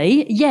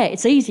easy. Yeah,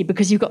 it's easy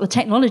because you've got the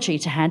technology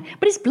to hand,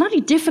 but it's bloody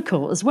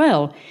difficult as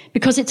well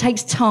because it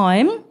takes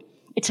time.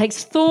 It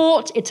takes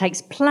thought, it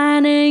takes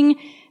planning.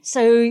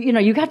 So,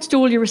 you have to do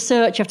all your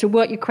research, you have to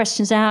work your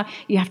questions out,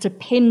 you have to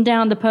pin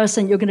down the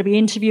person you're going to be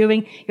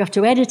interviewing, you have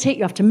to edit it,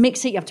 you have to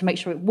mix it, you have to make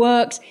sure it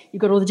works, you've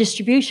got all the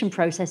distribution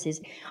processes.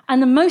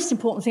 And the most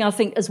important thing, I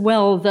think, as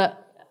well,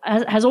 that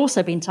has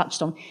also been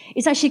touched on,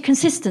 is actually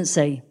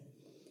consistency.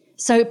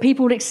 So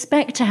people would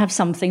expect to have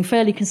something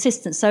fairly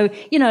consistent. So,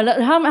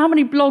 how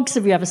many blogs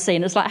have you ever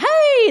seen? It's like,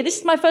 hey, this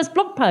is my first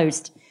blog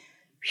post.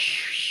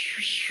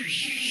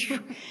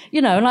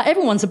 Like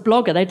everyone's a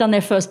blogger. They've done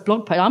their first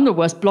blog post. I'm the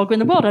worst blogger in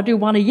the world. I do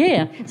one a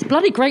year. It's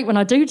bloody great when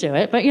I do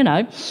it, but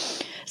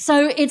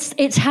So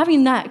it's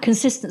having that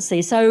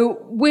consistency. So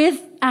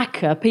with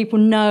ACCA, people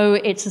know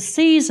it's a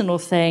seasonal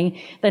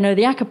thing. They know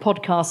the ACCA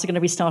podcasts are going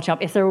to be starting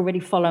up if they're already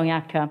following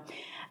ACCA.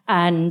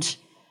 And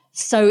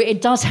so it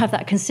does have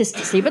that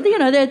consistency. But,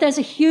 there's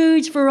a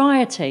huge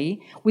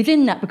variety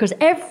within that because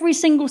every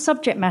single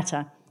subject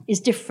matter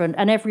is different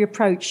and every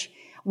approach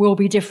will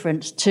be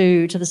different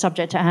to the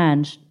subject at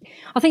hand.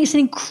 I think it's an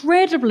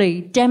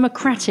incredibly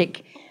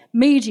democratic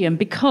medium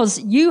because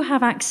you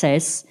have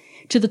access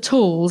to the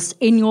tools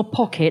in your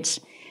pocket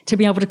to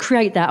be able to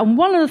create that. And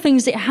one of the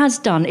things it has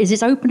done is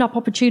it's opened up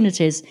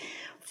opportunities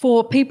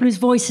for people whose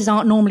voices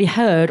aren't normally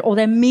heard or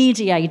they're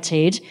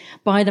mediated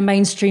by the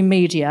mainstream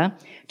media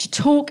to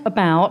talk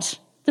about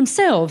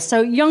themselves.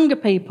 So younger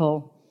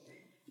people,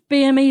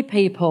 BME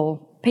people,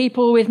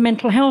 people with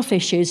mental health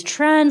issues,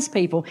 trans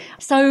people.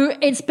 So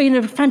it's been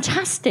a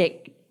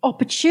fantastic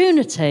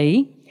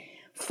opportunity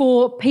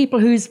for people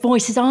whose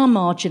voices are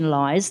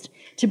marginalised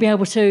to be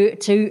able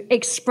to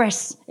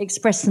express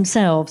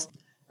themselves.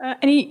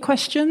 Any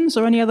questions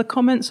or any other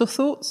comments or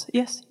thoughts?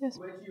 Yes.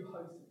 Where do you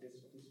host this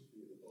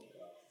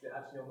podcast? Is it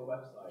actually on the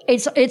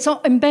website? It's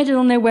embedded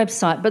on their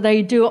website, but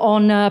they do it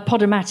on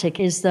Podomatic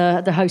is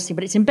the hosting,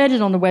 but it's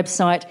embedded on the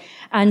website,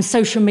 and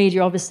social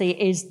media obviously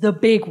is the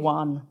big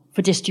one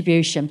for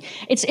distribution.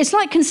 It's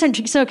like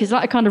concentric circles,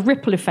 like a kind of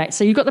ripple effect.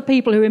 So you've got the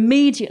people who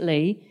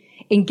immediately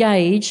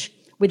engage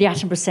with the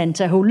Attenborough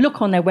Centre, who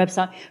look on their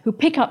website, who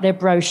pick up their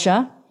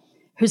brochure,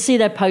 who see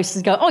their posters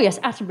and go, oh yes,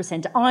 Attenborough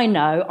Centre, I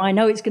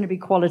know it's going to be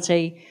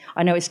quality,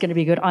 I know it's going to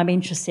be good, I'm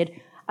interested.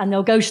 And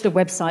they'll go to the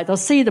website, they'll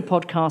see the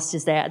podcast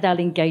is there, they'll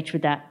engage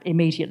with that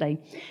immediately.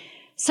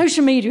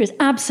 Social media is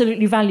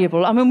absolutely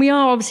valuable. I mean, we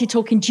are obviously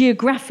talking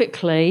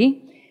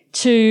geographically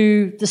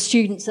to the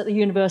students at the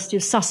University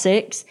of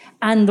Sussex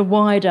and the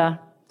wider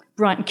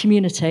Brighton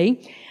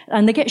community,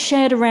 and they get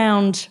shared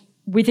around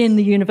within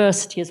the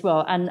university as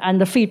well.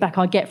 And the feedback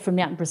I get from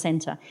the Attenborough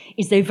Centre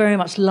is they very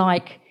much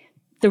like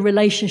the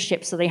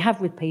relationships that they have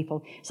with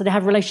people. So they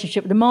have a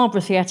relationship with the Marlborough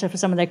Theatre for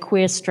some of their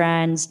queer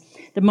strands.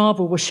 The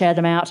Marlborough will share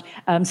them out.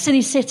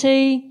 Cine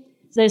City,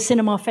 their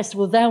cinema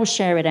festival, they'll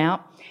share it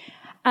out.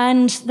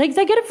 And they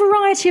get a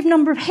variety of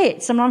number of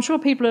hits. I mean, I'm sure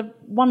people are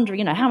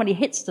wondering, how many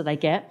hits do they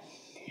get?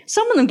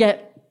 Some of them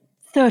get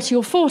 30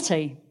 or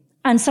 40,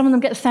 and some of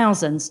them get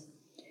thousands.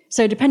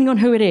 So depending on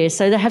who it is.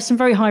 So they have some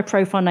very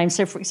high-profile names.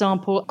 So, for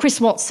example,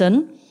 Chris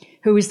Watson,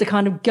 who is the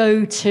kind of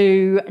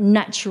go-to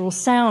natural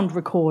sound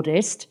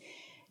recordist,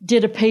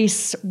 did a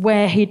piece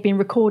where he'd been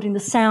recording the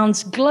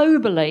sounds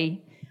globally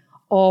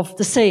of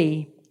the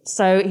sea.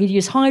 So he'd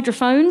use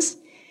hydrophones,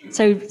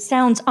 so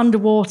sounds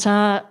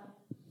underwater,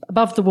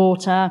 above the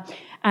water,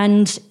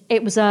 and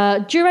it was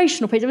a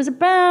durational piece. It was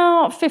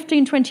about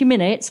 15, 20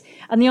 minutes,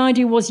 and the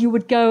idea was you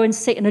would go and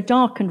sit in a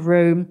darkened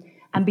room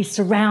and be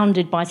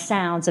surrounded by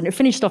sounds. And it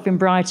finished off in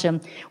Brighton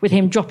with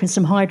him dropping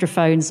some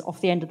hydrophones off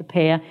the end of the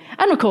pier,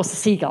 and of course the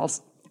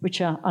seagulls,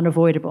 which are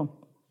unavoidable.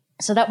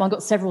 So that one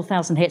got several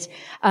thousand hits.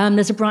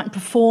 There's a Brighton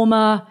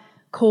performer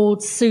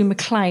called Sue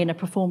McLean, a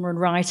performer and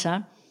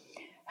writer,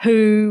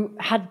 who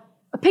had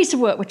a piece of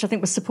work which I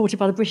think was supported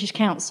by the British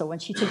Council when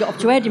she took it off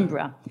to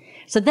Edinburgh.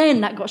 So then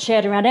that got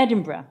shared around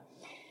Edinburgh.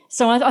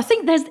 So I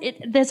think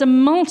there's a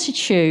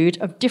multitude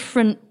of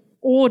different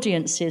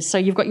audiences. So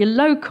you've got your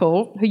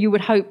local, who you would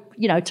hope,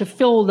 to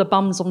fill the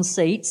bums on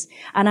seats,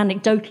 and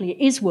anecdotally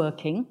it is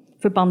working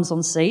for bums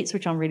on seats,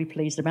 which I'm really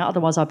pleased about,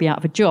 otherwise I'd be out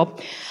of a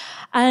job.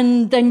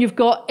 And then you've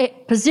got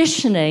it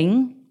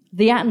positioning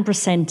the Attenborough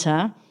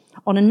Centre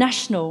on a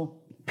national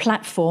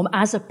platform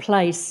as a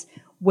place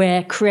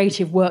where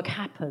creative work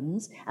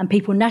happens, and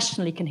people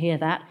nationally can hear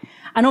that.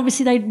 And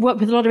obviously they work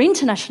with a lot of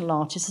international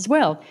artists as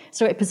well.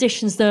 So it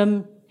positions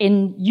them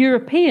in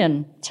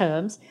European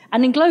terms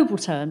and in global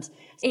terms.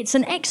 It's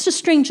an extra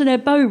string to their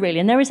bow, really.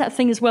 And there is that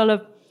thing as well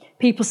of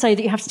people say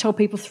that you have to tell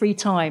people 3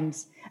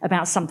 times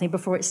about something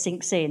before it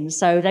sinks in.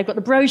 So they've got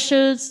the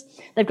brochures,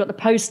 they've got the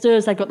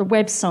posters, they've got the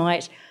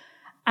website,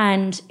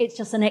 and it's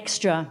just an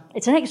extra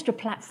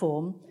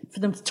platform for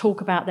them to talk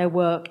about their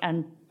work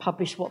and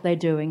publish what they're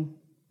doing.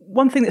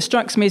 One thing that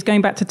strikes me is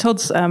going back to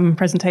Todd's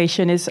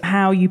presentation is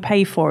how you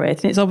pay for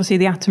it. And it's obviously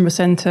the Attenborough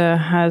Centre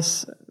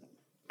has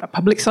a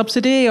public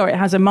subsidy, or it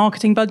has a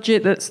marketing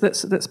budget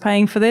that's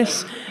paying for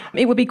this.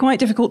 It would be quite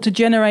difficult to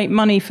generate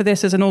money for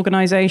this as an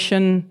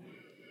organisation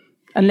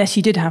unless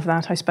you did have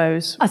that, I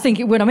suppose. I think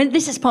it would. I mean,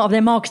 this is part of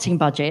their marketing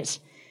budget.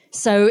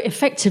 So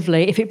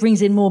effectively, if it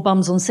brings in more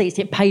bums on seats,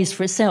 it pays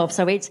for itself.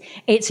 So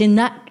it's in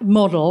that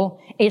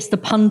model, it's the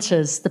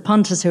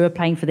punters who are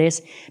paying for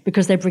this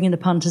because they're bringing the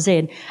punters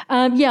in.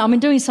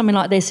 Doing something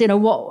like this,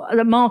 what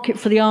the market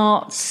for the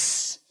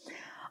arts,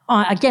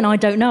 I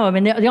don't know. I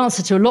mean, the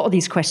answer to a lot of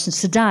these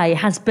questions today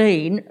has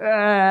been,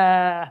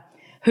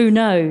 who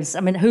knows?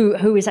 I mean,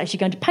 who is actually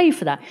going to pay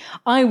for that?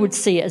 I would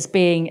see it as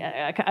being,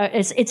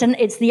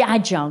 it's the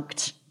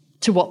adjunct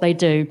to what they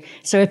do.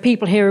 So if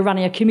people here are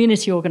running a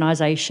community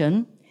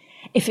organisation,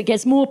 if it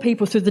gets more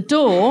people through the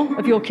door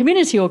of your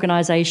community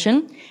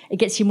organisation, it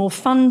gets you more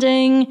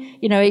funding,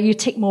 you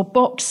tick more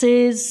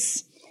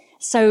boxes.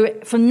 So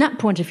from that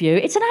point of view,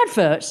 it's an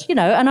advert, and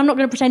I'm not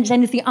going to pretend it's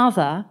anything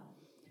other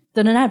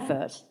than an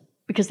advert,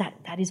 because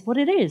that is what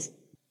it is.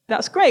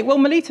 That's great. Well,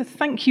 Melita,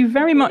 thank you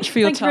very much for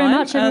your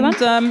time. Thank you very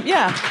much, everyone.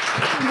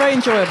 And very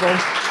enjoyable.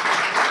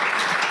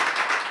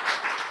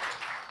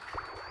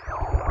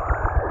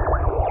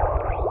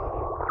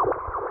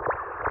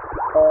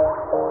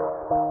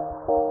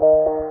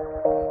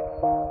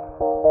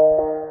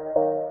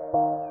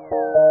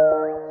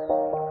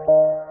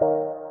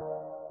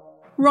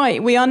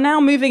 Right, we are now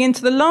moving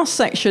into the last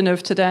section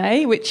of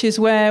today, which is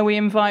where we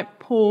invite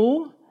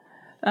Paul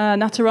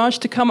Nataraj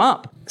to come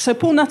up. So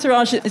Paul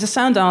Nataraj is a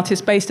sound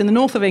artist based in the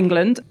north of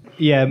England.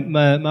 Yeah,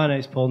 my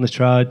name's Paul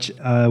Nataraj.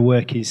 I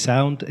work in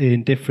sound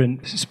in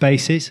different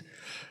spaces.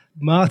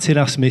 Martin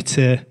asked me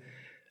to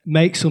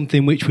make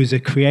something which was a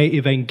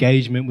creative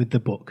engagement with the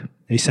book,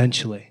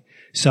 essentially.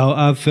 So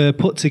I've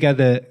put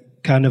together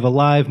kind of a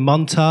live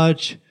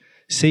montage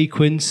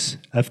sequence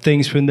of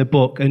things from the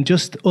book and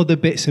just other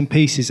bits and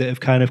pieces that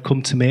have kind of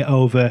come to me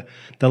over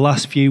the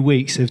last few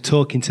weeks of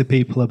talking to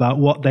people about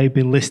what they've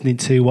been listening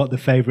to, what the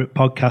favourite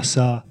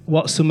podcasts are,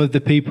 what some of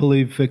the people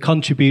who've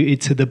contributed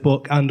to the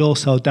book and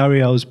also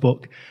Dario's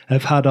book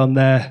have had on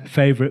their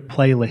favourite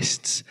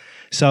playlists.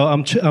 So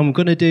I'm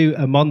going to do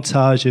a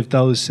montage of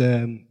those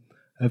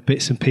of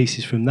bits and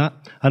pieces from that.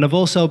 And I've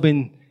also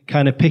been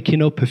kind of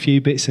picking up a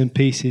few bits and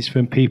pieces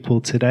from people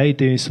today,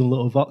 doing some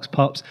little vox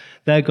pops.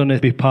 They're going to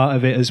be part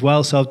of it as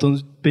well. So I've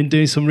been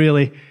doing some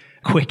really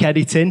quick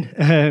editing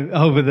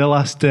over the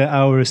last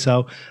hour or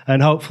so,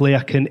 and hopefully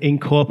I can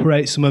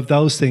incorporate some of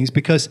those things,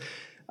 because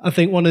I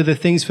think one of the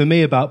things for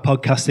me about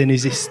podcasting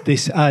is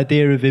this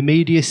idea of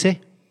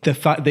immediacy, the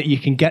fact that you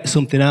can get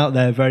something out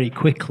there very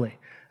quickly.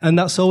 And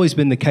that's always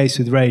been the case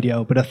with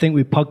radio, but I think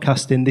with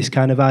podcasting, this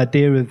kind of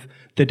idea of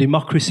the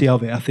democracy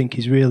of it, I think,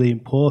 is really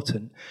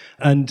important.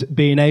 And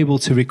being able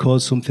to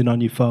record something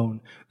on your phone,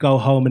 go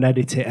home and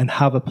edit it, and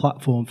have a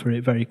platform for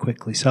it very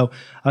quickly. So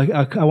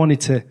I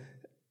wanted to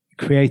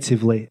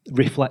creatively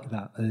reflect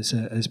that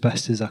as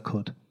best as I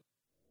could.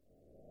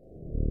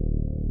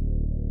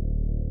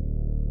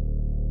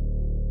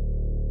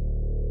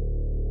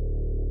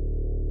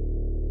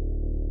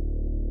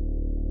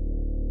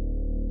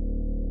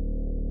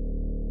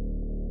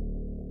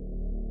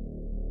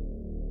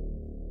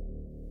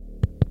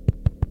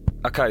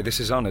 Okay, this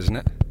is on, isn't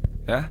it?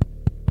 Yeah?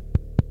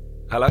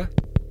 Hello?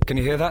 Can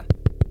you hear that?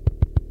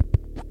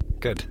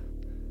 Good.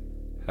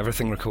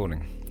 Everything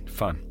recording.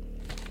 Fine.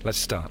 Let's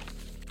start.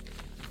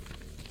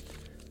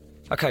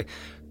 Okay,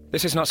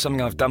 this is not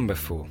something I've done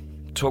before.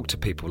 Talk to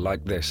people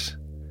like this.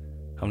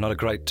 I'm not a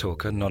great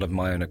talker, not of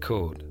my own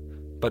accord.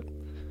 But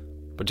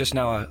just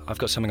now I've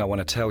got something I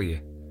want to tell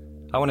you.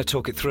 I want to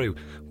talk it through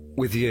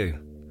with you.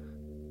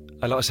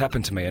 A lot has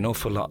happened to me, an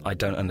awful lot I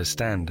don't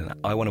understand, and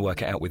I want to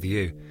work it out with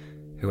you,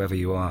 whoever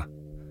you are.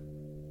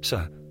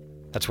 So,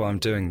 that's why I'm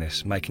doing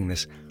this, making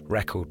this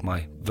record,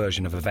 my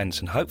version of events,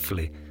 and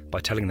hopefully, by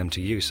telling them to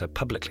you so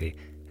publicly,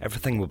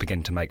 everything will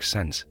begin to make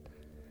sense.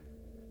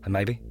 And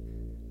maybe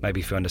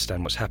if you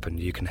understand what's happened,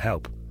 you can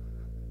help.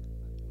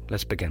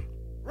 Let's begin.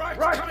 Right,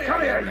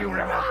 come here, you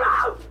rebel!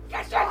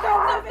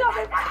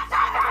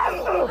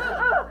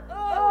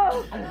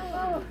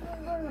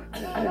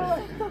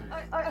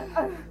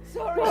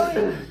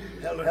 Sorry.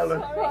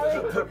 Helen,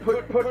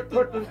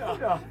 put the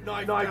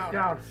knife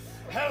down.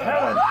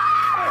 Helen!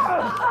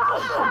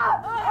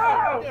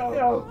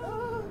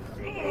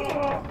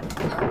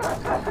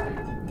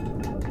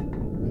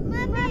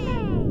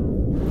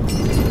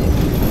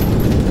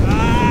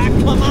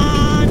 Come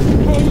on!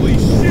 Holy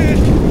shit!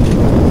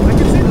 I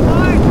can see the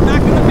line! We're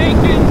not gonna make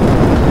it!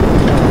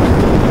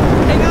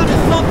 Hang on to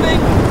something!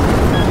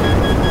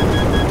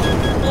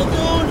 Hold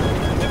on!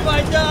 If I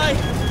die,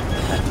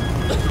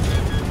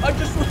 I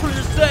just wanted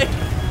to say,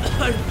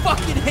 I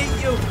fucking hate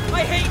you!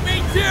 I hate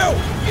me too!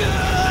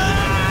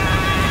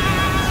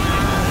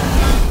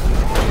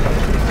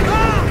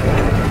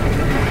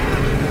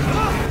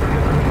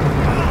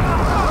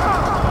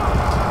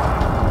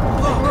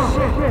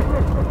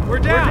 We're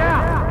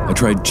down! I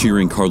tried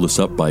cheering Carlos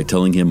up by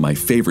telling him my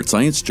favorite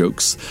science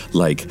jokes,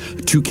 like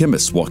two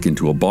chemists walk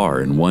into a bar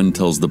and one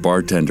tells the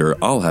bartender,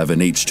 "I'll have an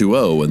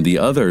H2O," and the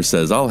other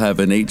says, "I'll have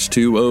an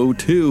H2O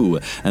too."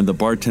 And the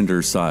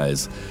bartender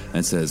sighs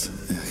and says,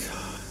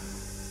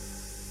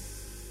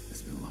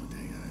 "It's been a long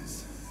day,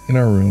 guys." In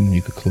our room,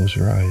 you could close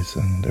your eyes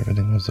and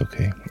everything was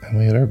okay. And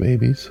we had our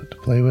babies to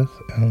play with,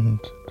 and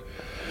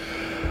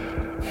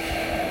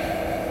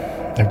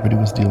everybody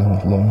was dealing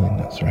with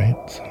loneliness,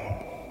 right?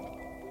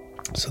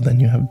 So then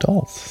you have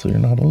dolls, so you're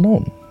not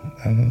alone.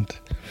 And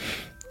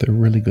they're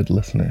really good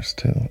listeners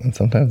too. And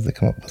sometimes they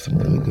come up with some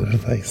really good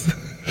advice.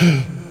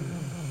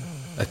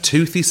 A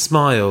toothy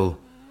smile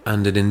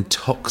and an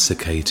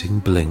intoxicating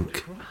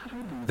blink.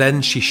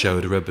 Then she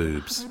showed her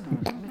boobs.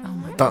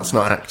 That's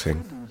not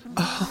acting.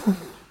 Oh,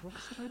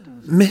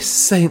 Miss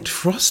Saint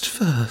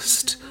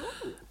Frostfirst.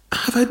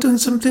 Have I done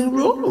something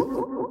wrong?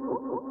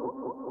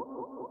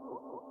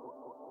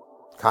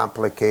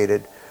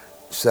 Complicated,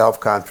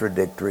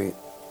 self-contradictory,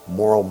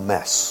 moral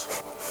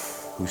mess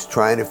who's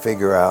trying to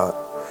figure out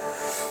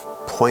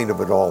point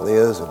of it all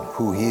is and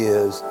who he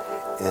is,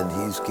 and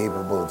he's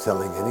capable of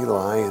telling any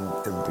lie and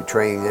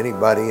betraying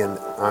anybody, and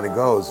on it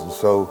goes.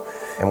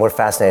 And we're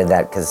fascinated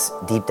that because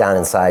deep down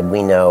inside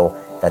we know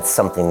that's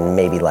something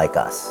maybe like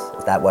us.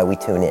 Is that why we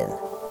tune in?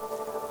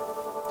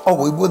 Oh,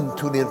 we wouldn't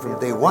tune in from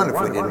day one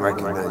if we didn't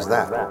recognize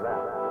that.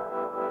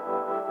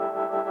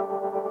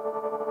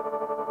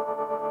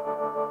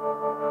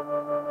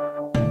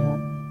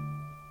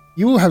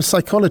 You all have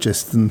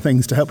psychologists and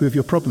things to help you with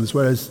your problems,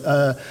 whereas,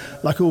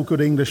 like all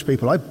good English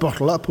people, I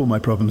bottle up all my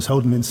problems,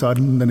 hold them inside,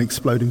 and then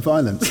explode in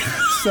violence.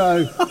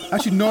 So,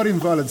 actually not in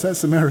violence,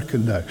 that's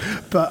American though.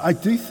 But I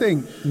do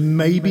think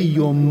maybe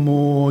you're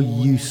more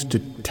used to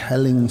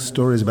telling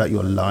stories about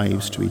your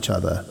lives to each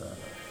other.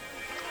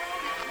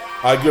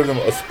 I give them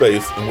a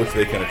space in which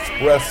they can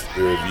express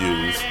their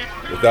views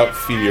without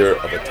fear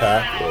of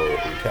attack or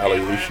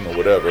retaliation or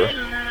whatever,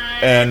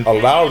 and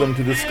allow them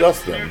to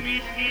discuss them,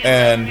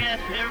 and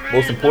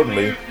most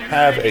importantly,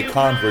 have a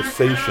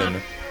conversation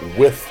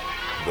with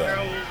them.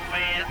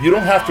 You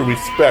don't have to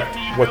respect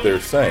what they're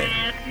saying,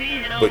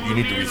 but you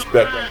need to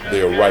respect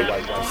their right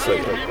to say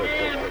it.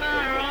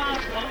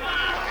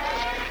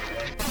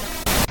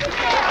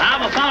 I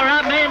will follow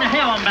right man to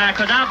hell and back,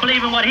 because I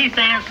believe in what he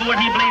stands for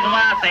and he believes in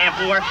what I stand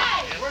for.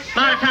 A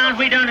lot of times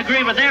we don't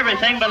agree with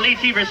everything, but at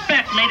least he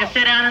respects me to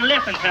sit down and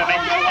listen to me,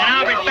 and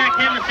I'll respect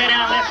him to sit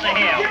down and listen to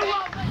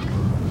him.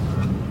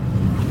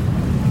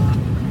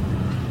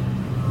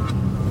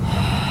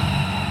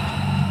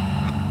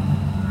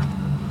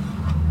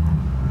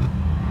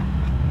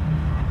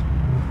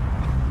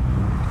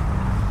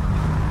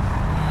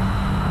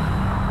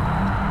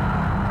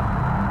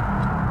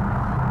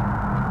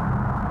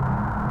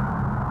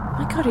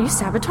 God, are you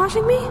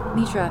sabotaging me?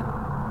 Mitra,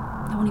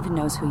 no one even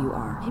knows who you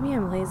are. Maybe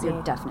I'm lazy.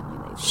 You're definitely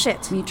lazy.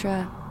 Shit.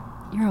 Mitra,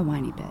 you're a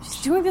whiny bitch.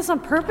 She's doing this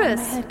on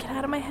purpose. Get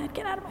out of my head,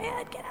 get out of my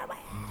head, get out of my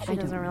head. She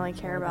doesn't really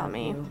care about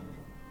me.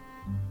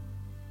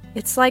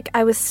 It's like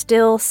I was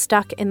still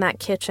stuck in that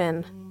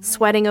kitchen,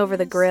 sweating over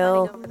the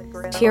grill,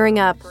 tearing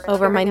up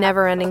over my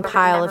never-ending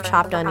pile of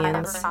chopped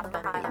onions.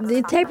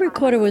 The tape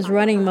recorder was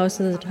running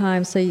most of the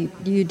time, so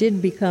you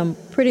did become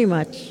pretty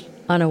much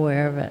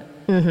unaware of it.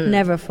 Mm-hmm.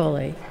 Never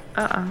fully.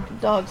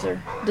 Dogs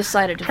are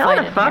decided to Tell fight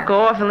her to in fuck here.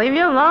 off and leave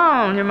you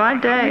alone. You're my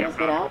day.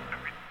 Get out.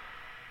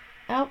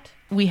 Out.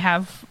 We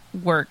have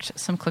worked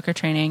some clicker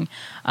training.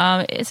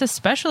 It's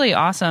especially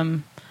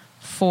awesome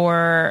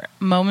for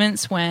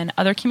moments when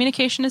other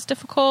communication is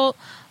difficult,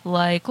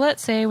 like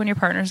let's say when your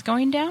partner's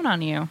going down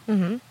on you.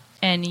 Mm-hmm.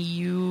 And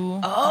you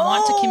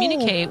want to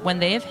communicate when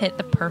they have hit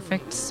the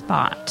perfect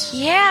spot.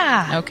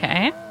 Yeah.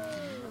 Okay.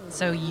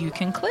 So you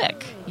can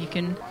click. You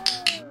can...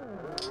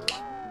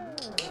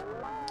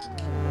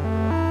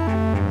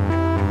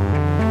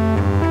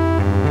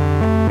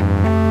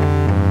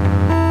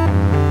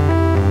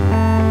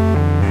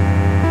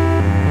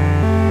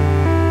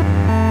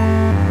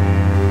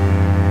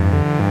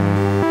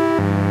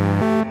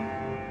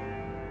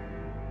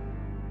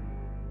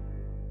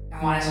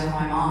 I wanted to know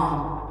my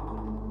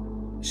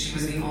mom. She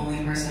was the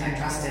only person I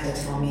trusted to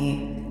tell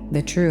me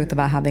the truth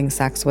about having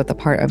sex with a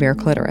part of your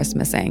clitoris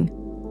missing.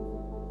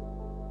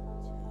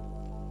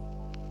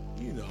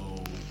 You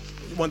know,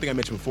 one thing I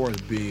mentioned before is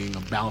being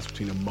a balance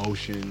between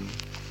emotion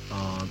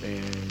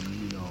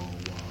and your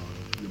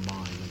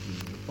mind, like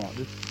your thought.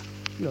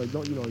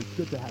 It's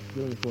good to have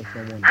feelings for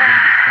someone.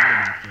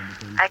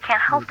 I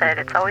can't help it.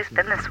 It's always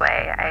been this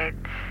way.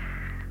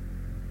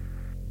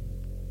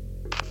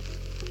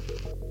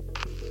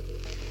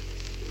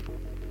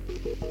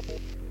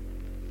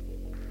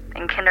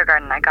 In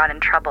kindergarten, I got in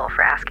trouble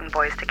for asking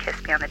boys to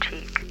kiss me on the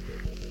cheek.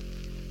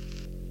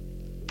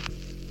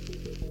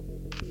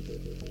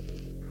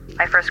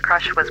 My first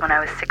crush was when I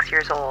was 6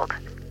 years old,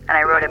 and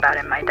I wrote about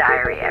it in my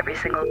diary every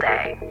single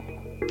day.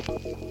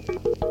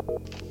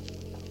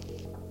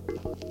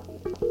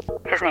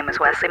 His name was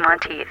Wesley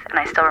Monteith, and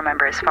I still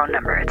remember his phone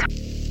number.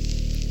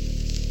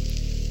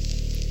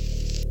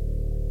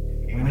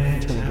 We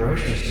went into the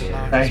grocery store.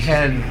 I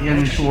head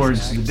in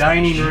towards the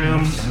dining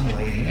room,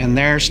 and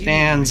there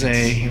stands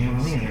a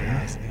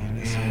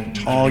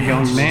tall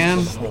young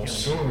man,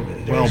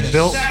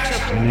 well-built,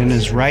 and in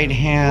his right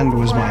hand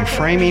was my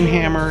framing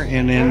hammer,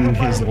 and in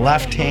his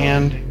left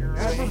hand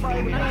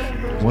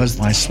was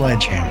my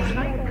sledgehammer.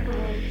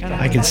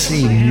 I could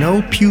see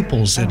no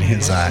pupils in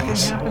his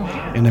eyes,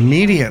 and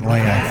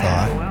immediately I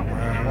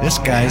thought, this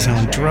guy's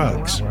on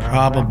drugs,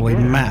 probably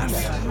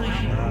meth.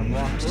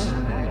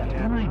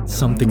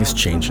 Something is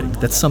changing,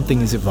 that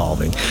something is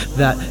evolving,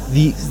 that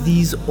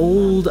these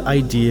old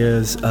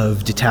ideas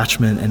of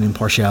detachment and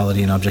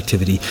impartiality and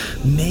objectivity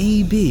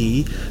may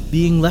be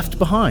being left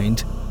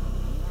behind.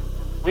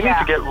 We need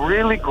to get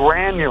really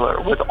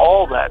granular with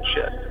all that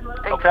shit,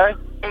 okay?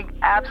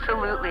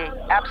 Absolutely,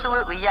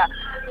 yeah.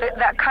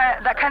 That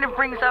kind of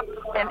brings up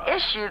an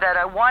issue that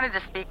I wanted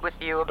to speak with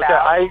you about.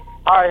 Okay,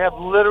 I have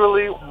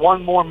literally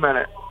one more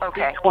minute.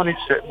 Okay.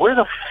 B26. Where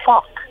the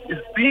fuck is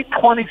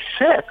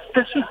B26?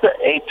 This is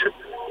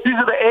these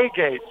are the A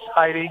gates,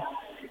 Heidi.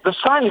 The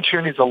signage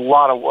here needs a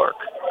lot of work.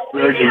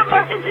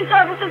 Emergency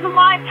services in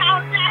my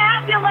town,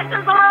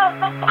 ambulances are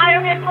the fire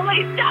and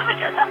police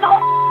damages and the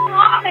whole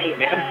army.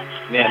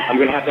 Ma'am, I'm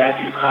gonna have to ask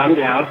you to calm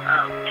down.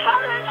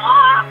 Turn it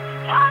off!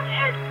 Turn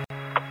it!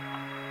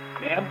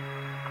 Ma'am,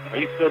 are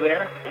you still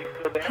there?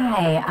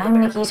 Hi, I'm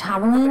Nikki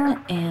Tomlin,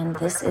 and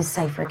this is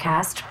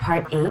Cyphercast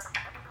Part 8.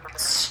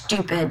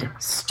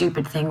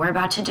 Stupid thing we're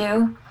about to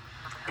do.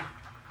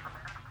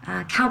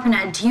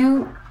 Kalpana,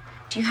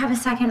 do you have a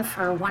second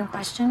for one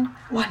question?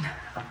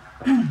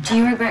 Do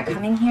you regret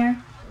coming here?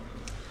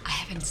 I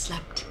haven't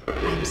slept.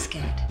 I'm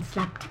scared.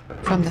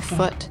 From the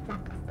foot,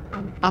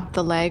 up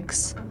the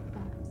legs,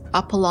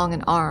 up along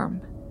an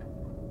arm,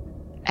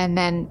 and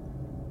then...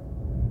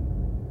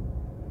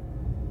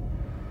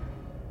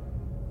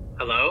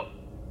 Hello?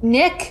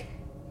 Nick!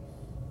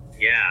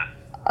 Yeah.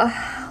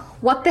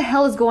 What the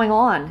hell is going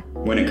on?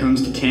 When it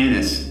comes to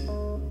Tanis,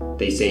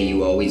 they say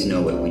you always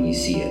know it when you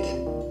see it.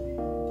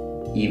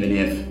 Even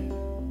if,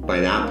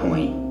 by that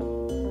point,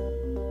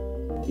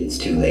 it's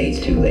too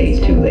late, too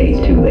late, too late,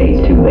 too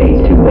late, too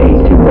late, too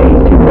late, too late,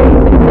 too late.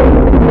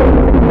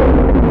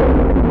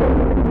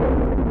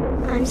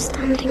 I'm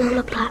standing on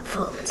a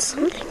platform and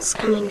something's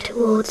coming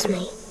towards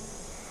me.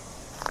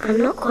 I'm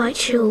not quite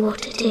sure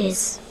what it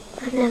is.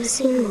 I've never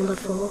seen one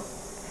before.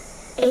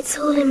 It's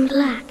all in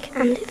black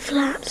and it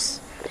flaps.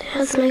 It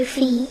has no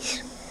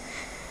feet.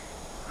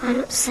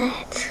 I'm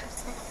upset.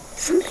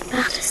 Something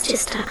bad has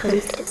just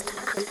happened.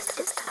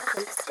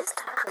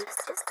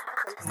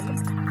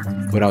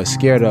 But I was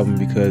scared of them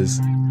because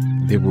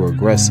they were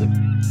aggressive.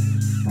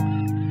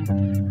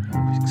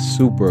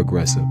 Super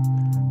aggressive.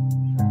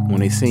 When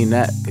they seen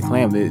that, the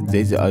clam,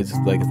 they just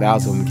like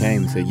 1,000 of them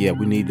came and said, "Yeah,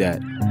 we need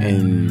that,"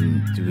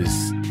 and it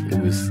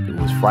was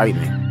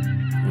frightening.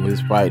 It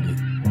was frightening.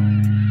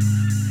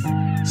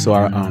 So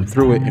I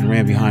threw it and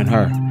ran behind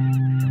her.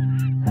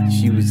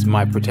 She was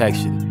my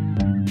protection.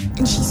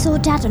 And she saw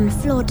Dad on the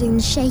floor doing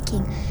the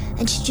shaking,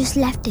 and she just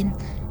left him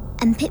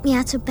and picked me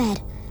out of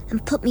bed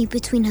and put me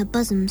between her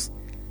bosoms.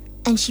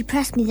 And she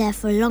pressed me there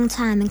for a long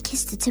time and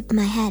kissed the tip of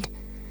my head.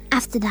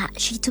 After that,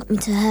 she took me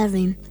to her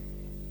room.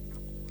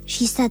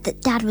 She said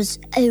that Dad was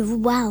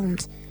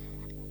overwhelmed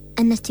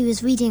and that he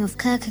was reading of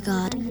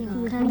Kierkegaard,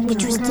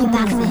 which was too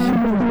bad for him.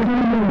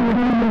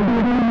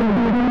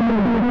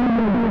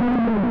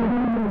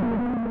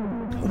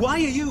 Why are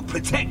you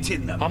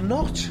protecting them? I'm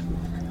not.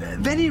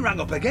 Then he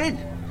rang up again.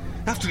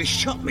 After he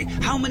shot me,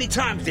 how many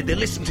times did they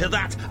listen to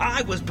that?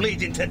 I was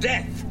bleeding to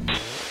death.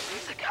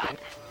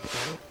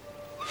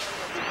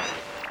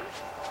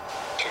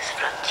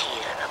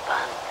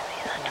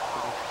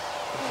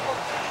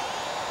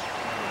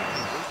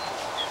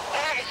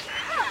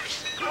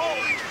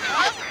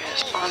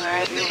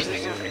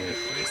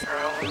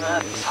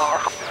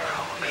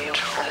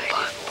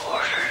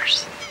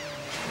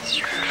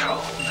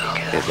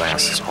 It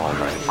lasts all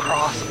night.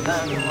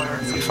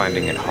 I'm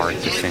finding it hard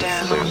to think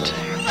clearly.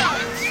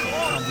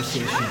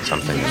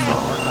 Something is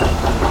wrong.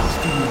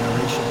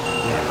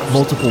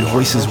 Multiple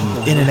voices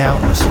move in and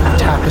out in sort of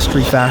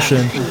tapestry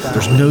fashion.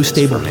 There's no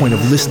stable point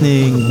of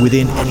listening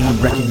within any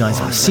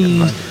recognizable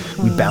scene.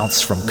 We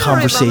bounce from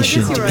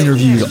conversation to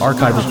interview to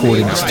archive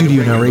recording to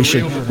studio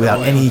narration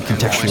without any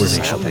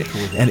contextualization.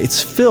 And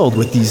it's filled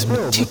with these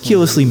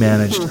meticulously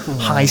managed,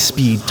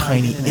 high-speed,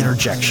 tiny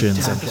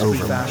interjections and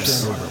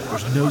overlaps.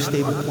 There's no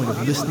stable point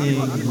of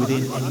listening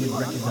within any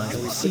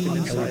recognizable scene. We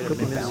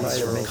bounce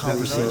from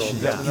conversation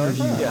to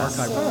interview to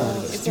archive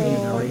recording to studio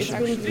narration.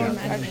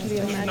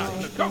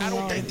 I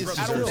don't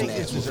think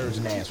this deserves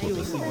an ass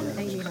whooping.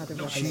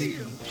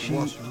 She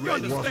was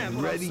ready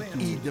to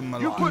eat them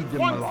alive. You put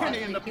one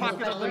penny in the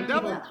pocket of the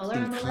devil.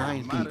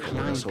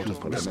 Inclined sort of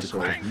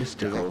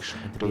mystical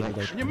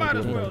direction. You might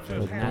as well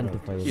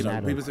You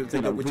know, people think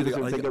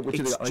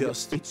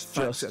it's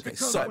just okay.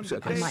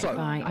 So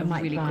I'm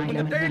really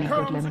good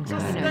lemon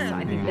sauce.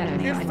 I think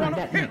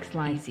that makes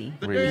slicey.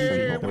 Really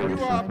simple.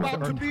 You are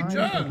about to be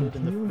judged.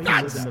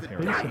 That's the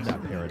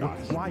paradox.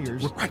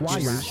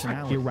 Requires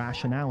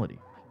irrationality.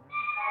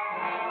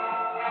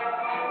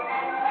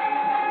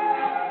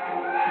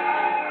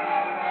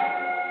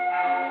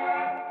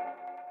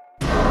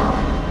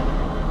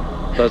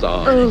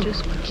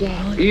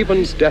 Jack.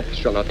 Even death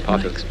shall not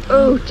part us.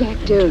 Oh, Jack,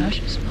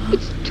 don't.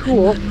 It's too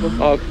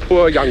awful. Our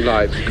poor young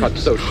lives cut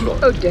so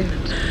short. Oh, don't.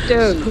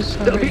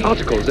 There'll be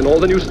articles in all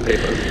the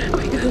newspapers.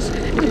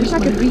 I wish I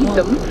could read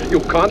them. You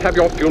can't have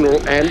your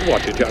funeral and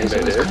watch it, young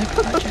lady.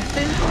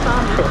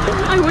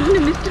 I wouldn't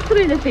have missed it for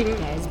anything.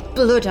 There's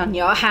blood on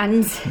your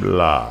hands.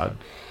 Blood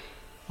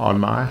on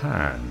my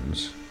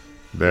hands.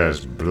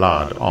 There's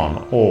blood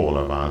on all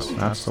of us.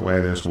 That's the way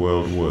this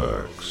world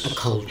works. A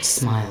cold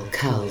smile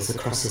curls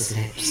across his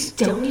lips.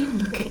 Don't you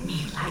look at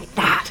me like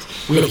that.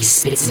 Libby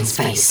spits in his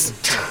face.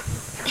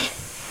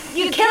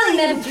 You're killing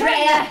them,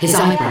 Drea! His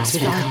eyebrows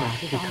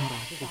flicker.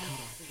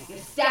 Your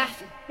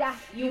staff,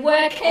 you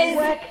work his.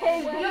 You're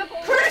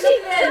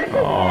crushing them! Oh,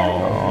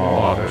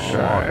 what a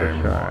shame.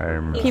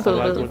 People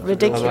will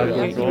ridicule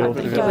you. You would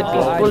be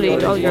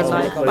bullied all your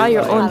life by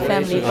your own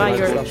family, by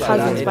your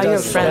cousins, by your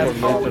friends,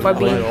 for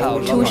being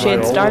 2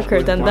 shades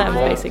darker than them,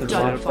 basically.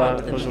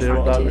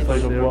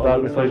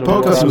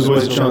 Podcast was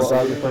always a chance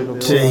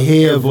to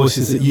hear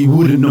voices that you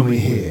wouldn't normally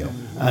hear,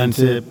 and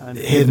to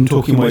hear them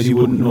talking ways you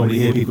wouldn't normally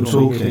hear people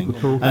talking.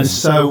 And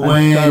so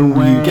when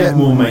you get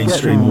more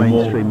mainstream or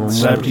more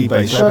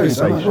celebrity-based shows,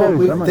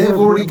 they've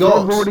already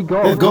got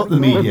the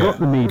media.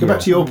 Go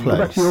back to your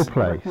place.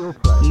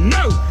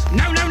 No!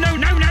 No!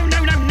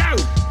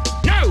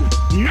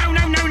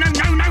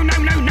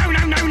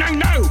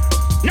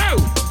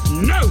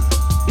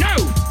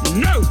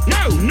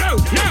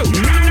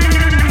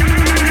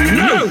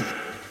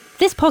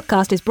 This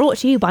podcast is brought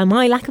to you by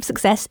my lack of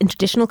success in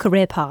traditional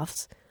career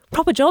paths.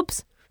 Proper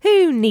jobs?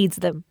 Who needs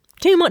them?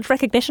 Too much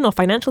recognition or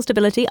financial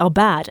stability are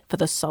bad for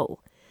the soul.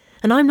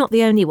 And I'm not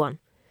the only one.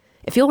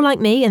 If you're like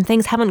me and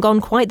things haven't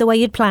gone quite the way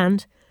you'd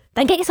planned,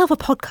 then get yourself a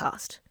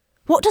podcast.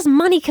 What does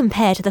money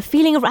compare to the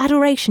feeling of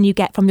adoration you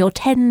get from your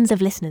tens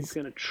of listeners?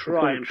 Going to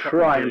try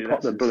and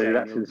pop the balloon.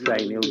 That's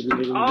insane.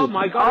 Oh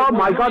my god! Oh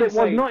my god! It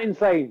was not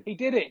insane. He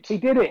did it. He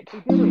did it.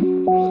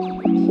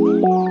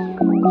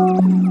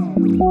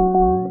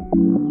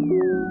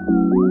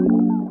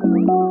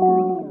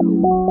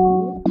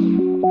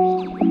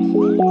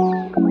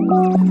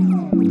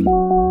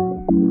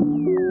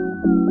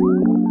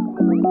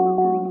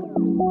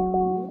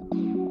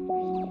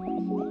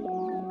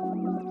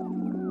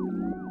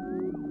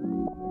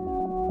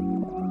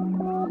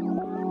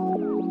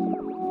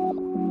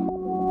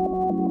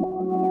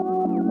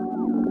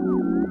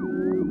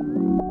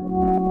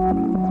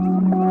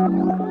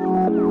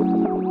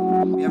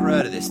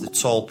 The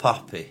tall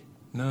poppy.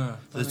 No.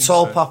 The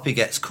tall poppy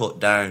gets cut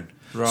down.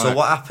 Right. So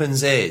what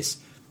happens is,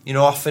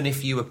 often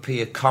if you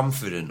appear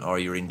confident or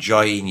you're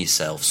enjoying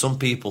yourself, some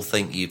people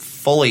think you're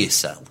full of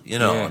yourself, you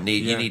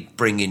need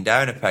bringing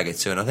down a peg or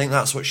two, and I think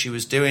that's what she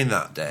was doing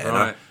that day.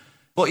 Right.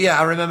 But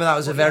I remember that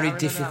was a very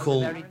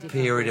difficult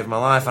period of my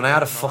life, and I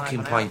had a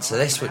fucking point to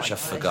this which I've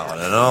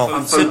forgotten and all.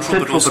 I'm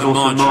central but also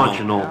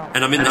marginal,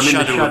 and I'm in the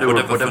shadow of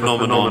whatever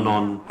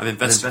phenomenon I'm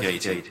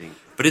investigating.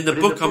 But in the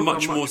book, I'm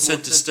much more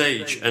centre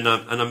stage, and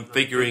I'm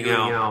figuring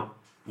out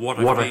what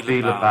I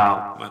feel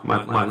about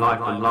my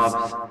life and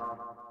loves.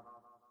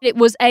 It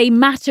was a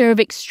matter of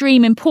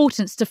extreme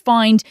importance to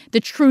find the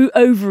true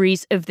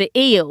ovaries of the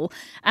eel.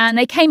 And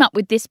they came up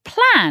with this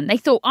plan. They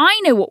thought, I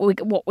know what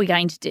we're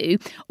going to do.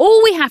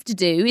 All we have to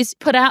do is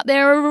put out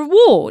there a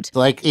reward.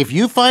 Like, if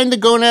you find the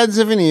gonads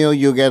of an eel,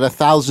 you'll get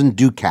 1,000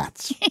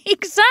 ducats.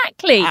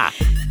 Exactly.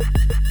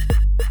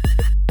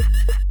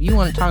 You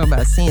want to talk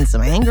about seeing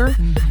some anger?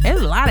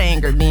 There's a lot of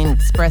anger being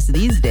expressed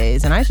these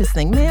days, and I just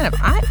think, man, if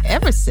I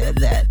ever said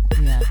that,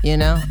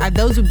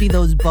 those would be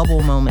those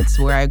bubble moments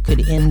where I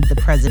could end the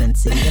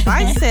presidency. If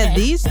I said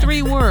these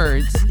 3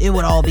 words, it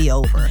would all be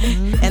over.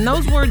 And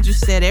those words are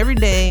said every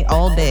day,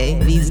 all day,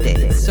 these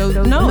days. So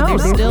no,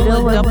 there's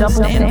still a double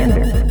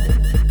standard.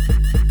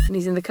 And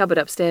he's in the cupboard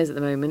upstairs at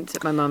the moment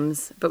at my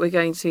mum's, but we're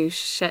going to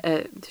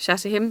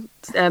shatter him.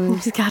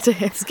 Scatter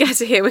him.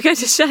 We're going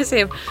to shatter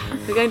him.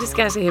 We're going to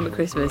scatter him at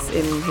Christmas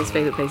in his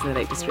favourite place in the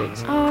Lake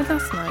District. Oh,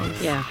 that's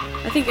nice. Yeah,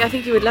 I think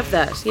he would love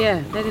that.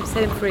 Yeah,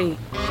 set him free.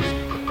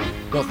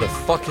 What the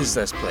fuck is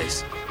this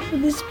place?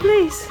 This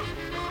place?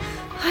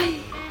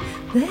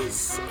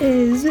 This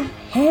is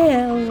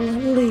hell,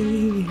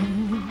 Lee.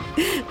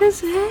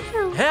 This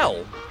hell.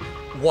 Hell?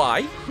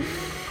 Why?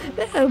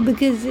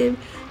 Because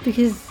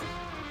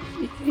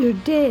you're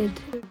dead.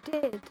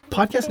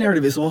 Podcast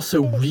narrative is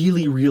also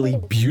really, really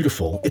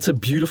beautiful. It's a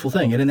beautiful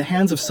thing. And in the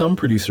hands of some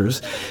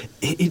producers,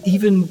 it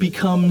even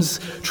becomes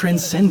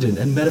transcendent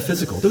and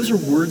metaphysical. Those are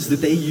words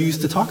that they use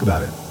to talk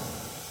about it.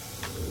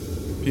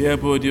 Pierre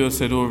Bourdieu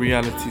said all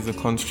reality is a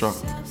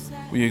construct.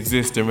 We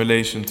exist in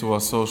relation to our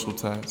social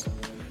ties.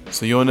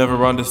 So you'll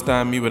never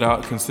understand me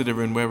without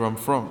considering where I'm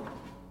from.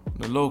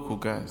 The local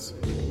guys.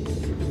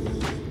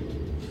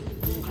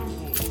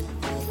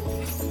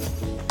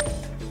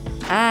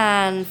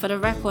 And for the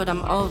record,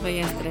 I'm over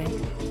yesterday.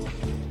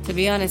 To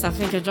be honest, I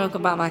think a joke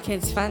about my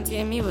kids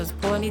fancying me was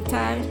poorly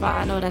timed, but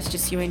I know that's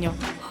just you and your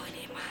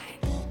horny mind.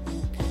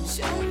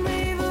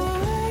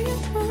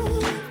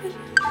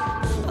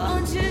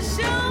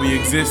 We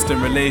exist in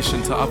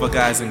relation to other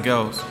guys and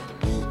girls.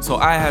 So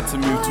I had to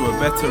move to a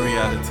better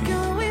reality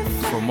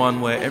from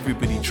one where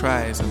everybody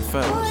tries and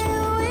fails.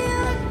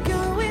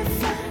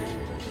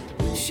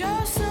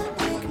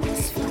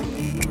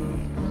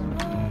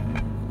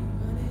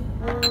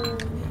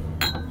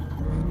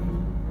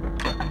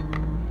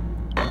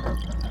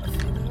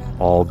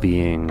 All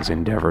beings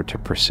endeavor to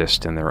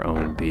persist in their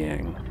own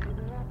being.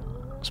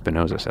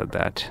 Spinoza said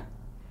that.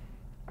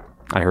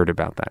 I heard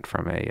about that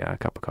from a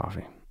cup of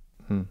coffee.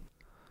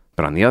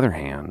 But on the other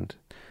hand,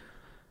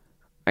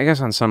 I guess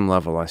on some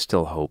level I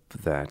still hope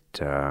that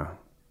I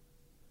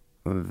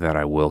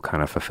will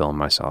kind of fulfill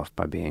myself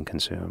by being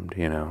consumed,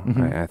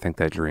 I think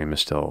that dream is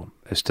still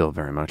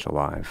very much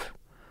alive.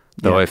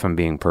 Though if I'm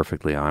being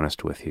perfectly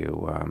honest with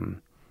you,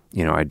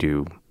 I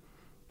do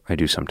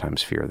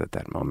sometimes fear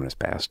that moment is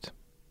past.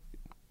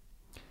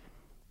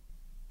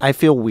 I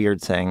feel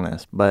weird saying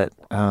this, but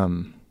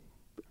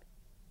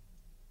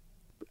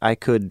I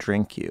could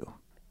drink you.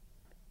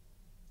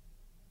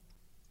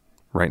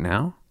 Right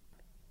now?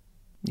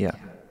 Yeah.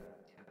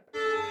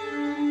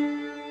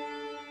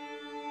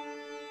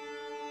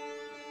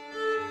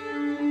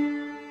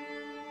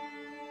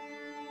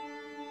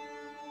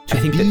 I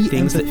think that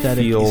things that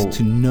feel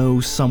to know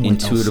someone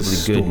intuitively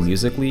good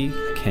musically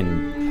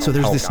can so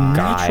there's this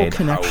natural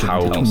connection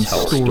between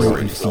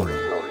story and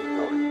feeling.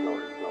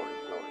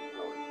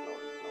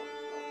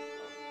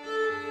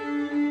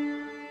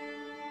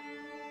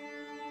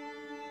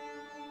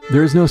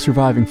 There is no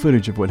surviving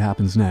footage of what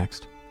happens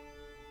next.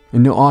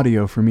 and no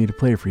audio for me to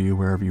play for you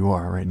wherever you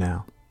are right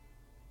now.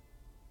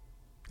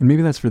 And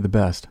maybe that's for the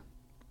best.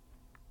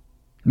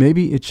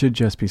 Maybe it should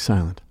just be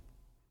silent.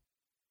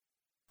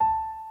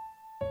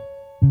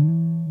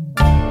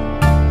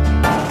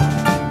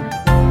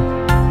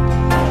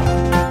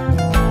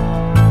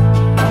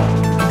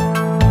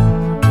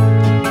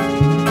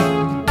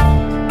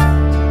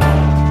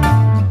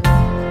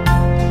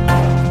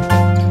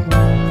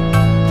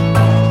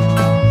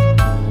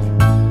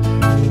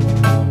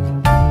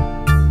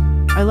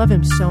 I love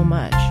him so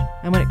much,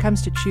 and when it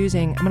comes to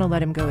choosing, I'm going to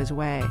let him go his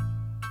way.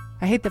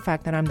 I hate the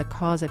fact that I'm the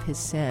cause of his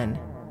sin.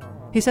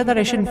 He said that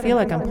I shouldn't feel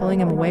like I'm pulling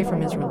him away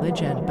from his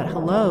religion, but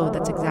hello,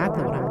 that's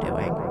exactly what I'm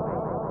doing.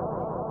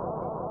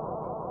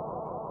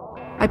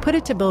 I put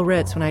it to Bill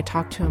Ritz when I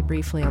talked to him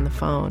briefly on the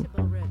phone.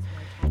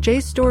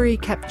 Jay's story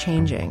kept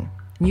changing.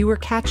 You were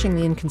catching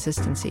the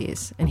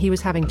inconsistencies, and he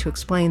was having to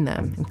explain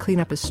them and clean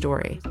up his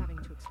story.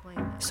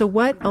 So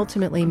what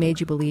ultimately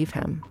made you believe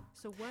him?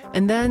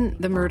 And then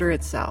the murder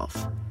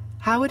itself.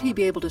 How would he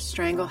be able to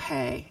strangle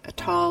Hay, a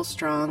tall,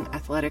 strong,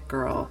 athletic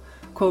girl,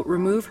 quote,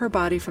 remove her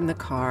body from the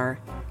car,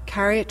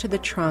 carry it to the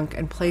trunk,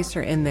 and place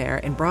her in there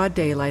in broad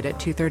daylight at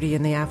 2:30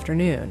 in the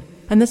afternoon?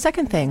 And the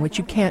second thing, which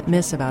you can't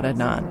miss about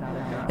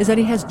Adnan, is that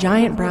he has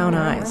giant brown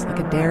eyes, like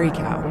a dairy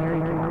cow.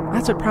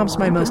 That's what prompts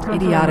my most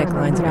idiotic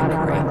lines of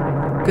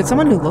inquiry. Could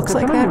someone who looks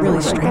like that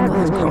really strangle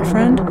his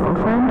girlfriend?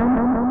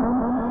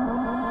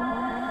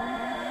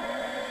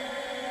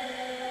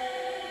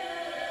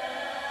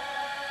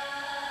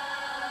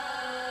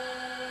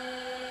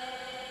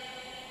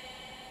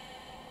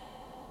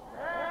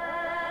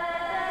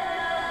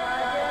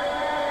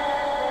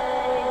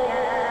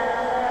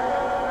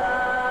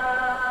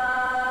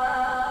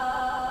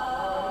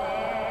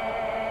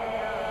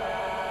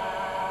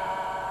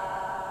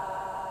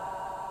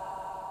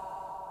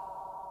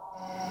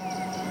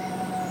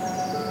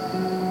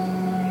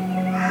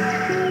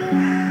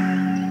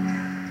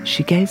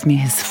 She gave me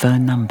his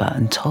phone number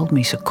and told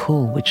me to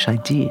call, which I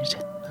did,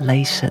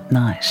 late at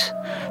night,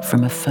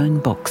 from a phone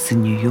box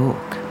in New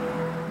York.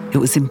 It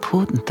was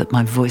important that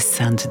my voice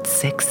sounded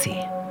sexy.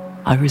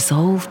 I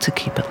resolved to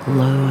keep it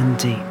low and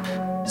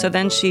deep. So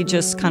then she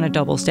just kind of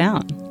doubles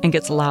down and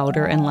gets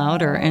louder and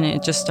louder, and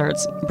it just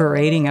starts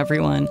berating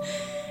everyone.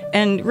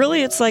 And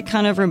really, it's like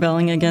kind of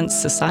rebelling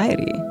against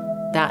society.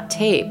 That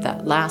tape,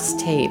 that last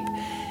tape,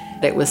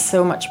 it was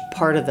so much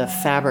part of the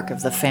fabric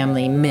of the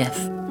family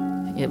myth.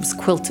 It was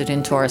quilted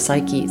into our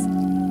psyches.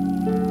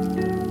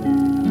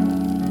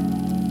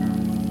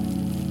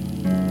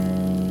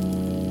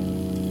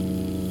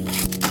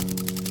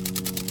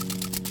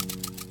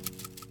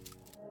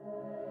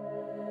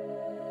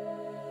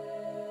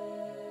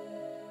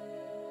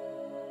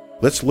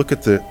 Let's look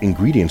at the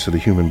ingredients of the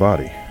human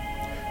body.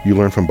 You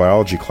learn from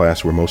biology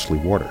class we're mostly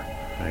water.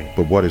 Right.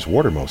 But what is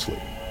water mostly?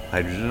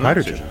 Hydrogen and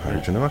hydrogen. oxygen.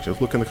 Hydrogen and oxygen.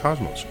 Let's look in the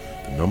cosmos.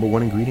 The number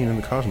one ingredient in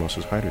the cosmos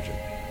is hydrogen.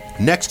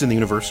 Next in the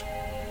universe,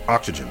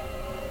 oxygen.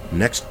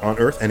 Next on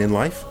Earth and in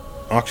life,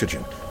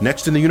 oxygen.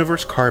 Next in the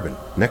universe, carbon.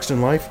 Next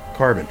in life,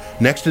 carbon.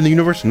 Next in the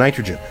universe,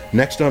 nitrogen.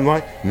 Next on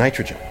life,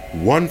 nitrogen.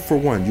 One for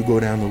one, you go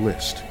down the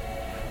list.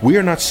 We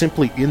are not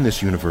simply in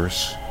this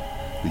universe.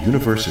 The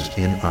universe is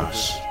in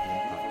us.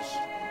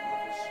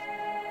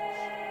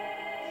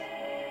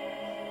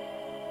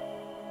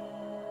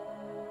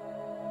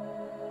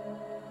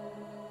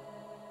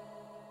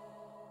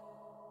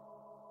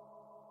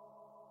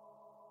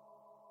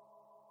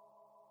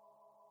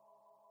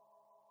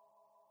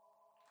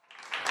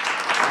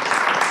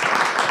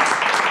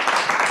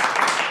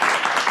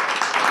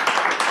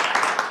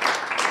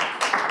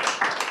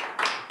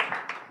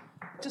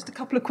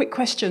 Couple of quick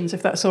questions,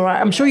 if that's all right.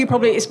 I'm sure you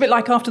probably, it's a bit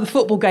like after the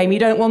football game, you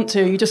don't want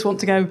to, you just want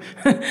to go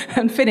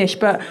and finish.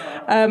 But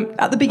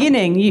at the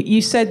beginning,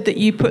 you said that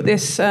you put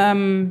this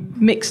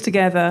mix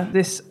together,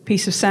 this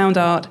piece of sound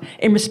art,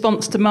 in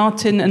response to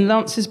Martin and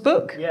Lance's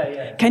book.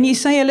 Yeah. Can you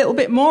say a little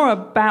bit more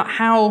about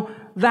how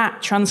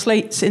that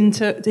translates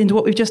into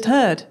what we've just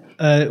heard?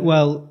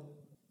 Well,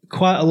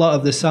 quite a lot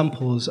of the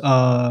samples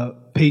are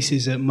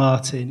pieces that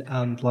Martin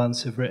and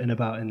Lance have written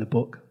about in the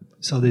book.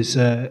 So there's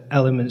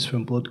elements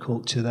from Blood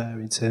Culture there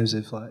in terms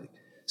of like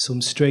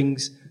some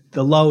strings.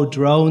 The low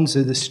drones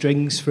are the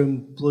strings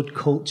from Blood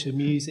Culture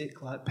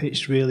music, like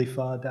pitched really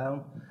far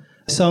down.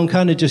 So I'm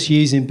kind of just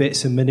using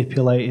bits and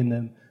manipulating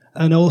them.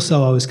 And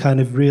also I was kind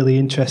of really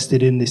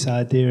interested in this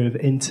idea of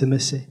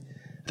intimacy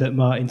that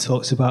Martin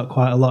talks about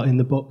quite a lot in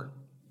the book.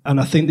 And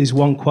I think there's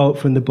one quote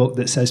from the book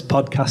that says,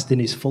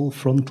 podcasting is full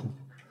frontal.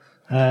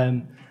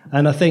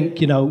 And I think,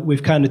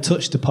 we've kind of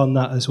touched upon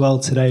that as well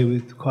today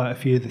with quite a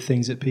few of the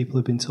things that people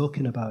have been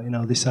talking about,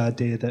 this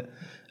idea that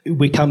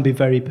we can be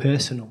very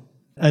personal.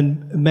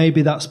 And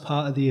maybe that's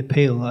part of the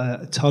appeal.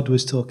 Todd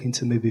was talking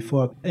to me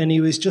before, and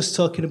he was just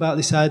talking about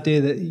this idea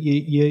that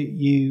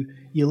you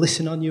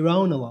listen on your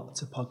own a lot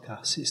to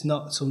podcasts. It's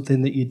not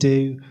something that you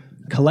do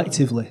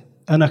collectively.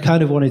 And I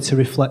kind of wanted to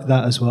reflect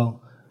that as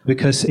well,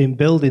 because in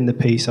building the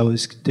piece, I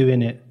was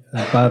doing it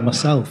by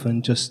myself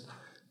and just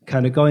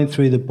kind of going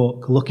through the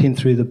book, looking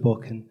through the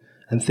book and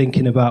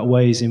thinking about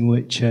ways in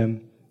which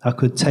I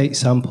could take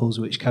samples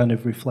which kind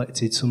of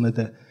reflected some of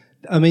the...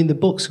 I mean, the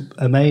book's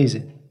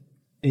amazing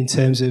in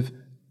terms of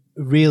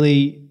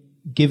really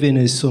giving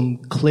us some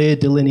clear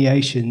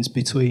delineations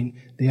between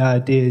the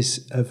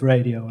ideas of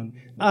radio.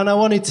 And I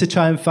wanted to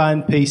try and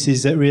find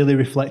pieces that really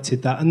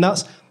reflected that. And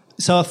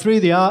so I threw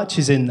the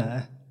Archers in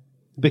there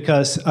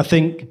because I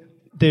think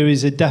there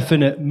is a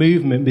definite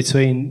movement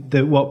between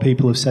what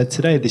people have said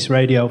today, this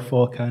Radio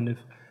 4 kind of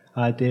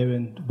idea,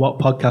 and what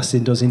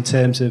podcasting does in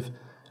terms of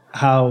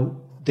how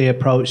they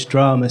approach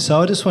drama.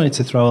 So I just wanted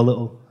to throw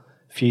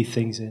a few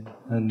things in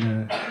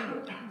and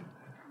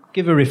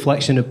give a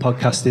reflection of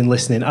podcasting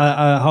listening.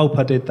 I hope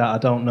I did that. I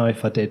don't know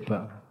if I did,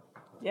 but...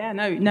 Yeah,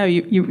 no,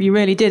 you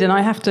really did. And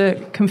I have to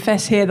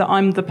confess here that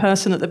I'm the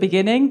person at the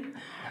beginning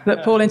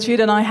that Paul interviewed,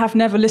 and I have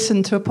never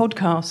listened to a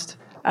podcast.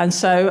 And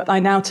so I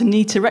now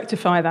need to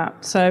rectify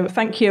that. So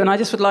thank you. And I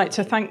just would like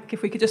to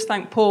if we could just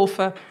thank Paul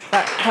for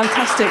that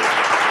fantastic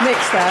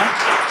mix there.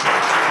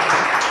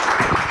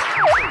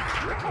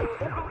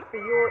 For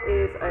your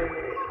ears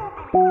only.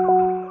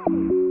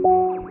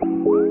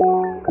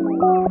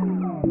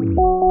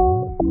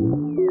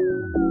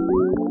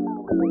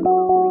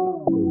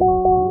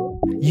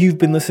 You've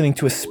been listening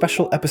to a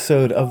special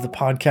episode of the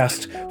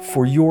podcast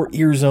For Your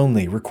Ears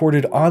Only,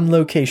 recorded on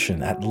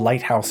location at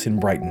Lighthouse in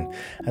Brighton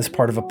as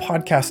part of a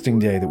podcasting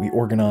day that we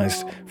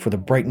organized for the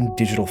Brighton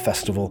Digital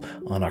Festival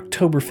on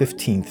October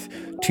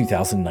 15th,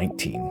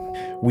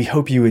 2019. We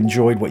hope you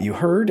enjoyed what you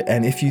heard,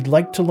 and if you'd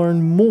like to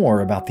learn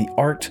more about the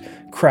art,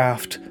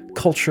 craft,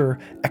 culture,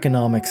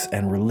 economics,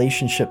 and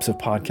relationships of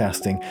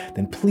podcasting,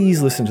 then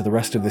please listen to the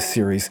rest of this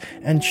series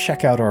and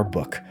check out our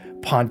book,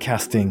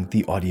 Podcasting: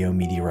 The Audio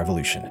Media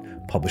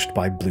Revolution, published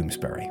by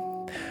Bloomsbury.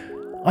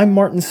 I'm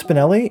Martin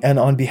Spinelli, and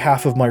on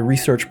behalf of my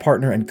research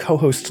partner and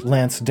co-host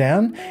Lance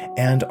Dan,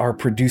 and our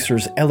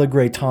producers Ella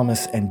Gray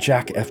Thomas and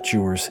Jack F.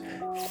 Jewers,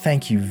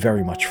 thank you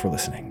very much for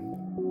listening.